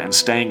involved in it and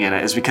staying in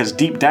it, is because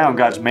deep down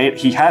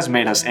He has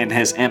made us in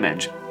His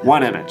image,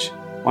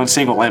 one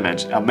single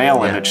image, a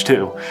male image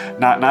too,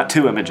 not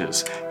two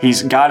images.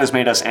 God has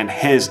made us in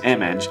His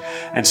image,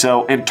 and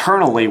so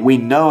internally we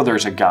know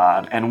there's a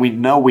God, and we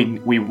know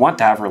we want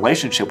to have a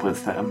relationship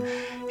with Him.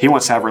 He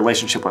wants to have a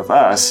relationship with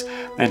us,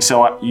 and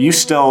so you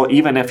still,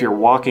 even if you're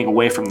walking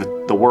away from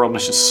the World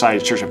Mission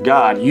Society Church of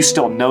God, you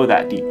still know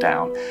that deep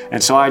down.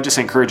 And so I just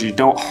encourage you: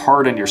 don't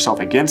harden yourself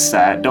against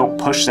that. Don't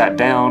push that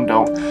down.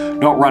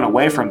 Don't run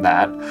away from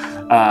that.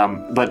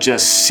 But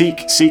just seek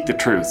the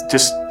truth.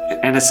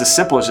 And it's as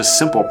simple as just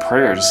simple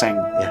prayer, just saying,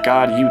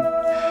 God,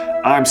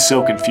 I'm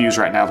so confused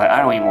right now that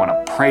I don't even want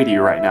to pray to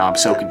you right now. I'm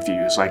so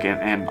confused,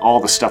 and all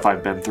the stuff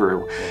I've been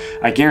through.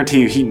 I guarantee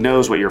you, He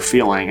knows what you're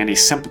feeling and He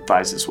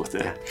sympathizes with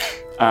it.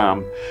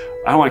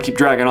 I don't want to keep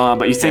dragging on,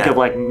 but you think of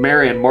like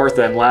Mary and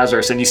Martha and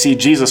Lazarus, and you see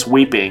Jesus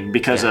weeping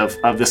because of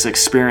this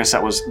experience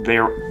that was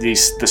there,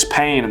 this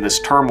pain and this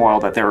turmoil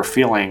that they were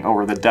feeling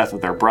over the death of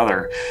their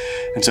brother.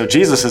 And so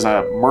Jesus is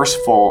a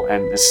merciful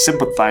and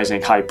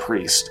sympathizing high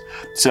priest.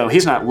 So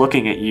He's not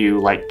looking at you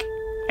like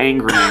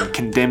angry and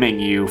condemning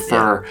you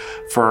for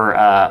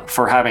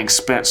having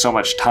spent so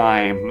much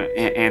time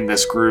in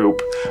this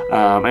group,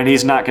 and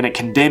He's not going to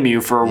condemn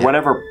you for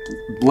whatever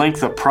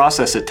length of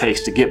process it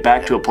takes to get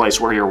back to a place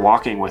where you're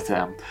walking with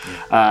Him.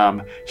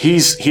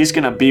 He's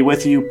going to be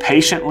with you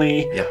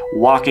patiently,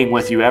 walking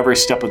with you every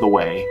step of the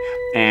way,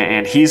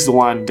 and He's the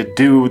one to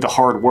do the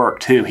hard work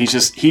too. He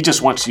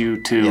just wants you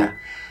to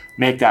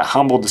make that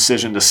humble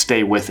decision to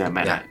stay with Him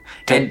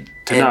and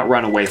not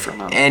run away from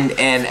Him. And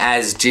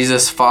as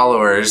Jesus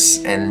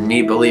followers, and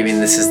me believing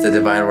this is the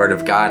divine Word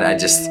of God,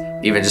 just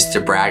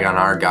to brag on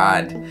our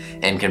God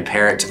and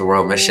compare it to the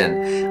world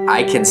mission,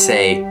 I can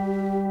say,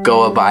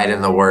 go abide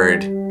in the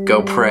Word,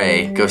 go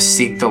pray, go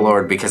seek the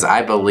Lord, because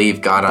I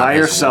believe God on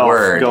His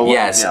Word.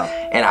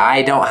 and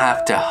I don't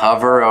have to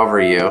hover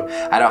over you.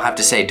 I don't have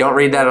to say, don't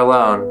read that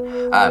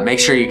alone. Make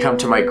sure you come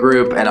to my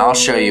group and I'll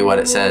show you what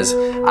it says.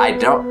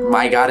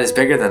 My God is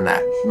bigger than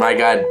that. My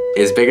God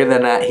is bigger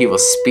than that. He will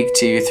speak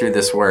to you through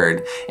this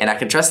word, and I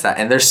can trust that.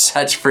 And there's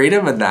such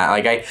freedom in that.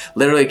 Like, I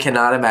literally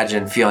cannot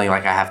imagine feeling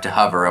like I have to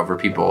hover over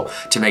people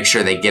to make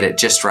sure they get it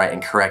just right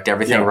and correct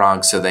everything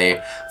wrong so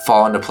they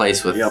fall into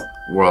place with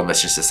World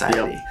Mission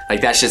Society.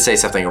 Like, that should say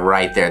something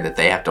right there, that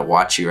they have to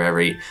watch you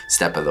every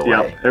step of the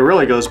way. It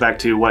really goes back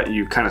to what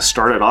you kind of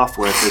started off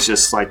with, is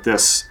just like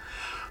this,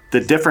 the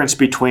difference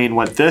between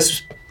what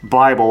this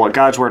Bible, what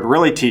God's Word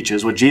really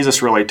teaches, what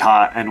Jesus really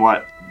taught, and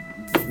what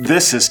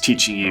this is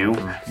teaching you,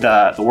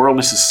 the World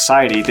Mission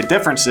Society. The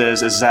difference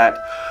is that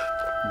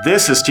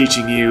this is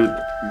teaching you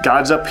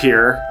God's up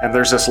here and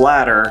there's this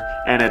ladder,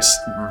 and it's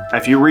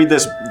if you read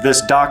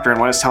this doctrine,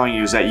 what it's telling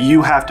you is that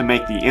you have to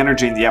make the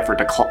energy and the effort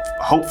to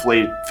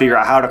hopefully figure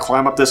out how to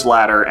climb up this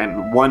ladder,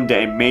 and one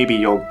day maybe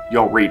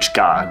you'll reach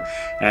God,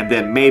 and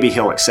then maybe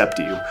He'll accept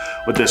you.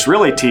 What this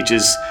really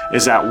teaches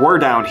is that we're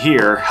down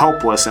here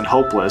helpless and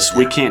hopeless.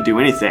 We can't do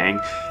anything,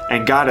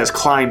 and God has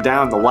climbed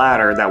down the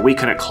ladder that we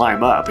couldn't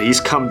climb up. He's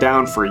come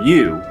down for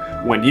you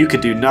when you could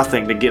do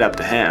nothing to get up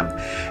to Him.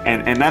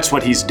 And that's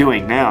what He's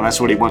doing now.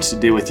 That's what He wants to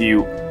do with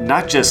you,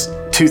 not just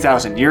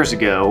 2,000 years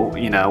ago,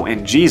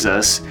 in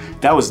Jesus.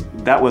 That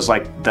was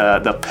like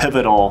the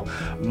pivotal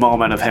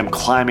moment of Him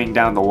climbing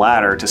down the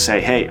ladder to say,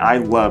 hey, I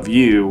love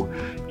you,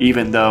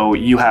 even though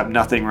you have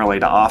nothing really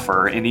to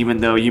offer, and even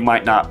though you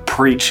might not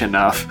preach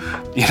enough,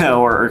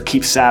 or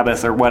keep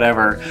Sabbath or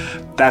whatever.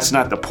 That's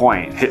not the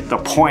point. The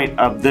point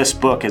of this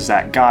book is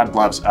that God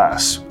loves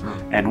us,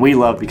 and we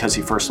love because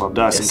He first loved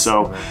us. Yes. And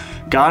so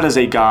God is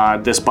a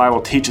God, this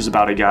Bible teaches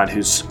about a God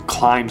who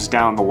climbs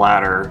down the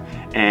ladder,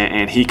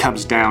 and He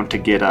comes down to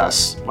get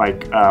us.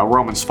 Like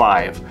Romans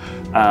 5,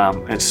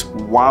 it's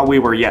while we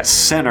were yet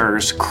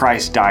sinners,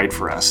 Christ died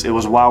for us. It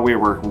was while we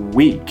were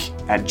weak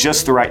at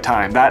just the right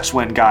time. That's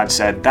when God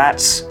said,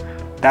 that's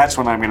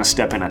when I'm going to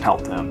step in and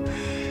help them.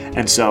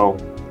 And so,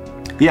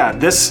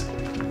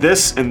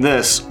 this and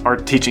this are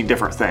teaching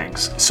different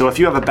things. So if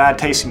you have a bad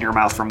taste in your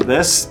mouth from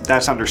this,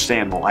 that's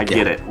understandable. I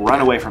get it.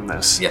 Run away from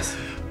this. Yes.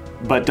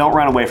 But don't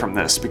run away from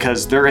this,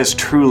 because there is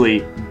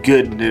truly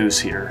good news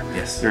here.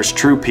 Yes. There's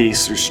true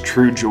peace, there's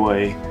true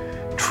joy,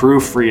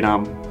 true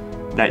freedom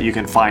that you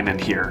can find in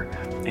here.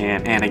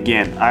 And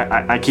again,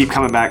 I keep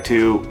coming back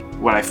to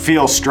what I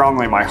feel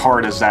strongly in my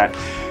heart is that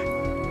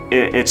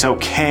it's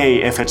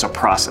okay if it's a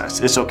process.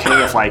 It's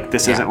okay if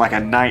this isn't like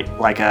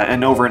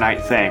an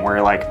overnight thing where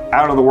you're like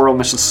out of the World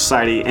Mission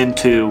Society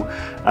into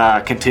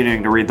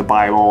continuing to read the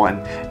Bible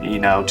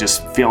and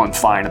just feeling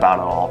fine about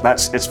it all.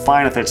 It's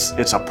fine if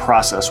it's a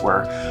process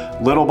where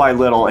little by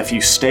little, if you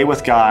stay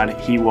with God,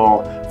 He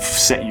will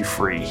set you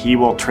free. He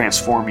will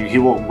transform you. He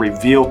will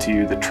reveal to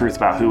you the truth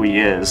about who He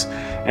is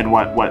and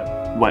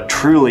what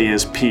truly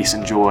is peace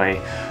and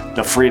joy,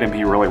 the freedom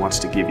He really wants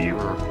to give you.